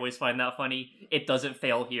something. I always find that funny. It doesn't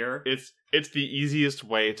fail here. It's the easiest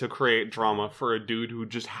way to create drama for a dude who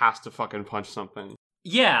just has to fucking punch something.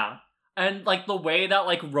 Yeah. And like the way that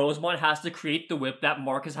like Rosemont has to create the whip that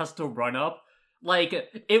Marcus has to run up, like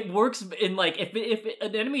it works in like if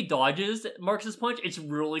an enemy dodges Marcus's punch, it's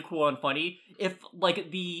really cool and funny. If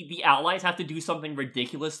like the allies have to do something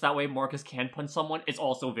ridiculous that way Marcus can punch someone, it's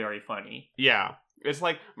also very funny. Yeah. It's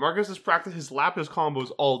like Marcus has practiced his Lapis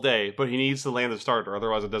combos all day, but he needs to land the starter,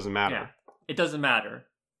 otherwise it doesn't matter. Yeah. It doesn't matter.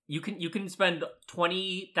 You can spend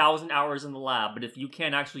 20,000 hours in the lab, but if you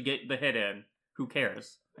can't actually get the hit in, who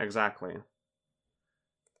cares? Exactly.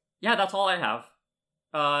 Yeah, that's all I have.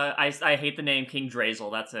 I hate the name King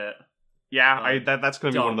Drazel. That's it. Yeah, that's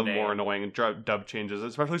going to be one of the name. more annoying dub changes,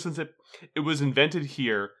 especially since it was invented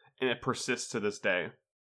here and it persists to this day.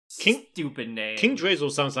 Stupid name. King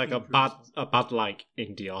Drazel sounds like a bad like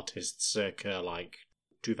indie artist circa like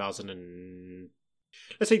 2000 and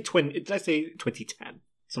let's say 2010,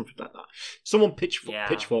 something like that. Someone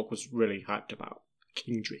Pitchfork was really hyped about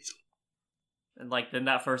King Drazel. And like then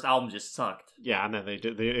that first album just sucked. Yeah, and then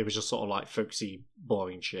it was just sort of like folksy,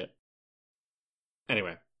 boring shit.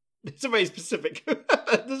 Anyway, it's a very specific.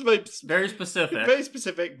 Very specific. Very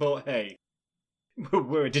specific, but hey,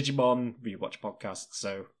 we're a Digimon rewatch podcast,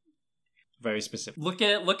 so very specific. Look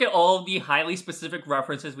at all of the highly specific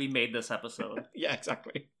references we made this episode. Yeah,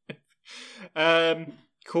 exactly.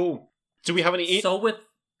 Cool. Do we have any? So I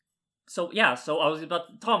was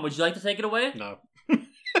about Tom. Would you like to take it away? No.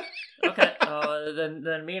 Okay.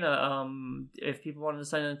 Then Mina, if people wanted to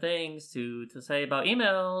send in things to say about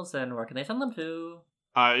emails, then where can they send them to?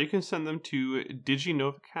 You can send them to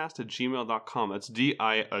diginovacast@gmail.com. That's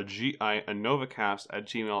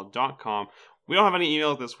diginovacast@gmail.com. We don't have any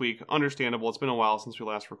emails this week. Understandable. It's been a while since we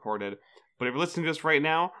last recorded. But if you're listening to this right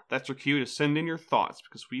now, that's your cue to send in your thoughts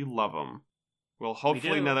because we love them. Well,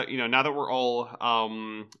 hopefully now that we're all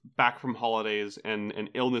back from holidays and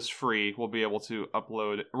illness free, we'll be able to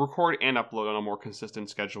record and upload on a more consistent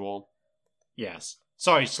schedule. Yes.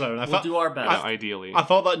 Sorry, Sloan. We'll do our best. Ideally. I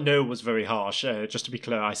thought that no was very harsh. Just to be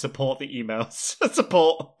clear, I support the emails.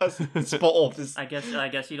 support all this. I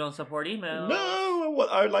guess you don't support emails. No,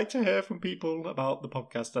 I would like to hear from people about the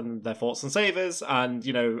podcast and their thoughts and savors, and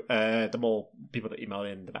the more people that email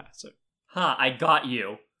in, the better. So. I got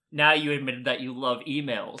you. Now you admitted that you love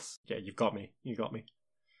emails. Yeah, you've got me. You got me.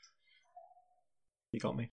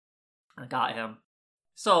 I got him.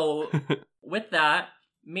 So, with that,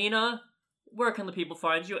 Mina, where can the people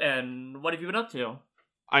find you, and what have you been up to?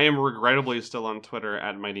 I am regrettably still on Twitter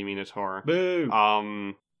at Mighty Minotaur.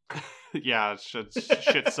 Boo! Yeah, shit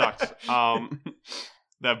sucked.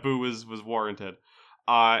 That boo was warranted.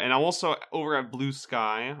 And I'm also over at Blue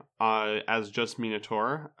Sky as just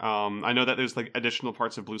Minotaur. I know that there's like additional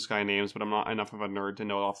parts of Blue Sky names, but I'm not enough of a nerd to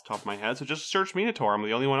know it off the top of my head. So just search Minotaur. I'm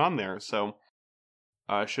the only one on there, so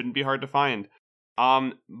shouldn't be hard to find.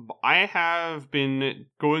 I have been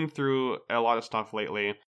going through a lot of stuff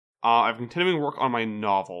lately. I've been continuing work on my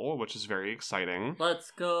novel, which is very exciting.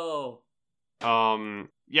 Let's go.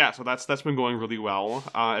 Yeah, so that's been going really well.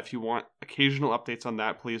 If you want occasional updates on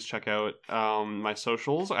that, please check out my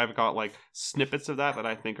socials. I've got like snippets of that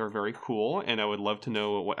I think are very cool, and I would love to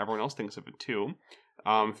know what everyone else thinks of it too.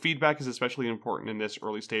 Feedback is especially important in this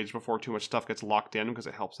early stage before too much stuff gets locked in, because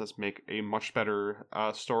it helps us make a much better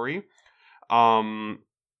story.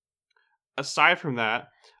 Aside from that,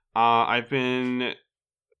 I've been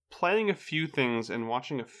playing a few things and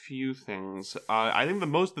watching a few things. I think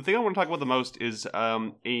the thing I want to talk about the most is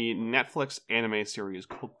a Netflix anime series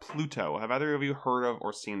called Pluto. Have either of you heard of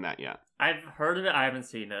or seen that yet? I've heard of it. I haven't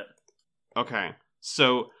seen it. Okay,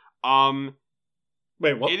 so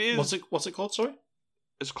wait, what? It is, what's it called? Sorry,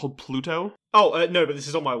 it's called Pluto. Oh no, but this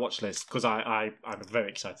is on my watch list because I'm very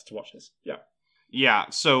excited to watch this. Yeah.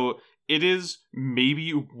 So it is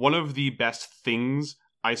maybe one of the best things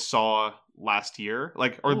I saw last year,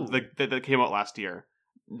 that came out last year.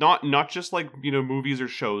 Not just like movies or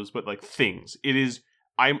shows, but like things. It is.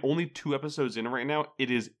 I'm only 2 episodes in right now.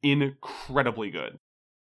 It is incredibly good.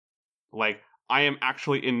 Like I am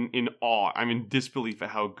actually in awe. I'm in disbelief at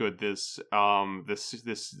how good this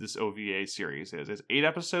OVA series is. It's 8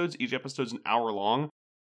 episodes. Each episode's an hour long.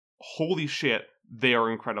 Holy shit, they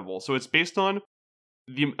are incredible. So it's based on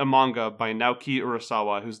a manga by Naoki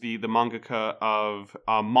Urasawa, who's the mangaka of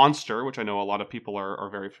Monster, which I know a lot of people are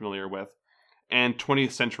very familiar with, and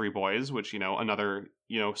 20th Century Boys, which another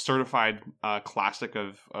certified classic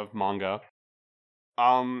of manga.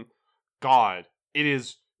 God, it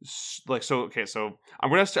is like so. Okay, so I'm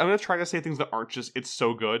gonna try to say things that aren't just it's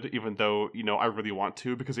so good, even though I really want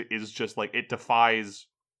to, because it is just like it defies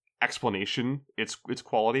explanation. Its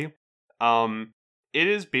quality. It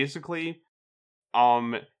is basically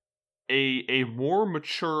a more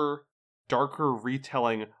mature, darker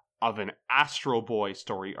retelling of an Astro Boy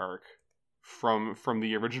story arc from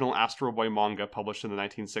the original Astro Boy manga published in the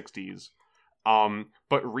 1960s,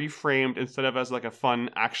 but reframed instead of as like a fun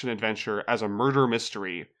action adventure as a murder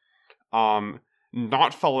mystery,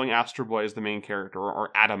 not following Astro Boy as the main character, or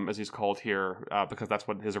Adam as he's called here, because that's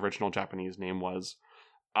what his original Japanese name was.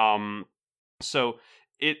 So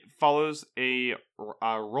it follows a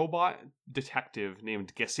robot detective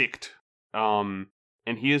named Gesicht, and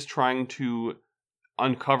he is trying to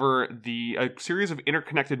uncover a series of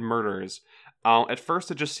interconnected murders. At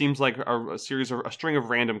first, it just seems like a string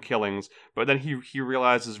of random killings, but then he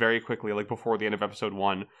realizes very quickly, like before the end of episode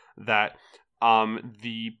 1, that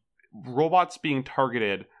the robots being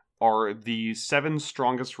targeted are the 7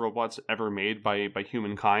 strongest robots ever made by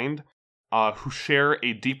humankind. Who share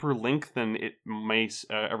a deeper link than it may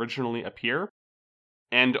originally appear.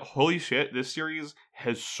 And holy shit, this series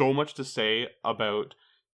has so much to say about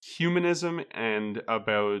humanism and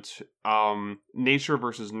about nature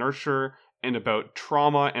versus nurture and about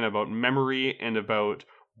trauma and about memory and about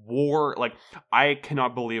war. Like, I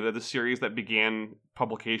cannot believe that the series that began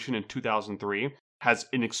publication in 2003 has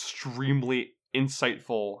an extremely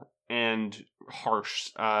insightful and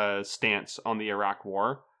harsh stance on the Iraq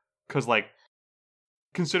War. Because, like,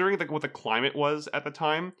 considering like what the climate was at the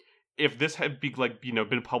time, if this had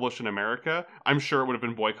been published in America, I'm sure it would have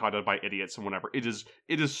been boycotted by idiots and whatever. It is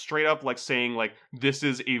straight up like saying like this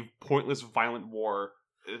is a pointless, violent war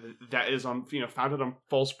that is on founded on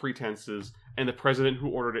false pretenses, and the president who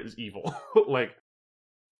ordered it is evil. Like,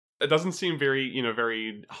 it doesn't seem very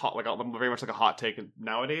very hot, like very much like a hot take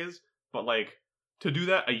nowadays, but like to do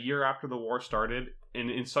that a year after the war started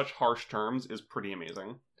and in such harsh terms is pretty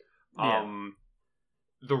amazing. Yeah.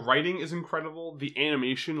 The writing is incredible. The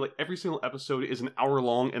animation, like every single episode is an hour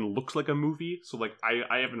long and looks like a movie. So like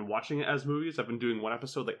I have been watching it as movies. I've been doing one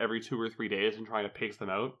episode like every 2 or 3 days and trying to pace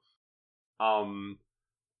them out.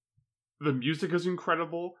 The music is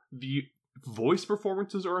incredible. The voice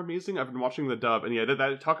performances are amazing. I've been watching the dub, and yeah,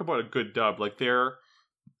 that talk about a good dub. Like there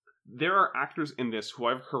are actors in this who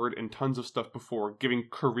I've heard in tons of stuff before giving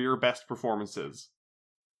career best performances.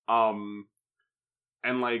 And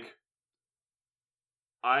like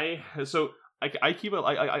I keep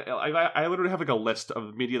I literally have like a list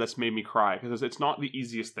of media that's made me cry, because it's not the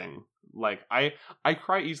easiest thing. Like I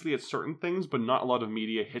cry easily at certain things, but not a lot of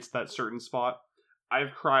media hits that certain spot.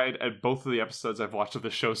 I've cried at both of the episodes I've watched of the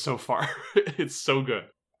show so far. It's so good.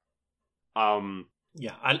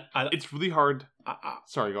 Yeah, it's really hard.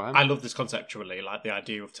 Sorry, go ahead. I love this conceptually, like the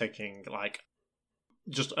idea of taking like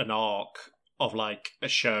just an arc of like a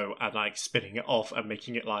show and like spinning it off and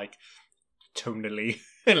making it like tonally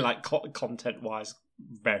and like content wise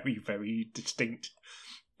very, very distinct.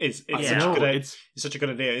 It's such a good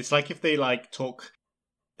idea. It's like if they like took,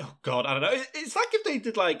 oh god, I don't know. It's like if they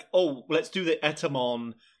did like, oh, let's do the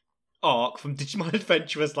Etamon arc from Digimon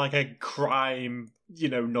Adventure as like a crime,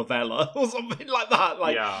 novella or something like that.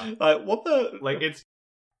 Like, yeah. Like what the like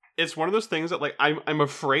it's one of those things that like I'm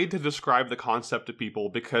afraid to describe the concept to people,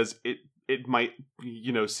 because it might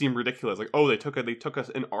seem ridiculous. Like, oh, they took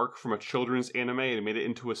an arc from a children's anime and made it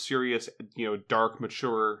into a serious dark,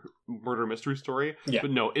 mature murder mystery story. Yeah.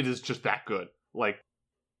 But no, it is just that good. Like,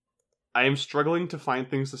 I am struggling to find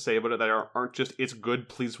things to say about it that aren't just it's good,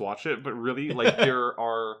 please watch it. But really, like, there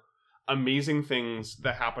are amazing things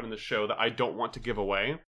that happen in the show that I don't want to give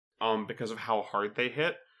away because of how hard they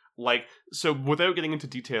hit. Like, so without getting into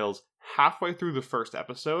details, halfway through the first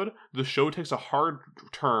episode, the show takes a hard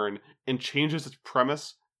turn and changes its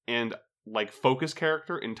premise and like focus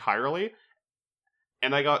character entirely.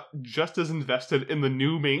 And I got just as invested in the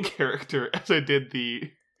new main character as I did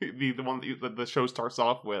the one that the show starts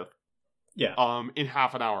off with. Yeah. In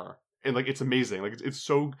half an hour. And like, it's amazing. Like, it's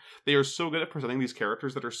so, they are so good at presenting these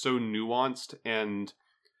characters that are so nuanced and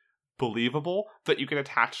believable that you can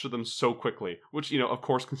attach to them so quickly. Which, of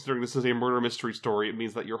course, considering this is a murder mystery story, it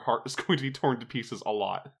means that your heart is going to be torn to pieces a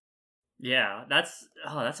lot. Yeah, that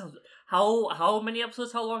sounds. How many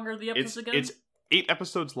episodes? How long are the episodes again? It's 8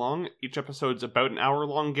 episodes long. Each episode's about an hour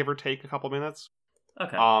long, give or take a couple minutes.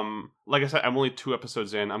 Okay. Like I said, I'm only 2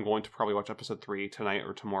 episodes in. I'm going to probably watch episode 3 tonight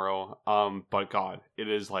or tomorrow. But God, it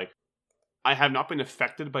is like, I have not been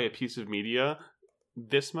affected by a piece of media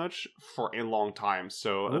this much for a long time,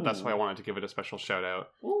 so that's why I wanted to give it a special shout out.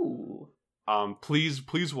 Ooh.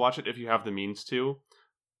 Please watch it if you have the means to.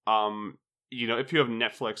 If you have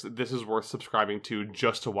Netflix, this is worth subscribing to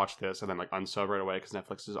just to watch this, and then like unsub right away because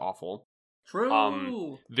Netflix is awful.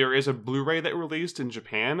 True. There is a Blu-ray that released in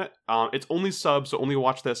Japan. It's only subbed, so only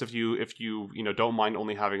watch this if you don't mind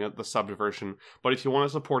only having the subbed version. But if you want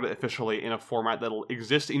to support it officially in a format that'll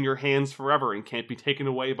exist in your hands forever and can't be taken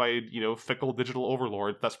away by fickle digital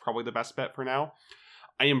overlords, that's probably the best bet for now.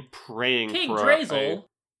 I am praying King for Drazel.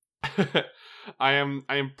 I am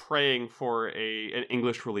praying for an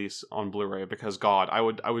English release on Blu-ray, because God, I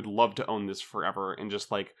would love to own this forever and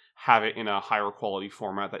just like have it in a higher quality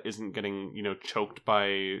format that isn't getting choked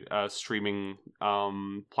by streaming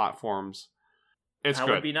platforms. It's that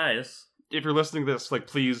good. Would be nice. If you're listening to this, like,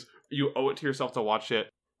 please, you owe it to yourself to watch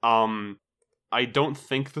it. I don't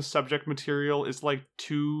think the subject material is like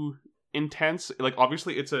too intense. Like,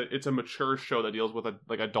 obviously, it's a mature show that deals with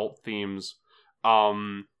like adult themes.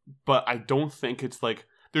 But I don't think it's like,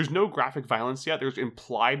 there's no graphic violence yet. There's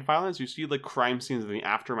implied violence. You see like crime scenes in the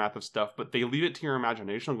aftermath of stuff, but they leave it to your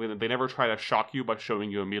imagination. They never try to shock you by showing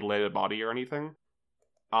you a mutilated body or anything.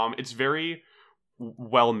 It's very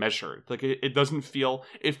well measured. Like, it doesn't feel,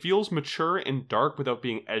 it feels mature and dark without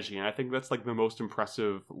being edgy. And I think that's like the most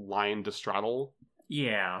impressive line to straddle.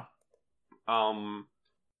 Yeah.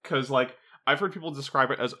 'Cause like, I've heard people describe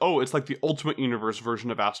it as, oh, it's like the Ultimate Universe version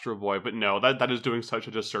of Astro Boy, but no, that is doing such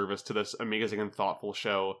a disservice to this amazing and thoughtful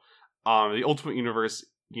show. The Ultimate Universe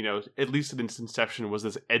at least in its inception, was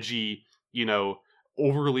this edgy,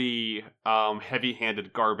 overly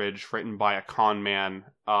heavy-handed garbage written by a con man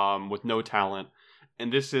with no talent.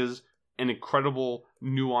 And this is an incredible,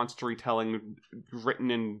 nuanced storytelling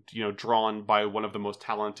written and, drawn by one of the most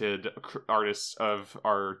talented artists of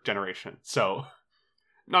our generation. So,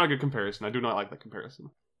 not a good comparison. I do not like that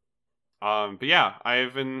comparison. But yeah,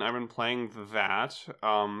 I've been playing that.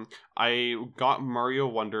 I got Mario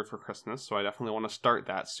Wonder for Christmas, so I definitely want to start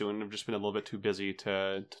that soon. I've just been a little bit too busy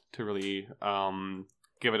to really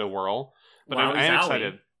give it a whirl. But I am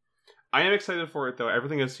excited. I am excited for it though.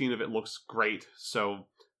 Everything I've seen of it looks great, so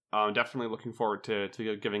definitely looking forward to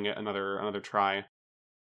giving it another try.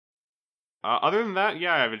 Other than that,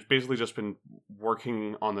 yeah, I've basically just been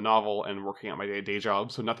working on the novel and working at my day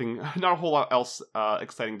job, so not a whole lot else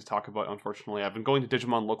exciting to talk about, unfortunately. I've been going to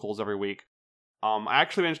Digimon locals every week. I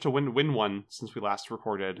actually managed to win one since we last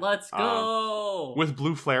recorded. Let's go! With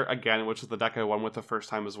Blue Flare again, which is the deck I won with the first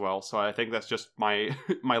time as well, so I think that's just my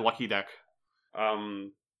my lucky deck. I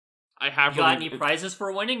have got any prizes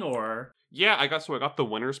for winning, or? Yeah, I got the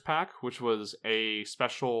winners pack, which was a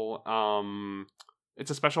special it's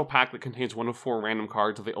a special pack that contains 1 of 4 random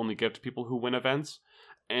cards that they only give to people who win events.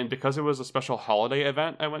 And because it was a special holiday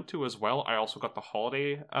event I went to as well, I also got the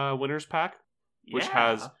holiday winners pack, which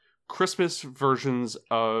has Christmas versions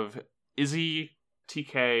of Izzy,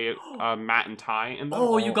 TK, Matt, and Ty in them.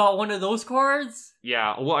 Oh, you got one of those cards?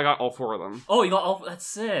 Yeah, well, I got all 4 of them. Oh, you got all... That's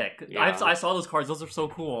sick. Yeah. I saw those cards. Those are so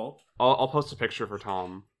cool. I'll post a picture for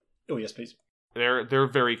Tom. Oh, yes, please. They're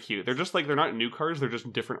very cute. They're just they're not new cards. They're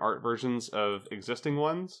just different art versions of existing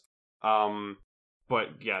ones. But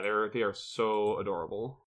yeah, they are so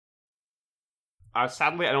adorable.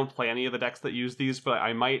 Sadly, I don't play any of the decks that use these, but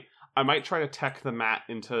I might try to tech the mat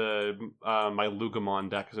into my Lugamon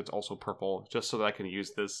deck because it's also purple, just so that I can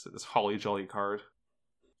use this Holly Jolly card.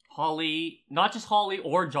 Holly, not just Holly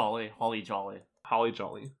or Jolly. Holly Jolly. Holly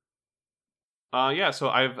Jolly. Yeah, so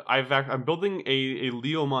I'm building a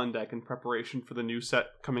Leomon deck in preparation for the new set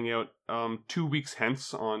coming out 2 weeks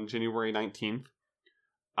hence on January 19th.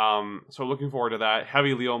 So looking forward to that.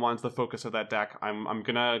 Heavy Leomon's the focus of that deck. I'm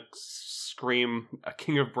gonna scream a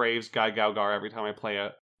King of Braves Guy Gaugar every time I play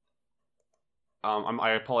it.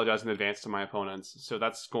 I apologize in advance to my opponents, so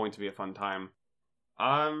that's going to be a fun time.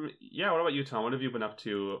 Yeah, what about you, Tom? What have you been up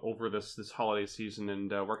to over this holiday season, and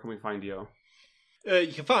where can we find you?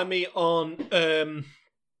 You can find me on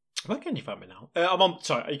where can you find me now?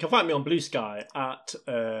 You can find me on Blue Sky at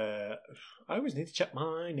I always need to check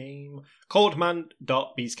my name.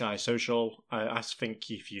 Coldman.bskysocial. I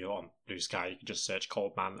think if you're on Blue Sky, you can just search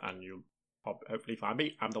Coldman and you'll hopefully find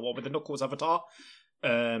me. I'm the one with the Knuckles avatar.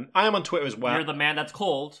 I am on Twitter as well. You're the man that's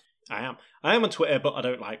cold. I am on Twitter, but I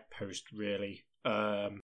don't post really.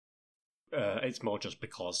 It's more just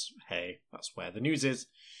because, hey, that's where the news is,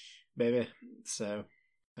 baby. So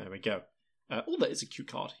there we go. Oh, that is a cute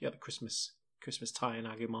card. Yeah, the Christmas tie in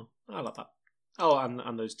Agumon. I like that. Oh,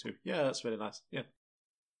 and those two. Yeah, that's really nice. Yeah,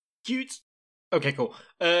 cute. Okay, cool.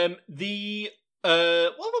 What have I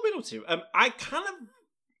been up to? I kind of.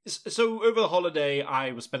 So over the holiday,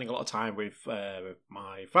 I was spending a lot of time with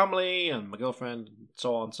my family and my girlfriend and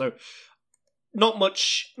so on. So not a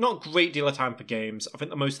great deal of time for games. I think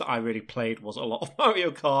the most that I really played was a lot of Mario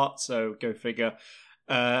Kart. So go figure.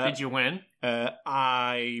 Did you win?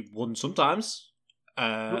 I won sometimes.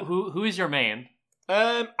 Who is your main?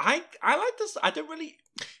 I like this. I don't really.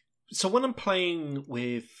 So when I'm playing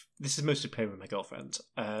with, this is mostly playing with my girlfriend,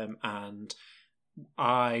 and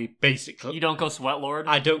I basically... You don't go Sweatlord?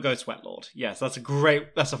 I don't go Sweatlord. Yes, that's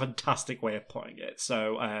a fantastic way of putting it.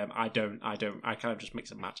 So I kind of just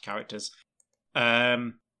mix and match characters.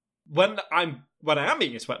 When I am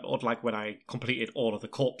being a Sweatlord, like when I completed all of the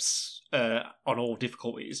corps on all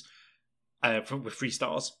difficulties with 3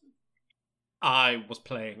 stars, I was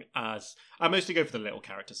playing as... I mostly go for the little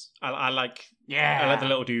characters. I like the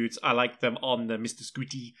little dudes. I like them on the Mr.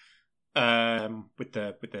 Scooty with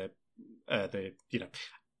the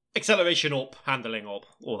acceleration up, handling up,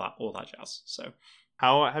 all that jazz. So,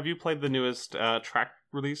 how have you played the newest track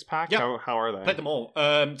release pack? Yeah, how are they? Played them all.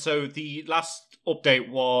 So the last update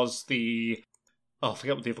was I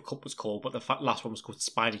forget what the other cup was called, but the last one was called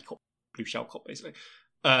Spidey Cup, Blue Shell Cup, basically.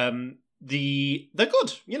 They're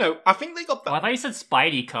good. I think they got better. Oh, I thought you said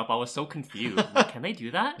Spidey Cup. I was so confused. Like, can they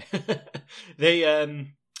do that?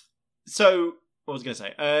 So what was I going to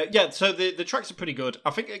say? Yeah, so the tracks are pretty good.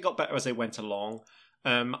 I think it got better as they went along.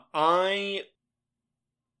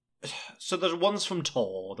 So there's ones from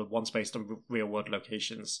Tor, the ones based on real world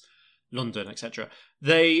locations, London, etc.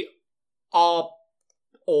 They are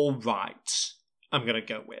all right. I'm gonna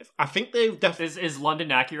go with. I think they've definitely Is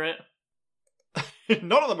London accurate?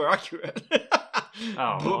 none of them are accurate.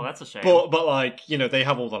 Oh, well, that's a shame. But like, you know, they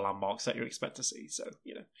have all the landmarks that you expect to see, so,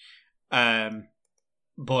 you know.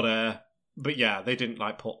 But yeah, they didn't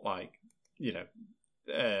like put like, you know,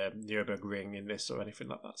 Nürburgring in this or anything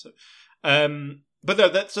like that. So but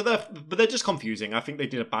they're just confusing. I think they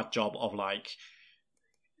did a bad job of like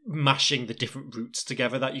mashing the different routes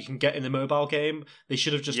together that you can get in the mobile game. They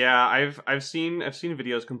should have just I've seen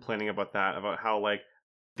videos complaining about that, about how like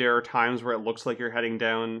there are times where it looks like you're heading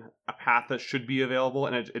down a path that should be available,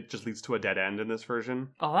 and it just leads to a dead end in this version.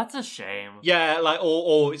 Oh, that's a shame. Yeah, like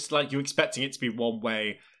or it's like you're expecting it to be one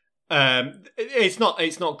way. It's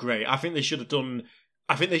not great. I think they should have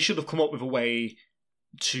come up with a way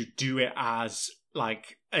to do it as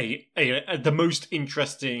like a the most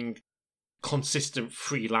interesting, consistent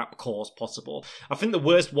 3-lap course possible. I think the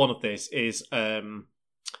worst one of this is the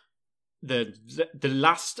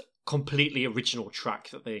last completely original track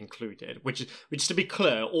that they included, which to be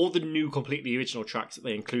clear, all the new completely original tracks that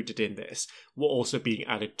they included in this were also being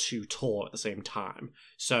added to Tour at the same time.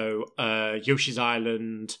 So Yoshi's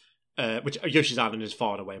Island, which Yoshi's Island is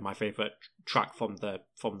far and away my favorite track from the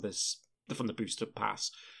booster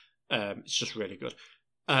pass. It's just really good.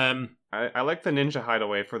 I like the Ninja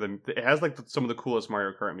Hideaway for the. It has like some of the coolest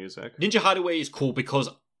Mario Kart music. Ninja Hideaway is cool because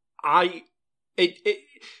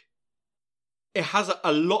it has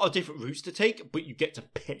a lot of different routes to take, but you get to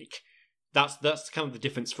pick. That's kind of the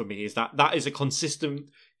difference for me, is that is a consistent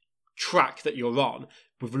track that you're on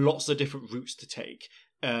with lots of different routes to take.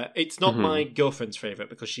 It's not my girlfriend's favorite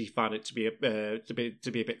because she found it to be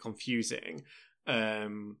a bit confusing.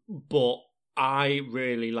 But I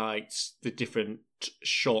really liked the different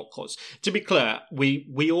shortcuts. To be clear,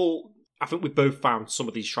 I think we both found some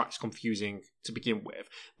of these tracks confusing to begin with,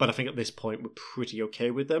 but I think at this point we're pretty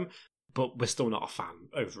okay with them. But we're still not a fan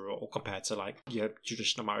overall compared to like your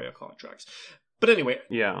traditional Mario Kart tracks. But anyway,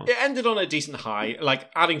 yeah, it ended on a decent high.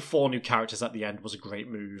 Like adding 4 new characters at the end was a great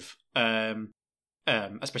move.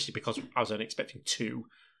 Especially because I was only expecting 2.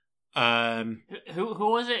 Who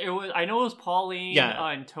was it? I know it was Pauline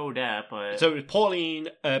and Toadette, but so it was Pauline,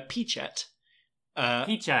 Peachette.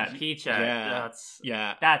 Peachette.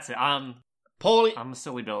 That's it. Pauline, I'm a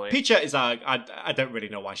silly Billy. Peachette is I don't really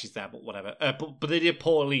know why she's there, but whatever. But they did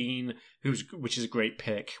Pauline, which is a great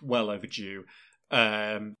pick, well overdue.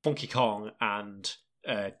 Funky Kong and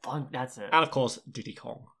that's it. And of course Diddy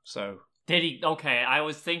Kong. So Diddy. Okay, I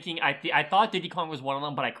was thinking. I thought Diddy Kong was one of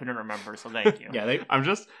them, but I couldn't remember. So thank you. Yeah, I'm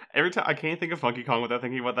just every time I can't think of Funky Kong without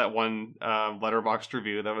thinking about that one Letterboxd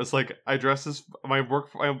review that was like, I dressed as my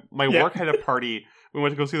work had a party. We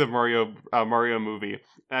went to go see the Mario movie,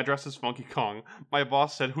 and I dressed as Funky Kong. My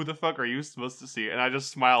boss said, "Who the fuck are you supposed to see?" And I just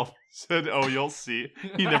smiled, said, "Oh, you'll see."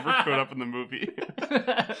 He never showed up in the movie.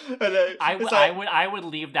 I would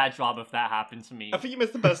leave that job if that happened to me. I think you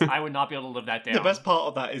missed the best. I would not be able to live that down. The best part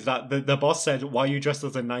of that is that the boss said, "Why are you dressed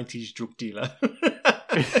as a 90s drug dealer?"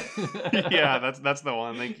 Yeah, that's the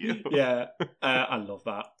one. Thank you. Yeah, I love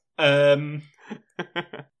that.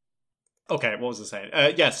 Okay, what was I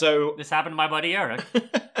saying? So this happened to my buddy Eric.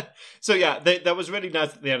 So yeah, that was really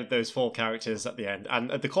nice that they added those 4 characters at the end, and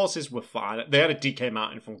the courses were fine. They had a DK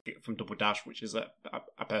Mountain from Double Dash, which is a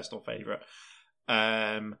personal favorite.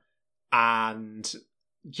 And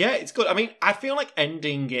yeah, it's good. I mean, I feel like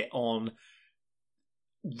ending it on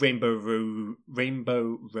Rainbow Road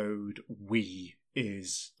Wii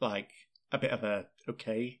is like a bit of a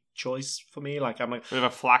okay choice for me. Like, I'm like, we have a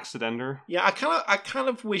flaccid ender. Yeah, I kind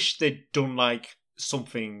of wish they'd done like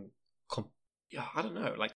something. I don't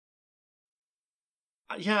know, like.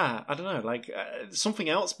 Yeah, I don't know, like something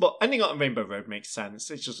else. But ending on Rainbow Road makes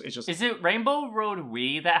sense. It's just. Is it Rainbow Road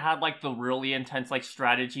Wii that had like the really intense like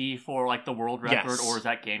strategy for like the world record, yes. Or is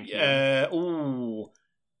that GameCube?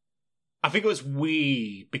 I think it was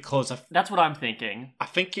Wii because that's what I'm thinking. I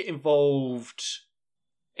think it involved.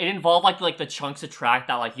 It involved like the chunks of track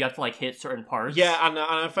that like you have to like hit certain parts. Yeah, and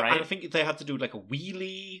I think they had to do like a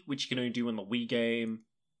wheelie, which you can only do in the Wii game.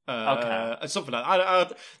 Okay, something like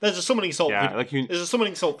that. There's a summoning salt. Yeah, there's a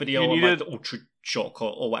summoning salt video on like the Ultra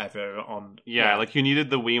Shortcut or whatever on. Yeah, like you needed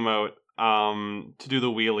the Wiimote to do the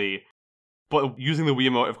wheelie, but using the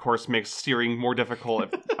Wiimote, of course, makes steering more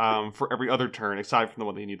difficult for every other turn, aside from the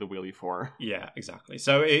one that you need the wheelie for. Yeah, exactly.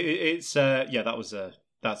 So it's that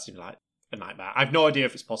seemed like a nightmare. I have no idea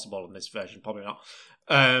if it's possible in this version. Probably not.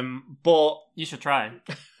 But you should try.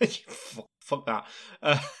 Fuck that.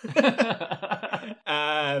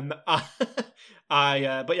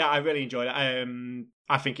 But yeah, I really enjoyed it.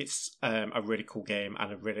 I think it's a really cool game,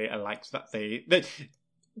 and I liked that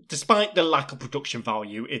despite the lack of production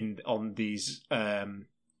value on these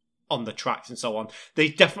on the tracks and so on, they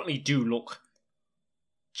definitely do look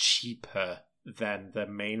cheaper than the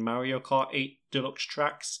main Mario Kart 8 Deluxe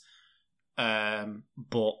tracks.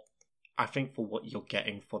 But I think for what you're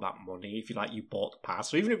getting for that money, if you bought the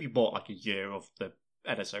pass, or even if you bought like a year of the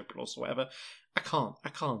NSO Plus or whatever, I can't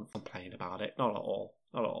complain about it. Not at all.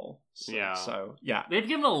 Not at all. So yeah. They've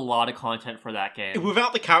given a lot of content for that game.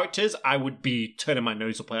 Without the characters, I would be turning my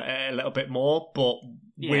nose up a little bit more, but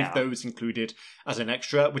with those included as an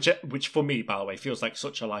extra, which for me, by the way, feels like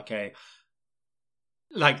such a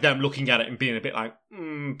like them looking at it and being a bit like,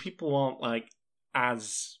 people aren't like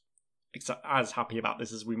as happy about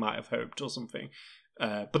this as we might have hoped or something.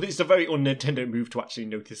 But it's a very un-Nintendo move to actually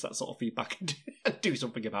notice that sort of feedback and do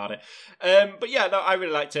something about it. But yeah, no, I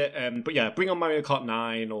really liked it. But yeah, bring on Mario Kart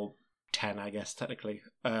 9 or 10, I guess technically,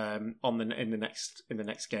 in the next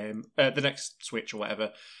game, the next Switch or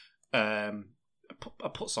whatever. I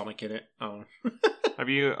put Sonic in it. Have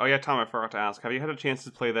you? Oh yeah, Tom, I forgot to ask. Have you had a chance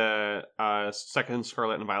to play the second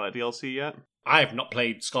Scarlet and Violet DLC yet? I have not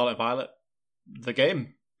played Scarlet and Violet, the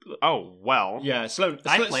game. Oh well. Yeah, Sloan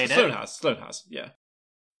played it. Sloan has. Yeah.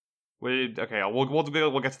 We'll get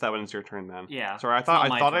to that when it's your turn then. Yeah. Sorry, I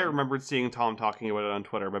thought I remembered seeing Tom talking about it on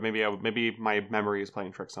Twitter, but maybe my memory is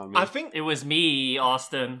playing tricks on me. I think it was me,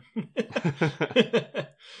 Austin.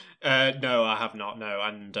 No, I have not. No,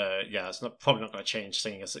 and it's probably not going to change,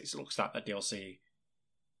 seeing as it looks like that DLC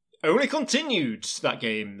only continued that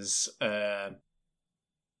game's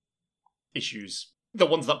issues, the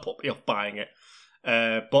ones that put me off buying it.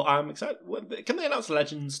 But I'm excited. Can they announce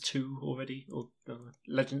Legends 2 already? Or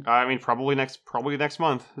Legend? I mean, probably next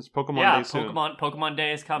month. It's Pokemon Day soon. Pokemon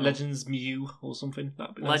Day is coming. Legends Mew or something.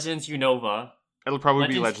 That'd be nice. Legends Unova. It'll probably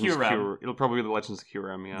be Legends Legends Kyurem. Kyurem. It'll probably be the Legends of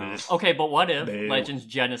Kyurem. Yeah. Okay, but what if Legends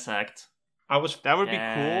Genesect? That would be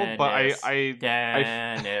cool, but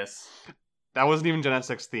Dennis. That wasn't even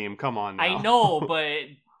Genesec's theme. Come on now. I know, but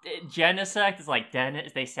Genesect is like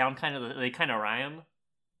Dennis. They kind of rhyme.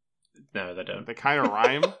 No, they don't. They kind of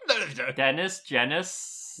rhyme. No, they don't. Dennis,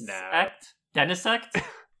 Denisect?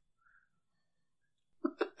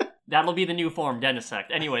 That'll be the new form,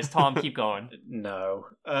 Denisect. Anyways, Tom, keep going. No.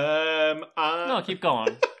 No, keep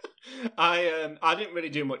going. I didn't really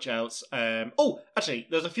do much else. Actually,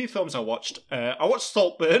 there's a few films I watched. I watched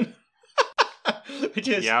Saltburn, which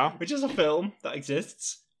is a film that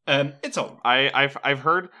exists. It's all. I've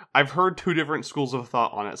heard two different schools of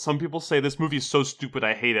thought on it. Some people say this movie's so stupid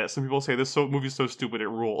I hate it. Some people say this movie's so stupid it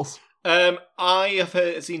rules. I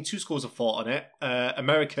have seen two schools of thought on it.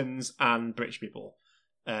 Americans and British people.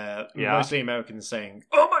 Mostly Americans saying,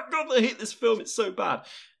 "Oh my god, I hate this film. It's so bad,"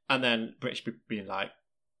 and then British people being like,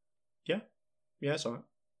 "Yeah, it's alright."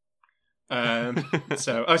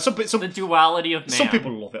 So some the duality of man. Some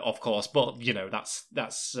people love it, of course, but that's.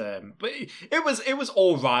 But it was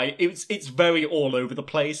all right. It's very all over the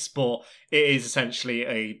place, but it is essentially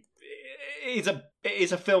it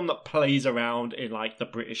is a film that plays around in like the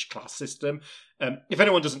British class system. If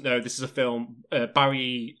anyone doesn't know, this is a film.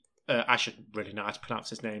 Barry. I should really know how to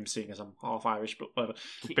pronounce his name, seeing as I'm half Irish, but whatever.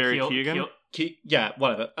 Barry Keoghan? Yeah,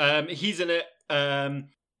 whatever. He's in it.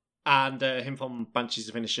 And him from Banshees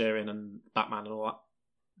of Inisherin and Batman and all that.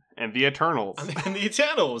 And the Eternals. And the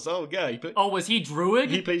Eternals, oh yeah. Was he Druig?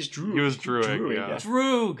 He plays Druig. He was Druig, yeah.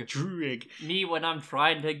 Druig. Me when I'm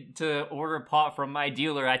trying to order pot from my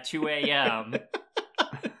dealer at 2 a.m.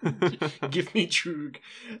 Give me Druig.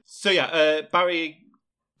 So yeah, Barry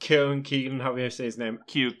Keoghan, how do you say his name?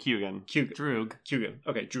 Keoghan. Keoghan.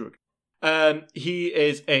 Okay, Druig. He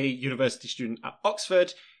is a university student at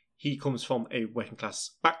Oxford. He comes from a working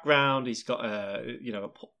class background. He's got a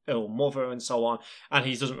ill mother and so on, and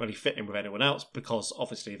he doesn't really fit in with anyone else because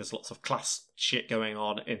obviously there's lots of class shit going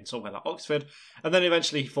on in somewhere like Oxford. And then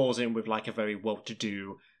eventually he falls in with like a very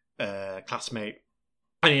well-to-do classmate,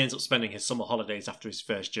 and he ends up spending his summer holidays after his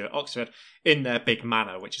first year at Oxford in their big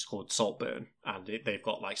manor, which is called Saltburn, and they've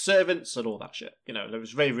got like servants and all that shit. There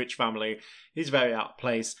was a very rich family. He's very out of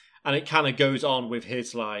place, and it kind of goes on with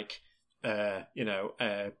his like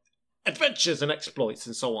adventures and exploits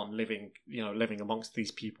and so on, living amongst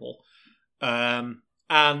these people.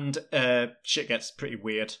 And shit gets pretty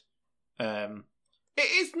weird. It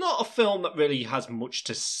is not a film that really has much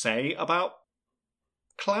to say about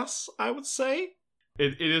class, I would say.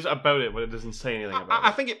 It is about it, but it doesn't say anything about it.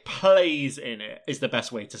 I think it plays in it, is the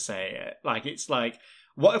best way to say it. Like, it's like,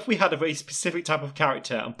 what if we had a very specific type of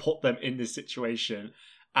character and put them in this situation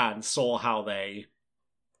and saw how they,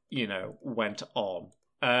 went on?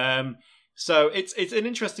 So it's an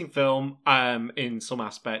interesting film in some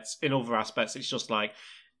aspects. In other aspects, it's just like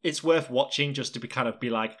it's worth watching just to be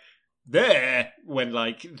like there when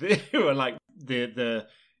like the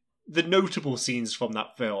notable scenes from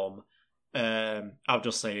that film. I'll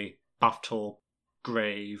just say bathtub,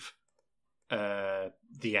 grave, the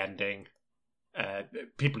ending.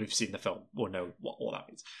 People who've seen the film will know what all that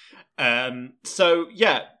means. So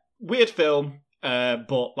yeah, weird film,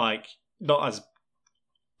 but like not as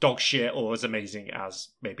dog shit or as amazing as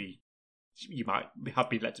maybe you might have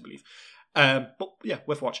been led to believe. But yeah,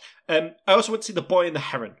 worth watch. I also went to see The Boy and the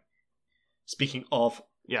Heron. Speaking of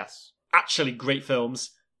Yes, actually great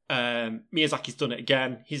films, Miyazaki's done it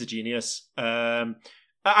again. He's a genius. I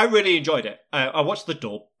really enjoyed it. I watched the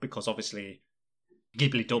dub because obviously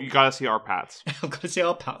Ghibli dub. you gotta see our Pats. I've got to see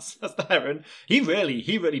our Pats. That's the Heron. He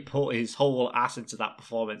really put his whole ass into that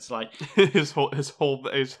performance. Like his whole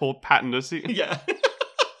patency. yeah,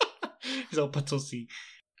 his whole patussi.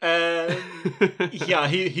 Yeah,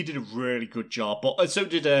 he did a really good job. But so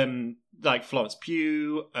did like Florence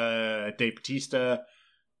Pugh, Dave Bautista,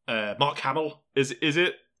 Mark Hamill. Is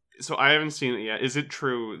it? So I haven't seen it yet. Is it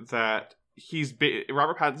true that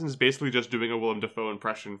Robert Pattinson is basically just doing a Willem Dafoe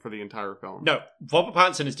impression for the entire film? No, Robert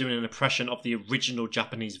Pattinson is doing an impression of the original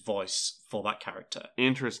Japanese voice for that character.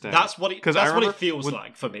 Interesting. That's what it feels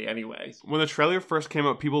like for me, anyway. When the trailer first came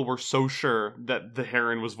out, people were so sure that the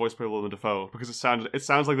Heron was voiced by Willem Dafoe because it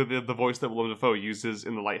sounds like the voice that Willem Dafoe uses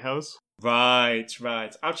in The Lighthouse. Right.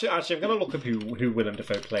 Actually, I'm going to look up who Willem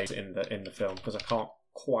Dafoe plays in the film because I can't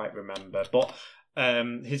quite remember, but.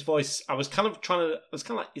 His voice, I was kind of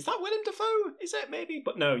like, is that Willem Dafoe? Is it maybe?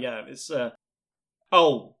 But no, yeah, it's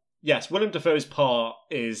oh, yes, Willem Dafoe's part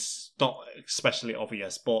is not especially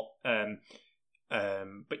obvious, but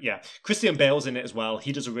yeah, Christian Bale's in it as well.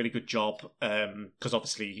 He does a really good job, because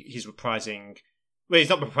obviously he's reprising, well, he's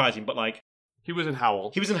not reprising, but like he was in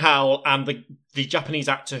Howl. He was in Howl, and the Japanese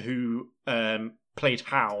actor who played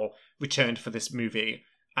Howl returned for this movie,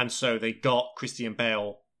 and so they got Christian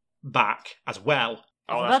Bale back as well.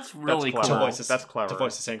 Oh, that's really clever. cool. That's clever. To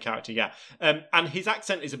voice the same character, yeah. And his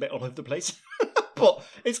accent is a bit all over the place, but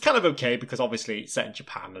it's kind of okay because obviously it's set in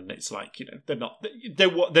Japan and it's like, you know,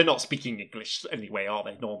 they're not speaking English anyway, are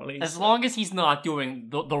they? Normally, as long as he's not doing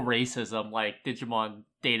the racism like Digimon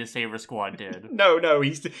Data Saver Squad did. No,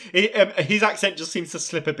 his accent just seems to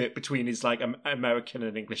slip a bit between his like American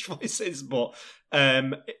and English voices, but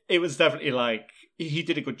it was definitely like he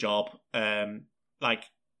did a good job. Like.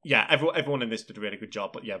 Yeah, everyone in this did a really good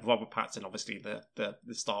job, but yeah, Robert Pattinson obviously the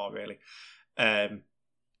star really. Yeah,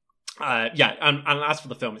 and as for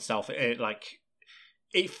the film itself,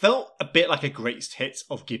 it felt a bit like a greatest hits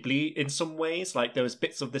of Ghibli in some ways. Like there was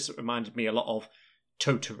bits of this that reminded me a lot of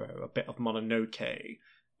Totoro, a bit of Mononoke.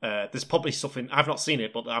 There's probably stuff in I've not seen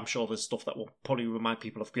it, but I'm sure there's stuff that will probably remind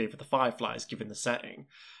people of Grave of the Fireflies, given the setting.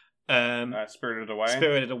 Spirited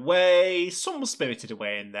Away. Some was Spirited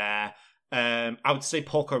Away in there. I would say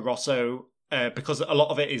Porco Rosso, because a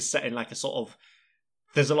lot of it is set in like a sort of,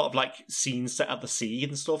 there's a lot of like scenes set at the sea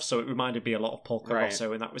and stuff, so it reminded me a lot of Porco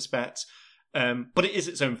Rosso in that respect. But it is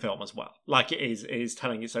its own film as well. Like it is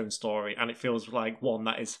telling its own story, and it feels like one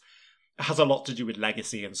that has a lot to do with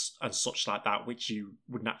legacy and such like that, which you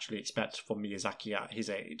would naturally expect from Miyazaki at his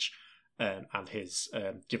age. And his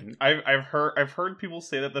given, I've heard people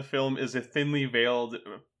say that the film is a thinly veiled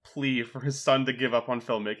plea for his son to give up on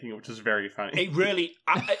filmmaking, which is very funny. It really,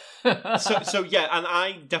 so yeah, and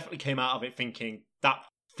I definitely came out of it thinking that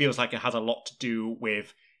feels like it has a lot to do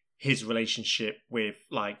with his relationship with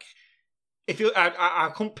like.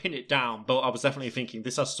 I couldn't pin it down, but I was definitely thinking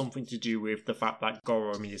this has something to do with the fact that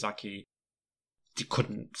Goro Miyazaki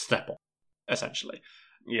couldn't step up, essentially.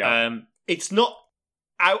 Yeah, it's not.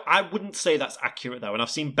 I wouldn't say that's accurate though, and I've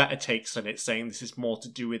seen better takes on it saying this is more to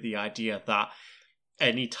do with the idea that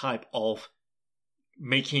any type of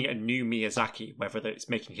making a new Miyazaki, whether it's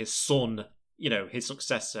making his son, you know, his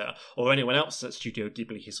successor, or anyone else at Studio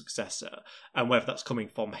Ghibli his successor, and whether that's coming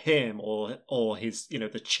from him or his, you know,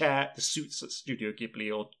 the suits at Studio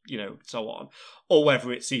Ghibli, or, you know, so on, or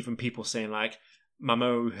whether it's even people saying like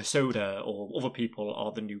Mamoru Hosoda or other people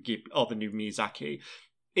are the new Miyazaki.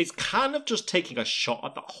 It's kind of just taking a shot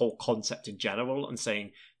at that whole concept in general and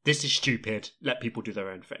saying, this is stupid, let people do their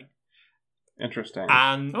own thing. Interesting.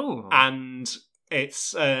 And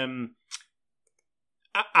it's... and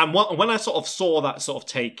when I sort of saw that sort of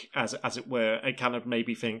take, as it were, it kind of made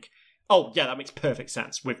me think, oh, yeah, that makes perfect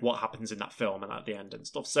sense with what happens in that film and at the end and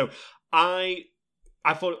stuff. So I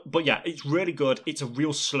thought, but yeah, it's really good. It's a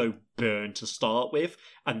real slow burn to start with,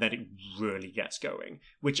 and then it really gets going,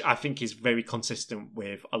 which I think is very consistent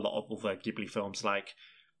with a lot of other Ghibli films. Like,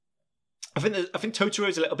 I think Totoro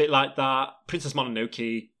is a little bit like that. Princess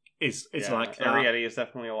Mononoke is Yeah, like that. Arrietty is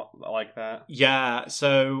definitely like that. Yeah,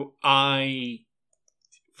 so I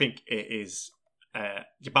think it is, but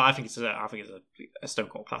I think it's a Stone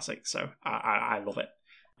Cold classic. So I love it,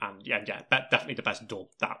 and yeah, definitely the best dub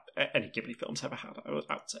that any Ghibli film's ever had. I would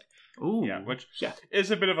say. Ooh. Yeah, which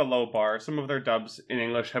is a bit of a low bar. Some of their dubs in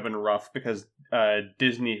English have been rough because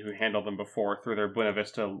Disney, who handled them before through their Buena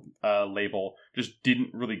Vista label, just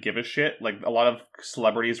didn't really give a shit. Like, a lot of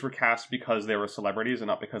celebrities were cast because they were celebrities and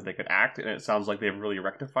not because they could act, and it sounds like they've really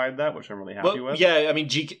rectified that, which I'm really happy with. Yeah, I mean,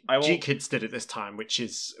 G Kids did it this time, which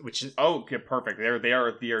is oh, okay, perfect. They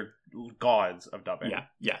are gods of dubbing.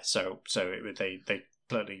 Yeah. So they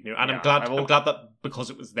clearly knew, and Yeah, I'm glad that because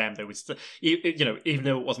it was them, they were still, even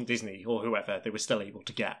though it wasn't Disney or whoever, they were still able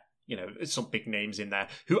to get some big names in there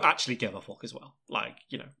who actually gave a fuck as well. Like,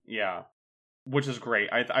 Yeah, which is great.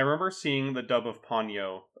 I remember seeing the dub of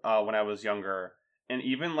Ponyo when I was younger, and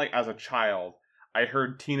even like as a child, I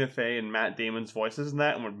heard Tina Fey and Matt Damon's voices in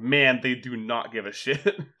that, and went, man, they do not give a shit.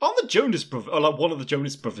 On the Jonas Brothers, or like one of the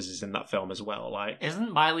Jonas Brothers is in that film as well. Like,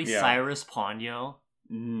 isn't Miley Cyrus Ponyo?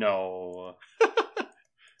 No.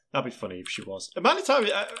 That'd be funny if she was. Miley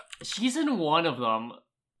Cyrus. She's in one of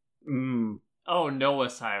them. Oh, Noah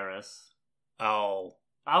Cyrus. Oh,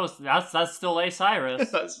 that's still A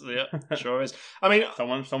Cyrus. Sure is. I mean,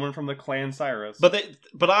 someone from the clan Cyrus.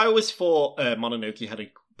 But I always thought Mononoke had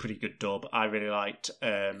a pretty good dub. I really liked.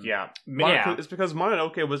 It's because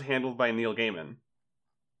Mononoke was handled by Neil Gaiman.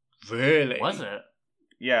 Really? Was it?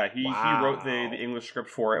 Yeah, he wrote the English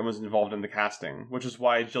script for it and was involved in the casting, which is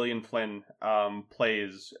why Gillian Flynn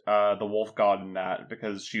plays the Wolf God in that,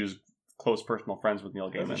 because she was close personal friends with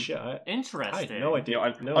Neil Gaiman. Interesting. I had no idea.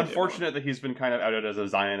 Unfortunate that he's been kind of outed as a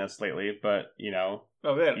Zionist lately, but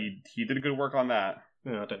oh, really? he did good work on that.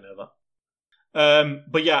 No, I didn't know that.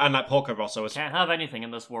 But yeah, and like Porco Rosso can't have anything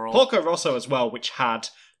in this world. Porco Rosso as well, which had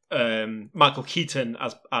Michael Keaton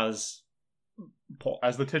as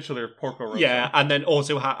the titular Porco Rosso. Yeah, and then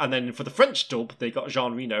for the French dub, they got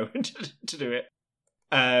Jean Reno to do it,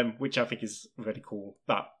 which I think is really cool.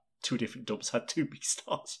 That two different dubs had two big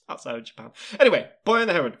stars outside of Japan. Anyway, Boy and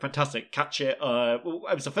the Heron, fantastic. Catch it. It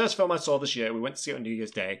was the first film I saw this year. We went to see it on New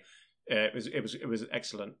Year's Day. It was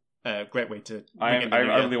excellent. Great way to. I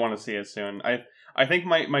really want to see it soon. I think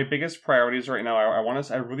my biggest priorities right now. I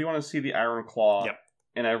really want to see the Iron Claw. Yep.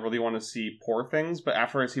 And I really want to see Poor Things, but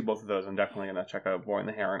after I see both of those, I'm definitely going to check out Boy and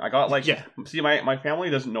the Heron. I got see, my family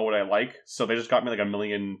doesn't know what I like, so they just got me like 1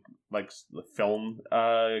 million film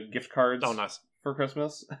gift cards. Oh, nice. For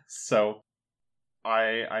Christmas. So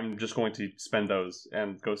I'm just going to spend those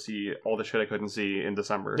and go see all the shit I couldn't see in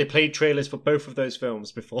December. They played trailers for both of those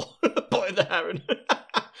films before Boy and the Heron.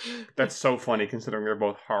 That's so funny considering they're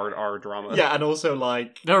both hard R dramas. Yeah, and also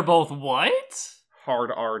they're both what?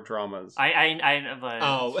 Hard R dramas. But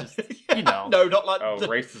no, not like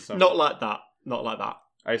racism. Not like that.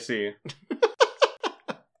 I see.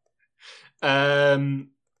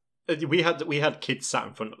 We had kids sat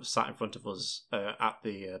in front of us at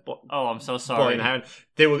the. I'm so sorry. Boy and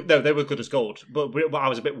they were good as gold, but I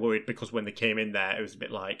was a bit worried because when they came in there, it was a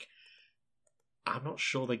bit like, I'm not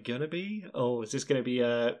sure they're gonna be. Oh, is this gonna be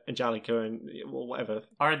Angelica and whatever?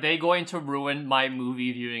 Are they going to ruin my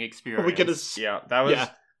movie viewing experience? Are we gonna? Yeah, that was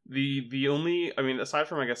the only. I mean, aside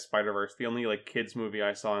from I guess Spider-Verse, the only kids movie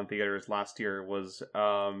I saw in theaters last year was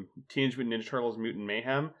Teenage Mutant Ninja Turtles: Mutant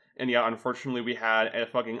Mayhem. And yeah, unfortunately, we had a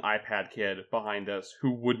fucking iPad kid behind us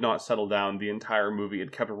who would not settle down the entire movie.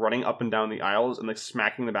 It kept running up and down the aisles and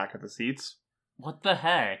smacking the back of the seats. What the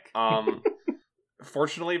heck?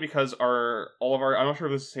 Fortunately, because all of our I'm not sure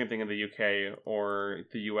if it's the same thing in the UK or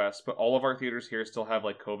the US, but all of our theaters here still have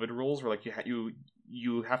COVID rules where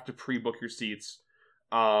you have to pre-book your seats,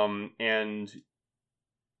 and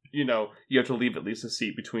you have to leave at least a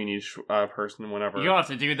seat between each person whenever. You don't have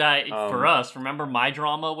to do that for us. Remember my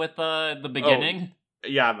drama with the beginning?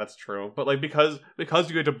 Yeah, that's true. But because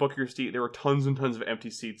you had to book your seat, there were tons and tons of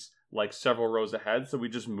empty seats several rows ahead, so we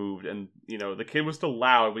just moved, and the kid was still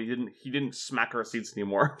loud, but he didn't smack our seats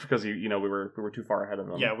anymore because we were too far ahead of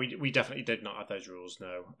him. Yeah, we definitely did not have those rules.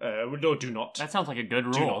 No, do not. That sounds like a good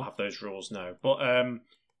rule. Do not have those rules. No,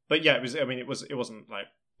 but yeah, it was. I mean, it wasn't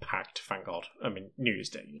packed, thank God. I mean, New Year's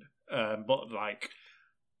Day, but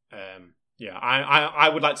yeah, I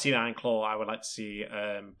would like to see the Iron Claw. I would like to see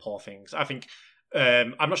Poor Things. I think.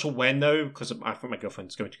 I'm not sure when though, because I think my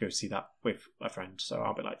girlfriend's going to go see that with a friend, so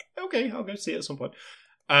I'll be like, okay, I'll go see it at some point.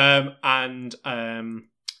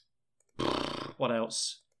 What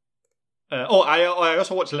else? I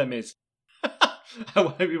also watched Les Mis.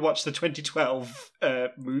 We watched the 2012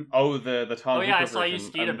 movie. Oh, the Tom. Oh yeah, Hooper I saw you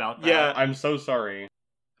version. tweet about that. Yeah, I'm so sorry.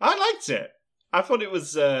 I liked it. I thought it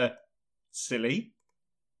was silly,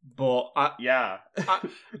 but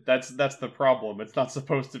that's the problem. It's not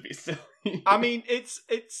supposed to be silly. I mean, it's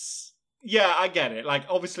yeah, I get it. Like,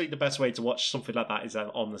 obviously, the best way to watch something like that is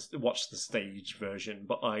watch the stage version.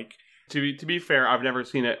 But like, to be fair, I've never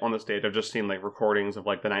seen it on the stage. I've just seen like recordings of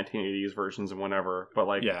like the 1980s versions and whatever. But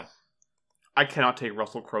like, yeah, I cannot take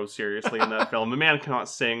Russell Crowe seriously in that film. The man cannot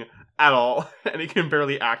sing at all, and he can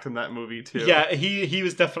barely act in that movie too. Yeah, he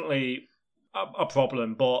was definitely a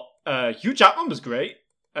problem. But Hugh Jackman was great.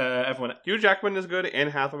 Hugh Jackman is good.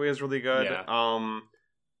 Anne Hathaway is really good. Yeah.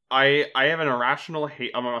 I have an irrational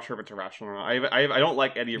hate. I'm not sure if it's irrational or not. I don't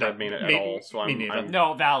like Eddie Redmayne at all. So I'm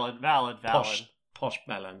no, valid. Posh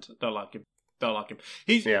Melland. Don't like him.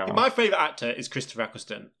 He's my favorite actor is Christopher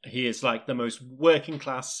Eccleston. He is like the most working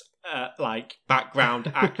class like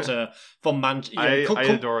background actor from Manchester. I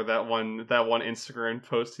adore that one Instagram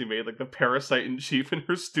post he made, like the parasite in chief and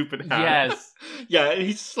her stupid hat. Yes. Yeah,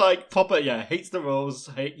 he's like proper. Yeah, hates the roles.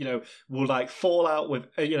 Will like fall out with.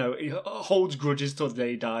 He holds grudges till the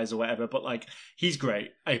day he dies or whatever. But like, he's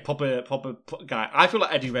great. A proper guy. I feel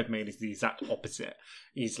like Eddie Redmayne is the exact opposite.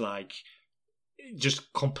 He's like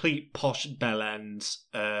just complete posh bellend.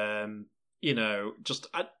 Just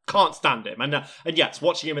I can't stand him. And yes,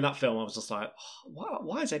 watching him in that film, I was just like, oh,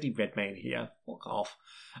 why is Eddie Redmayne here? Fuck off.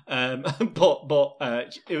 But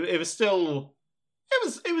it was still,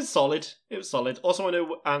 it was solid. It was solid. Also, I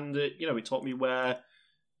know, and it taught me where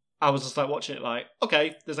I was just like watching it, like,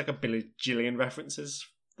 okay, there's like a Billy Gillian references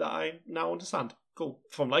that I now understand. Cool.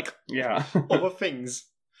 From like other things.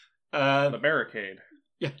 The barricade.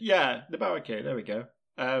 Yeah, the barricade. There we go.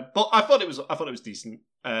 But I thought it was decent.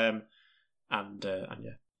 And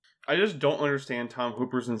yeah, I just don't understand Tom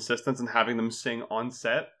Hooper's insistence in having them sing on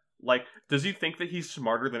set. Like, does he think that he's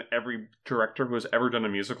smarter than every director who has ever done a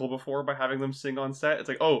musical before by having them sing on set? It's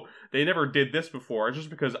like, oh, they never did this before. It's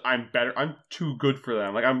just because I'm better. I'm too good for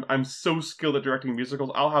them. Like, I'm so skilled at directing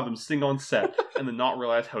musicals. I'll have them sing on set and then not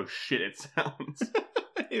realize how shit it sounds.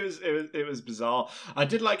 It was bizarre. I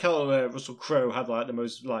did like how Russell Crowe had like the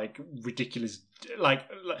most like ridiculous, like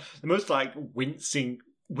the most like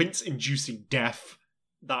wince-inducing death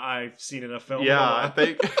that I've seen in a film. Yeah, I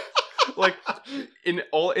think like in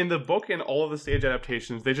the book and all of the stage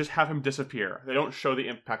adaptations, they just have him disappear. They don't show the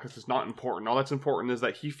impact because it's not important. All that's important is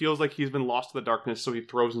that he feels like he's been lost to the darkness, so he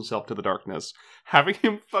throws himself to the darkness. Having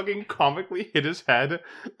him fucking comically hit his head.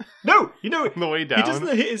 No, on the way down. He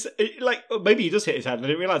doesn't hit his maybe he does hit his head. I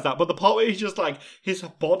didn't realize that. But the part where he's just like his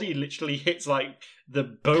body literally hits like the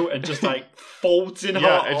boat and just like folds in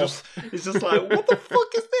half. It's just like, what the fuck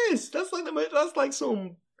is this? That's like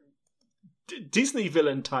some Disney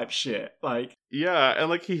villain type shit. Like, yeah, and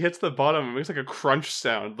like he hits the bottom and makes like a crunch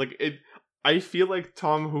sound. Like it. I feel like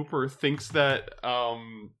Tom Hooper thinks that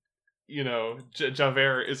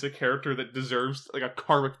Javert is a character that deserves like a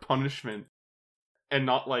karmic punishment, and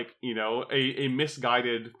not like a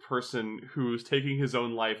misguided person who's taking his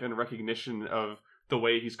own life in recognition of the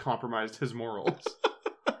way he's compromised his morals.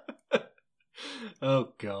 Oh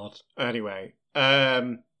God. Anyway,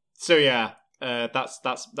 so yeah,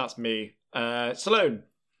 that's me. Stallone,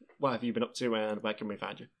 what have you been up to, and where can we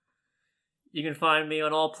find you? You can find me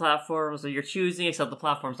on all platforms that you're choosing, except the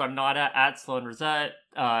platforms I'm not at Sloan Rosette.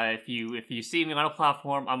 If you see me on a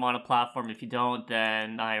platform, I'm on a platform. If you don't,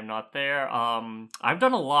 then I am not there. I've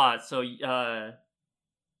done a lot. So,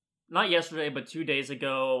 not yesterday, but 2 days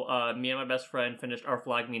ago, me and my best friend finished Our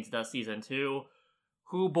Flag Means Death Season 2.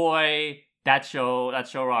 Hoo boy, that show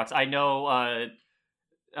rocks. I know,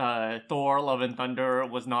 Thor: Love and Thunder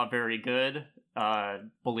was not very good.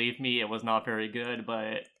 Believe me, it was not very good,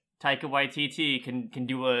 but Taika Waititi can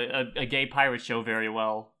do a gay pirate show very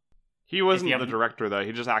well. He wasn't the director though;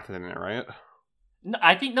 he just acted in it, right? No,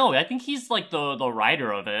 I think he's like the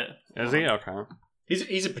writer of it. Is he? Okay.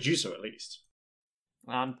 He's a producer at least.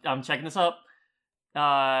 I'm checking this up.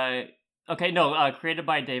 Created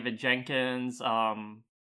by David Jenkins.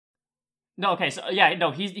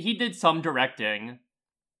 He did some directing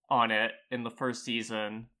on it in the first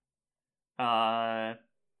season.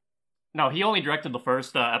 No, he only directed the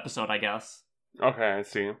first episode, I guess. Okay, I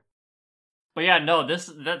see. But yeah, no,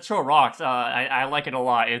 that show rocks. I like it a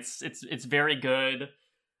lot. It's very good,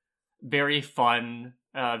 very fun,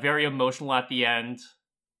 very emotional at the end.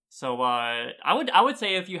 So I would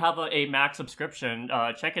say if you have a Mac subscription,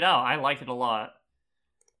 check it out. I liked it a lot.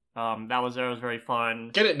 That was very fun.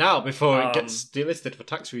 Get it now before it gets delisted for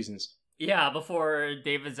tax reasons. Yeah, before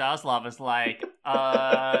David Zaslav is like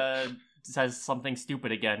says something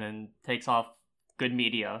stupid again and takes off good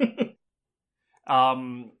media.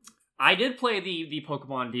 I did play the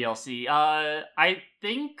Pokemon DLC. I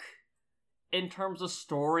think in terms of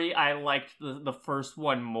story, I liked the first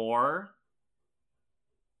one more.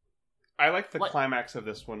 I like the climax of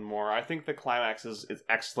this one more. I think the climax is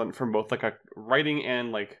excellent from both like a writing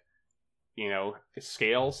and like, you know,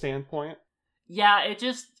 scale standpoint. Yeah, it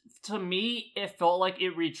just, to me, it felt like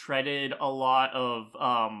it retreaded a lot of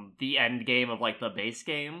the end game of like the base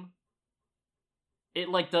game. It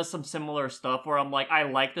like does some similar stuff where I'm like, I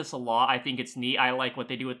like this a lot. I think it's neat. I like what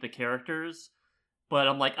they do with the characters. But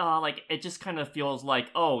I'm like, like it just kind of feels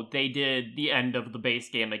like, oh, they did the end of the base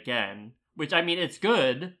game again. Which, I mean, it's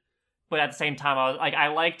good. But at the same time, I was like, I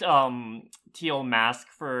liked Teal Mask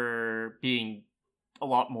for being a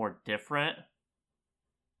lot more different.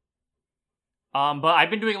 But I've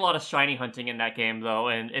been doing a lot of shiny hunting in that game though,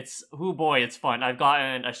 and it's it's fun. I've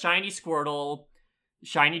gotten a shiny Squirtle,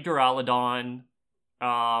 shiny Duraludon.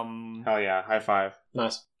 Oh yeah, high five.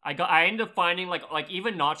 Nice. I ended up finding like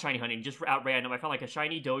even not shiny hunting, just at random. I found like a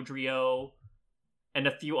shiny Dodrio. And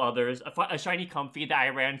a few others. A shiny Comfey that I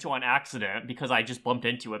ran into on accident because I just bumped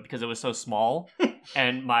into it because it was so small.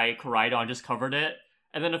 And my Koraidon just covered it.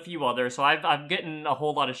 And then a few others. So I've gotten a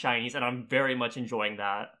whole lot of shinies, and I'm very much enjoying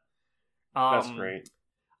that. That's great.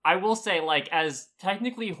 I will say, like, as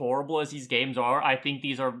technically horrible as these games are, I think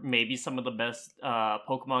these are maybe some of the best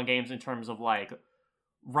Pokemon games in terms of, like,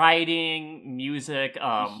 writing, music.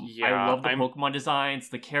 I love the Pokemon designs.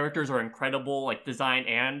 The characters are incredible, like design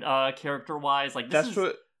and character-wise. Like that's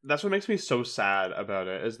what makes me so sad about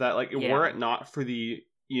it, is that like were it not for the,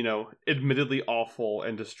 you know, admittedly awful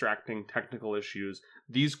and distracting technical issues,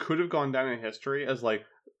 these could have gone down in history as like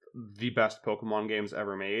the best Pokemon games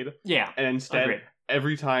ever made. Yeah. And instead, agreed.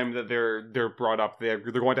 Every time that they're brought up, they're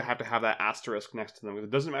going to have that asterisk next to them.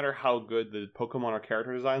 It doesn't matter how good the Pokemon or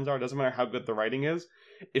character designs are. It doesn't matter how good the writing is.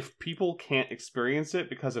 If people can't experience it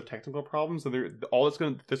because of technical problems, then all that's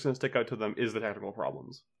going to stick out to them is the technical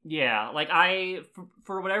problems. Yeah, like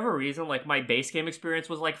for whatever reason, like my base game experience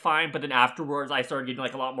was like fine, but then afterwards I started getting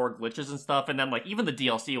like a lot more glitches and stuff, and then like even the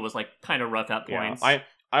DLC was like kind of rough at points. Yeah,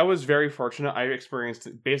 I was very fortunate. I experienced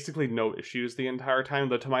basically no issues the entire time,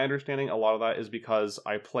 though to my understanding, a lot of that is because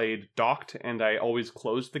I played docked and I always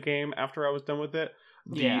closed the game after I was done with it.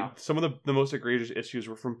 Some of the most egregious issues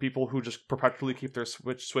were from people who just perpetually keep their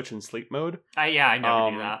Switch in sleep mode. I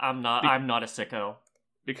never do that. I'm not a sicko.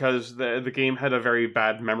 Because the game had a very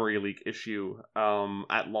bad memory leak issue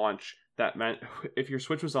at launch. That meant if your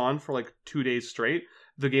Switch was on for like 2 days straight,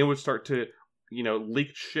 the game would start to, you know,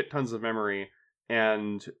 leak shit tons of memory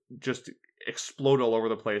and just explode all over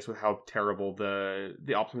the place with how terrible the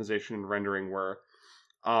optimization and rendering were.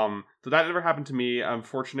 So that never happened to me. I'm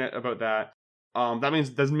fortunate about that.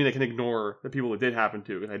 That doesn't mean I can ignore the people it did happen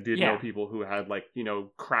to, because I did know people who had like, you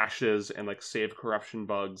know, crashes and like save corruption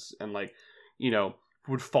bugs and like, you know,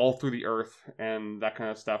 would fall through the earth and that kind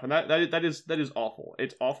of stuff. And that is awful.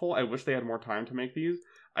 It's awful. I wish they had more time to make these.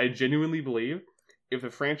 I genuinely believe if the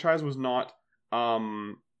franchise was not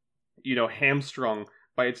you know, hamstrung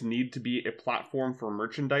by its need to be a platform for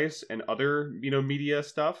merchandise and other, you know, media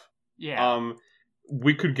stuff. Yeah.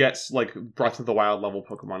 We could get like Breath of the Wild level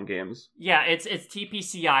Pokemon games. Yeah, it's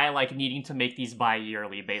TPCI like needing to make these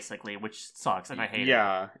bi-yearly basically, which sucks and I hate it.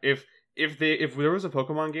 Yeah. If there was a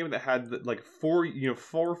Pokemon game that had like 4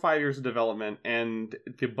 or 5 years of development and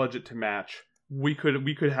the budget to match, we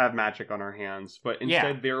could have Magic on our hands. But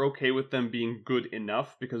instead they're okay with them being good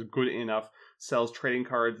enough, because good enough sells trading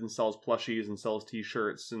cards and sells plushies and sells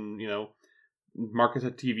t-shirts and, you know, markets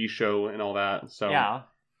a TV show and all that. So yeah.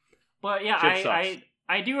 But yeah,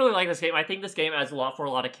 I do really like this game. I think this game adds a lot for a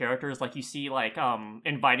lot of characters. Like you see like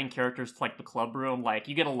inviting characters to like the club room, like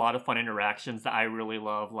you get a lot of fun interactions that I really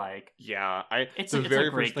love. Like it's a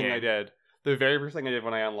great first thing game. The very first thing I did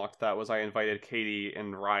when I unlocked that was I invited Katie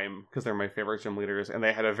and Rhyme, because they're my favorite gym leaders, and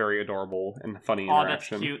they had a very adorable and funny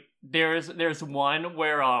interaction. Oh, that's cute. There's one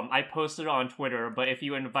where I posted on Twitter, but if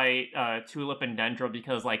you invite Tulip and Dendro,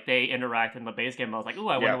 because like they interact in the base game, I was like, ooh,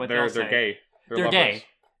 I wonder what they'll say. They're gay. They're gay.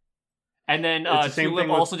 And then Tulip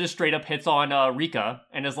also just straight up hits on Rika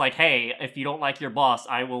and is like, hey, if you don't like your boss,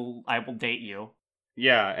 I will date you.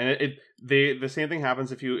 Yeah, and the same thing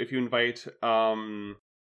happens if you invite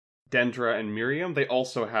Dendra and Miriam. They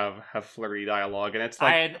also have flirty dialogue, and it's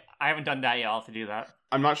like I haven't done that yet. I'll have to do that.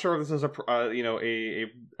 I'm not sure if this is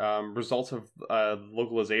a result of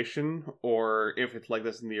localization or if it's like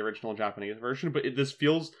this in the original Japanese version, but this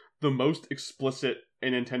feels the most explicit a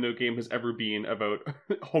Nintendo game has ever been about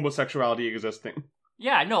homosexuality existing.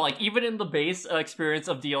 Yeah, no, like even in the base experience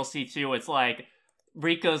of DLC 2, it's like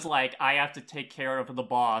Rika's like, I have to take care of the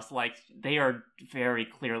boss. Like they are very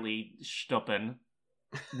clearly stuppen.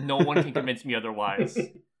 No one can convince me otherwise.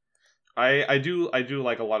 I do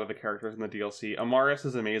like a lot of the characters in the DLC. Amaris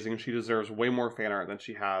is amazing. She deserves way more fan art than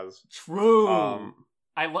she has. True.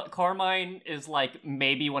 Carmine is like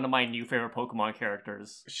maybe one of my new favorite Pokemon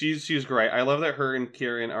characters. She's great. I love that her and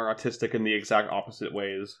Kieran are autistic in the exact opposite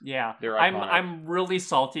ways. Yeah, they're iconic. I'm really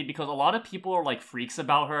salty because a lot of people are like freaks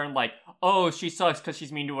about her and like, oh, she sucks because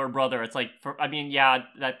she's mean to her brother. It's like, yeah,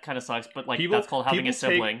 that kind of sucks, but like that's called having a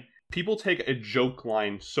sibling. People take a joke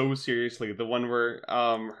line so seriously. The one where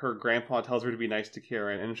her grandpa tells her to be nice to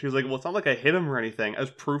Kieran, and she's like, well, it's not like I hit him or anything, as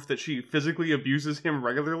proof that she physically abuses him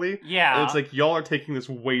regularly. Yeah. And it's like, y'all are taking this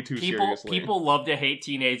way too seriously. People love to hate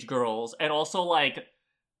teenage girls, and also like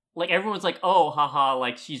everyone's like, oh, haha,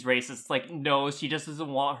 like she's racist. It's like, no, she just doesn't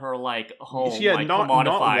want her like home. Yeah, like, not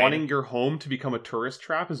wanting your home to become a tourist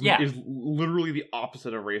trap is literally the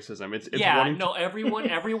opposite of racism. It's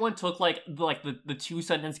everyone took like the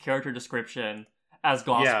 2-sentence character description as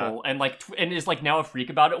gospel, and like and is like now a freak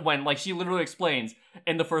about it when like she literally explains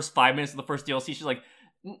in the first 5 minutes of the first DLC, she's like,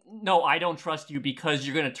 no, I don't trust you because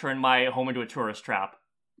you're gonna turn my home into a tourist trap.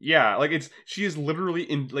 Yeah, like she is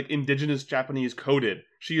literally indigenous Japanese coded.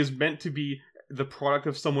 She is meant to be the product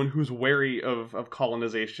of someone who's wary of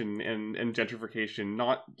colonization and gentrification,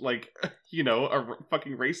 not like, you know, a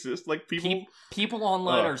fucking racist. Like people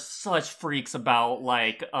online are such freaks about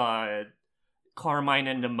like Carmine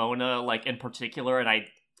and Nimona, like in particular, and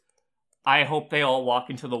I hope they all walk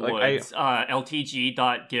into the woods.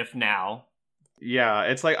 LTG.gif now. Yeah,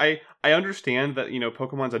 it's like I understand that, you know,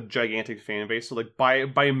 Pokemon's a gigantic fan base, so like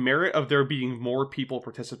by merit of there being more people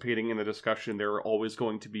participating in the discussion, there are always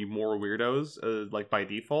going to be more weirdos, like by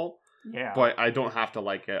default. Yeah. But I don't have to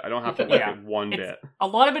like it. I don't have to like it one bit. A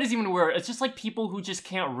lot of it is even weird. It's just like people who just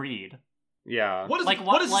can't read. Yeah. What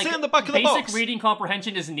does it say on the back of the box? Basic reading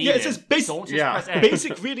comprehension is needed. Yeah, it says Don't just press A.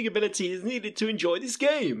 basic reading ability is needed to enjoy this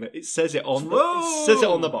game. It says it on the box. Says it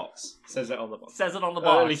on the box.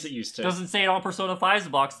 At least it used to. Doesn't say it on Persona 5's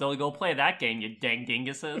box. They'll go play that game, you dang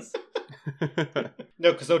dinguses.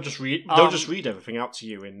 No, because they'll just read. They'll just read everything out to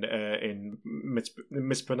you in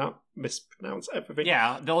mispronounce everything.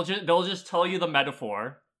 Yeah, they'll just tell you the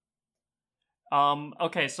metaphor.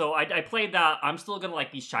 Okay, so I played that. I'm still gonna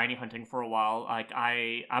like be shiny hunting for a while. Like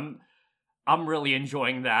I'm really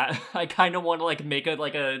enjoying that. I kind of want to like make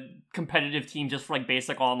a competitive team just for like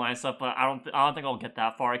basic online stuff, but I don't think I'll get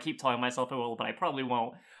that far. I keep telling myself I will, but I probably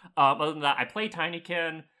won't. Other than that, I played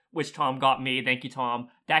Tinykin, which Tom got me. Thank you, Tom.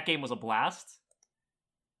 That game was a blast.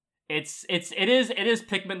 It is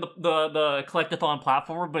Pikmin the collectathon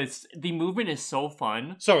platformer, but the movement is so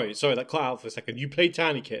fun. Sorry, that cut out for a second. You played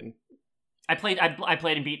Tinykin. I played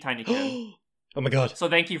and beat Tinykin. Oh my god! So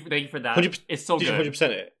thank you for that. It's so good. Did you 100%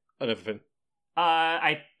 it on everything? No,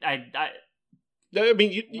 I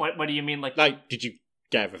mean, what do you mean? Like, did you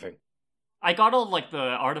get everything? I got all like the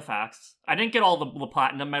artifacts. I didn't get all the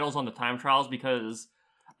platinum medals on the time trials because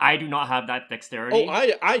I do not have that dexterity. Oh,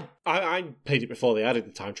 I played it before they added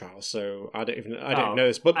the time trials, so I didn't know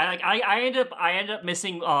this. But I ended up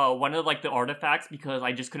missing one of like the artifacts because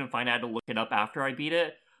I just couldn't find it. I had to look it up after I beat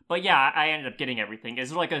it. But yeah, I ended up getting everything. Is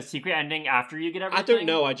there like a secret ending after you get everything? I don't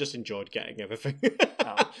know. I just enjoyed getting everything.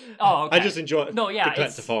 Oh, okay. I just enjoyed the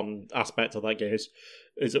collectathon aspect of that game.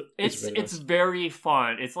 It's really nice. Very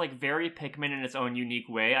fun. It's like very Pikmin in its own unique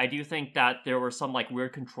way. I do think that there were some like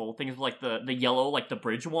weird control things, like the yellow, like the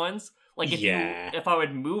bridge ones. Like if I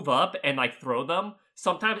would move up and like throw them,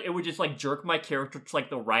 sometimes it would just like jerk my character to like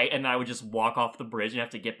the right, and I would just walk off the bridge and have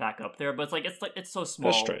to get back up there. But it's so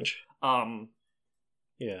small. That's strange.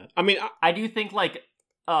 Yeah, I mean, I do think like,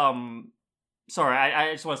 sorry,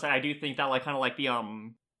 I just want to say I do think that like kind of like the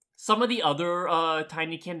some of the other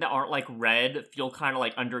Tinykin that aren't like red feel kind of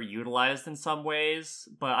like underutilized in some ways,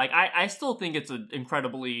 but like I still think it's an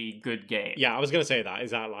incredibly good game. Yeah, I was gonna say that.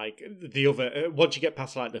 Is that like the other once you get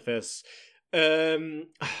past like the first.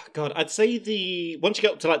 God, I'd say once you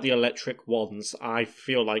get up to like the electric ones, I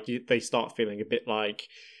feel like they start feeling a bit like.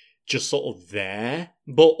 Just sort of there,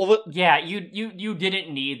 but you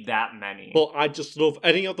didn't need that many. But I just love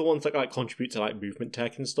any of the ones that like contribute to like movement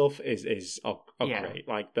tech and stuff is great.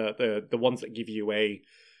 Like the ones that give you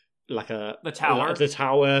the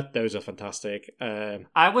tower. Those are fantastic.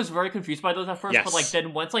 I was very confused by those at first, but like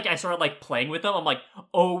then once like I started like playing with them, I'm like,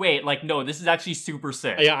 oh wait, like no, this is actually super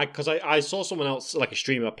sick. Yeah, because I saw someone else like a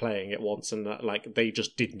streamer playing it once, and like they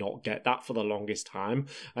just did not get that for the longest time,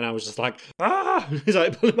 and I was just like, it's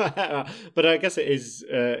like pulling my hair out. But I guess it is.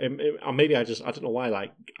 Maybe I don't know why.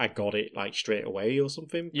 Like I got it like straight away or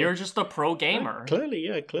something. You're just a pro gamer.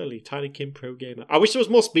 Clearly, Tinykin pro gamer. I wish there was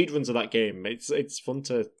more speedruns of that game. It's fun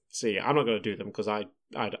to See, I'm not going to do them because I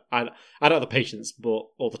don't have the patience, but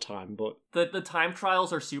all the time. But the time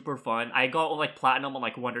trials are super fun. I got like platinum on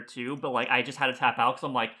like 1 or 2, but like I just had to tap out because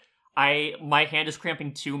I'm like my hand is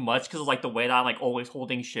cramping too much because of like the way that I'm like always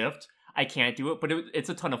holding shift. I can't do it, but it's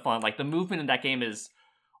a ton of fun. Like the movement in that game is,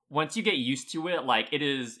 once you get used to it, like it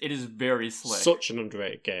is very slick. Such an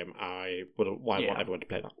underrated game. I want everyone to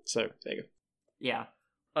play that. So there you go. Yeah,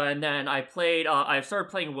 and then I started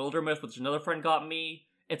playing Wildermyth, which another friend got me.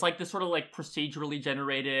 It's like this sort of like procedurally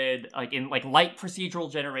generated, like in like light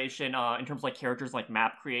procedural generation, in terms of like characters, like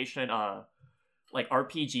map creation, like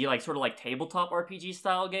RPG, like sort of like tabletop RPG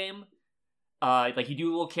style game. Like you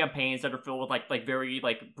do little campaigns that are filled with like very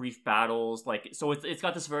like brief battles, like so it's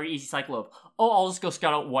got this very easy cycle of, oh, I'll just go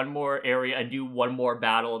scout out one more area and do one more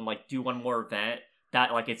battle and like do one more event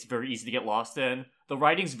that like it's very easy to get lost in. The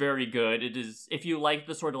writing's very good. It is, if you like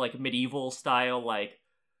the sort of like medieval style like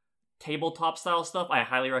tabletop style stuff, I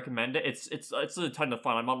highly recommend it. It's a ton of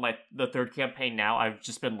fun. I'm on the 3rd campaign now. I've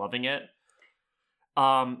just been loving it.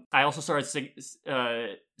 I also started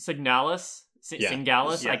Signalis. Signalis,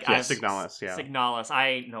 Signalis, yeah. Signalis.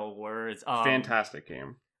 I know words. Fantastic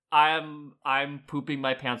game. I'm pooping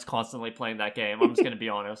my pants constantly playing that game. I'm just gonna be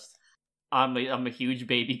honest. I'm a huge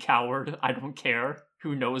baby coward. I don't care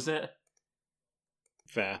who knows it.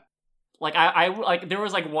 Fair. Like I like there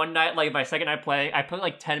was like one night, like my second night playing, I played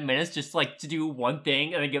like 10 minutes just like to do one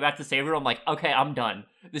thing and then get back to save room. I'm like, okay, I'm done.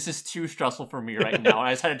 This is too stressful for me right now. And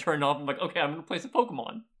I just had to turn it off. I'm like, okay, I'm gonna play some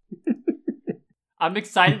Pokemon. I'm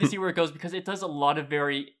excited to see where it goes because it does a lot of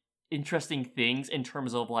very interesting things in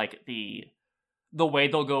terms of like the way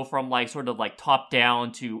they'll go from like sort of like top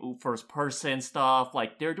down to first person stuff.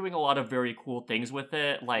 Like they're doing a lot of very cool things with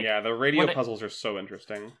it. Like the radio puzzles are so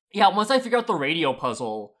interesting. Yeah, once I figure out the radio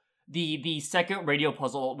puzzle, the second radio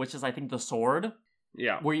puzzle, which is I think the sword,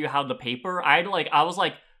 where you have the paper, I was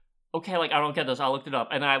like, okay, like I don't get this. I looked it up,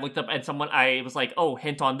 and then I looked up, and I was like, oh,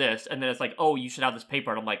 hint on this, and then it's like, oh, you should have this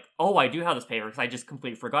paper, and I'm like, oh, I do have this paper because I just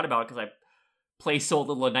completely forgot about it because I play so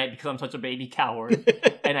little at night because I'm such a baby coward,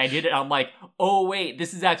 and I did it. And I'm like, oh wait,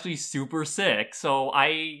 this is actually super sick. So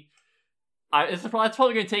it's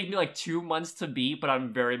probably gonna take me like 2 months to beat, but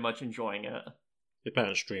I'm very much enjoying it.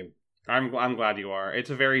 Depends on stream. I'm glad you are. It's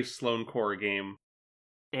a very Sloan core game.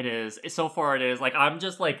 It is. So far it is. Like, I'm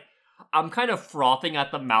kind of frothing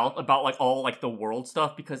at the mouth about like all like the world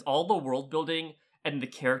stuff because all the world building and the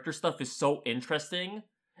character stuff is so interesting.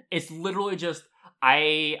 It's literally just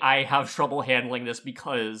I have trouble handling this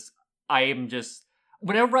because I am just,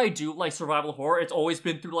 whenever I do like survival horror, it's always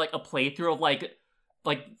been through like a playthrough of like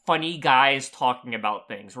funny guys talking about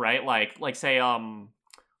things, right? Like say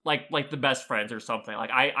like the best friends or something. Like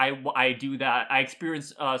I do that. I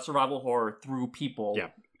experience survival horror through people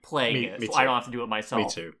playing it, so I don't have to do it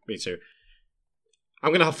myself. Me too.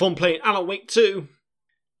 I'm gonna have fun playing Alan Wake 2,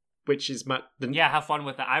 which is have fun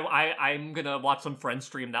with that. I'm gonna watch some friend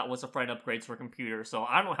stream that was a friend upgrades for computer, so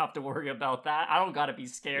I don't have to worry about that. I don't gotta be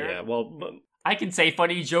scared. Yeah, well, I can say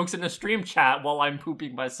funny jokes in the stream chat while I'm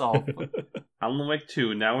pooping myself. Alan Wake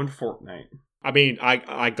 2 now in Fortnite. I mean,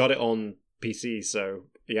 I got it on PC, so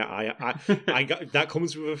yeah, I got that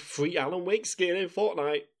comes with a free Alan Wake skin in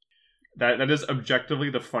Fortnite. That is objectively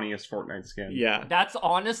the funniest Fortnite skin. Yeah. That's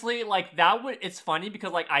honestly, like, it's funny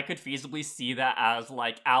because, like, I could feasibly see that as,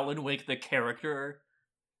 like, Alan Wake, the character,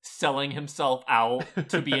 selling himself out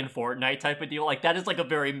to be in Fortnite type of deal. Like, that is, like, a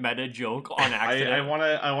very meta joke on accident.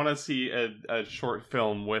 I wanna see a short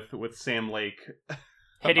film with Sam Lake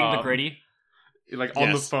hitting the gritty. Like,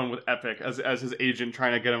 on the phone with Epic as his agent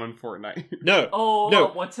trying to get him in Fortnite.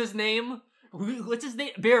 No. What's his name?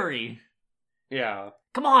 Barry. Yeah.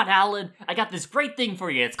 Come on, Alan. I got this great thing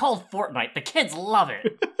for you. It's called Fortnite. The kids love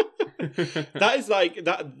it. That is like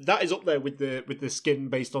that is up there with the skin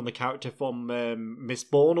based on the character from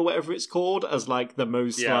Mistborn or whatever it's called as like the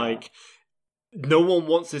most like no one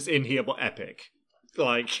wants this in here but Epic.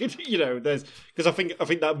 Like, you know, there's because I think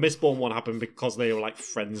that Mistborn one happened because they were like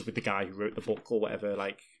friends with the guy who wrote the book or whatever.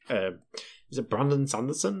 Like, is it Brandon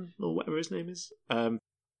Sanderson or whatever his name is?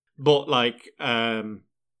 But like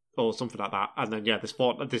or something like that. And then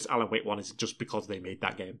this Alan Wake one is just because they made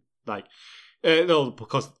that game. Like, no,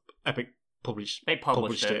 because Epic published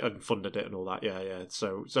it and funded it and all that. Yeah.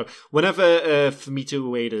 So whenever Fumito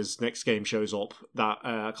Ueda's next game shows up, that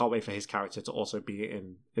I can't wait for his character to also be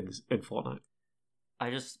in Fortnite.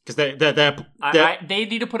 Because they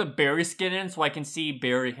need to put a Barry skin in so I can see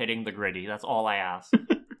Barry hitting the gritty. That's all I ask.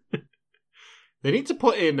 They need to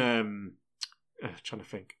put in trying to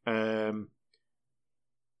think.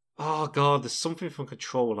 Oh god, there's something from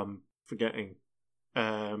Control I'm forgetting.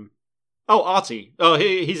 Oh, Artie. Oh,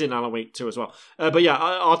 he's in Alan Wake 2 as well. But yeah,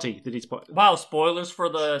 Artie, did he spot? Wow, spoilers for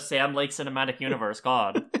the Sam Lake cinematic universe.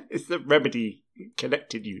 God. It's the Remedy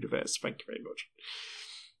connected universe. Thank you very much.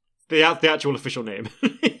 The actual official name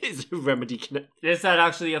is Remedy Connected. Is that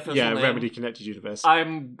actually the official name? Yeah, Remedy Connected Universe.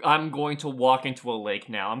 I'm going to walk into a lake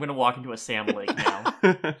now. I'm going to walk into a Sam Lake now.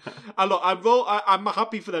 And look, I'm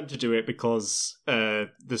happy for them to do it because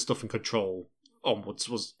the stuff in Control onwards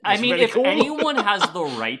was I mean, really if cool. anyone has the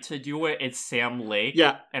right to do it, it's Sam Lake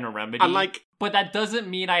and a Remedy. And like, but that doesn't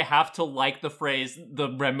mean I have to like the phrase "the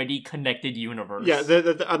Remedy connected universe." Yeah,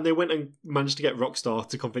 and they went and managed to get Rockstar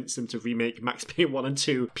to convince them to remake Max Payne 1 and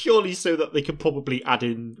 2 purely so that they could probably add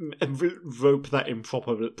in and rope that in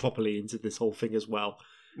properly into this whole thing as well.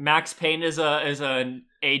 Max Payne is an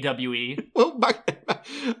AWE. Well,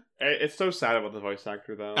 it's so sad about the voice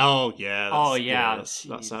actor though. Oh yeah.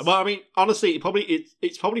 That's sad. Well, I mean, honestly,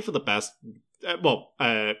 it's probably for the best.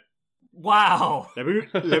 Wow. Let me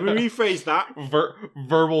rephrase that.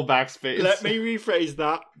 Verbal backspace. Let me rephrase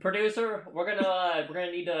that. Producer, we're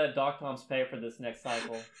gonna need a Doc Tom's pay for this next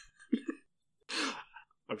cycle.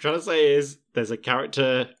 What I'm trying to say is there's a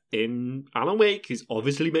character in Alan Wake who's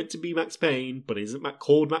obviously meant to be Max Payne, but isn't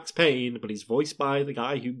called Max Payne, but he's voiced by the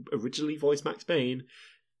guy who originally voiced Max Payne.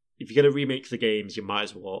 If you're going to remake the games, you might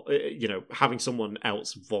as well, having someone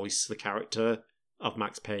else voice the character of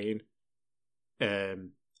Max Payne. I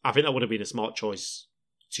think that would have been a smart choice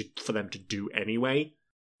for them to do anyway.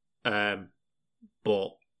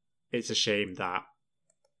 But it's a shame that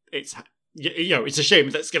it's a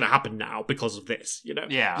shame that's going to happen now because of this.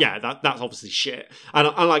 Yeah. That's obviously shit. And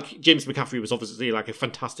like James McCaffrey was obviously like a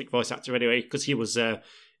fantastic voice actor anyway because he was in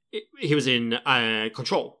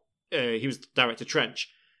Control. He was Director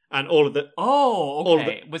Trench. And all of the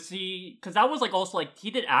okay. Was he? Because that was like also like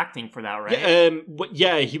he did acting for that, right?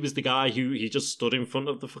 Yeah, he was the guy who he just stood in front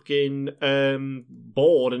of the fucking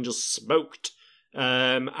board and just smoked,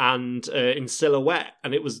 and in silhouette,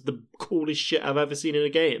 and it was the coolest shit I've ever seen in a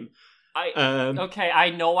game.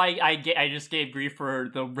 I know I just gave grief for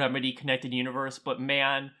the Remedy connected universe, but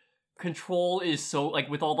man, Control is so like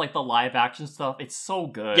with all like the live action stuff, it's so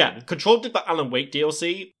good. Yeah, Control did that Alan Wake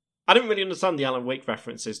DLC. I didn't really understand the Alan Wake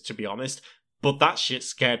references, to be honest, but that shit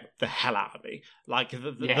scared the hell out of me. Like,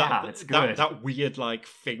 it's good. That weird, like,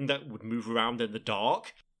 thing that would move around in the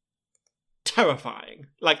dark. Terrifying.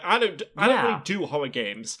 Like, I don't really do horror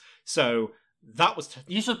games, so that was...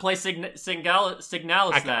 You should play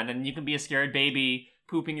Signalis then, and you can be a scared baby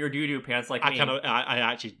pooping your doo-doo pants like me. I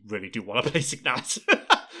actually really do want to play Signalis.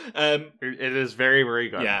 It is very, very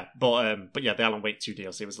good. Yeah, but yeah, the Alan Wake 2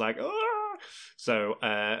 DLC was like... So,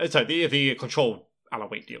 the Control Alan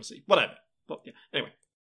Wake DLC, whatever. But yeah, anyway.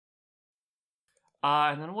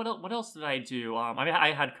 And then what else did I do? I mean,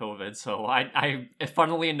 I had COVID, so I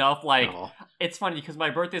funnily enough, like, it's funny because my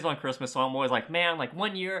birthday's on Christmas, so I'm always like, man, like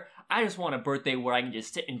 1 year, I just want a birthday where I can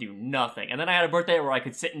just sit and do nothing. And then I had a birthday where I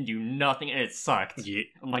could sit and do nothing, and it sucked. Yeah.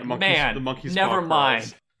 I'm like, the monkey's never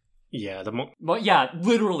mind. Yeah, yeah,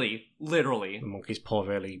 literally. The monkey's paw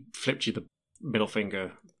really flipped you the middle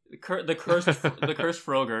finger. The cursed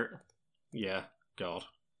Frogurt. Yeah, God.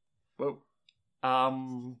 Whoa.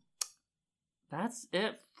 That's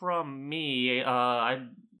it from me. I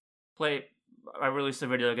released a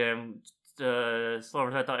video game,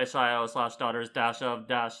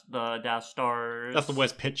 sloanreset.io/daughters-of-the-stars. That's the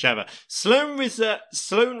worst pitch ever.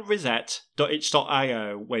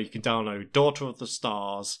 sloanreset.itch.io, where you can download Daughters of the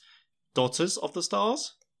Stars. Daughters.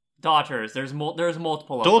 There's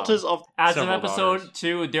multiple of Daughters them. of As of several episode daughters.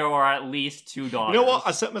 2, there are at least 2 daughters. You know what?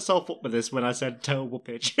 I set myself up with this when I said terrible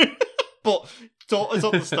pitch. But Daughters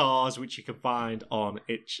of the Stars, which you can find on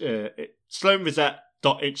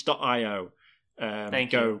sloanreset.itch.io.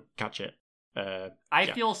 Thank Go you. catch it. I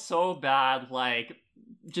feel so bad, like,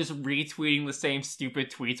 just retweeting the same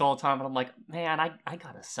stupid tweets all the time, and I'm like, man, I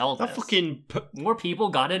gotta sell this. That fucking... More people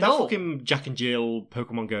gotta that know. That fucking Jack and Jill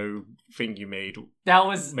Pokemon Go thing you made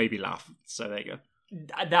made me laugh. So there you go.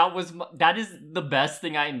 That is the best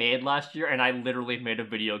thing I made last year, and I literally made a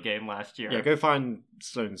video game last year. Yeah, go find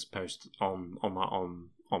Sloan's post on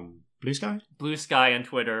Blue Sky. Blue Sky on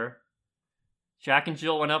Twitter. Jack and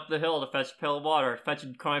Jill went up the hill to fetch a pail of water. Fetch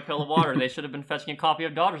a crying pail of water. They should have been fetching a copy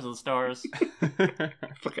of Daughters of the Stars.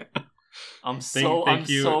 Okay. I'm so good.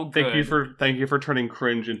 Thank you for turning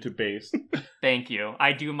cringe into base. Thank you.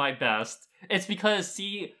 I do my best. It's because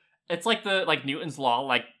it's like Newton's law.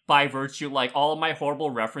 Like by virtue, like all of my horrible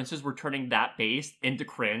references were turning that base into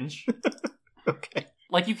cringe. Okay.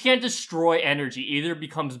 Like you can't destroy energy; either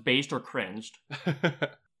becomes based or cringed.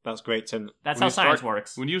 That's great, Tim. That's how science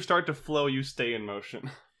works. When you start to flow, you stay in motion.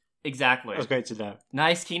 Exactly. That's great to know.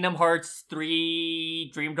 Nice Kingdom Hearts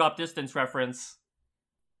 3 Dream Drop Distance reference.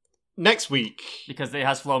 Next week. Because it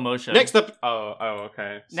has flow motion. Next up.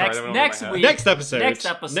 Okay. Next week. Next episode. Next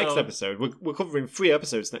episode. We're covering 3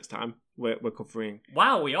 episodes next time. We're covering.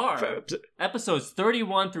 Wow, we are. Episodes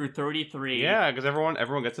 31 through 33. Yeah, because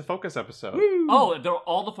everyone gets a focus episode. Woo! Oh,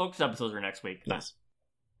 all the focus episodes are next week. Nice.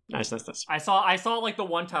 I saw like the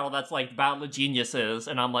one title that's like Battle of Geniuses,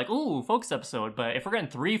 and I'm like, ooh, focus episode. But if we're getting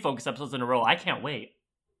 3 focus episodes in a row, I can't wait.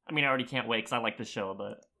 I mean, I already can't wait because I like the show,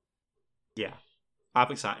 but yeah,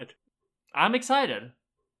 I'm excited. I'm excited.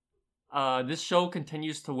 This show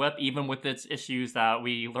continues to whip even with its issues that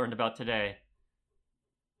we learned about today.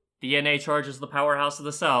 The NA charges the powerhouse of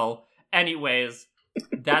the cell. Anyways,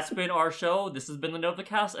 that's been our show. This has been the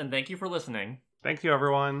NovaCast, and thank you for listening. Thank you,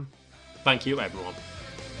 everyone. Thank you, everyone.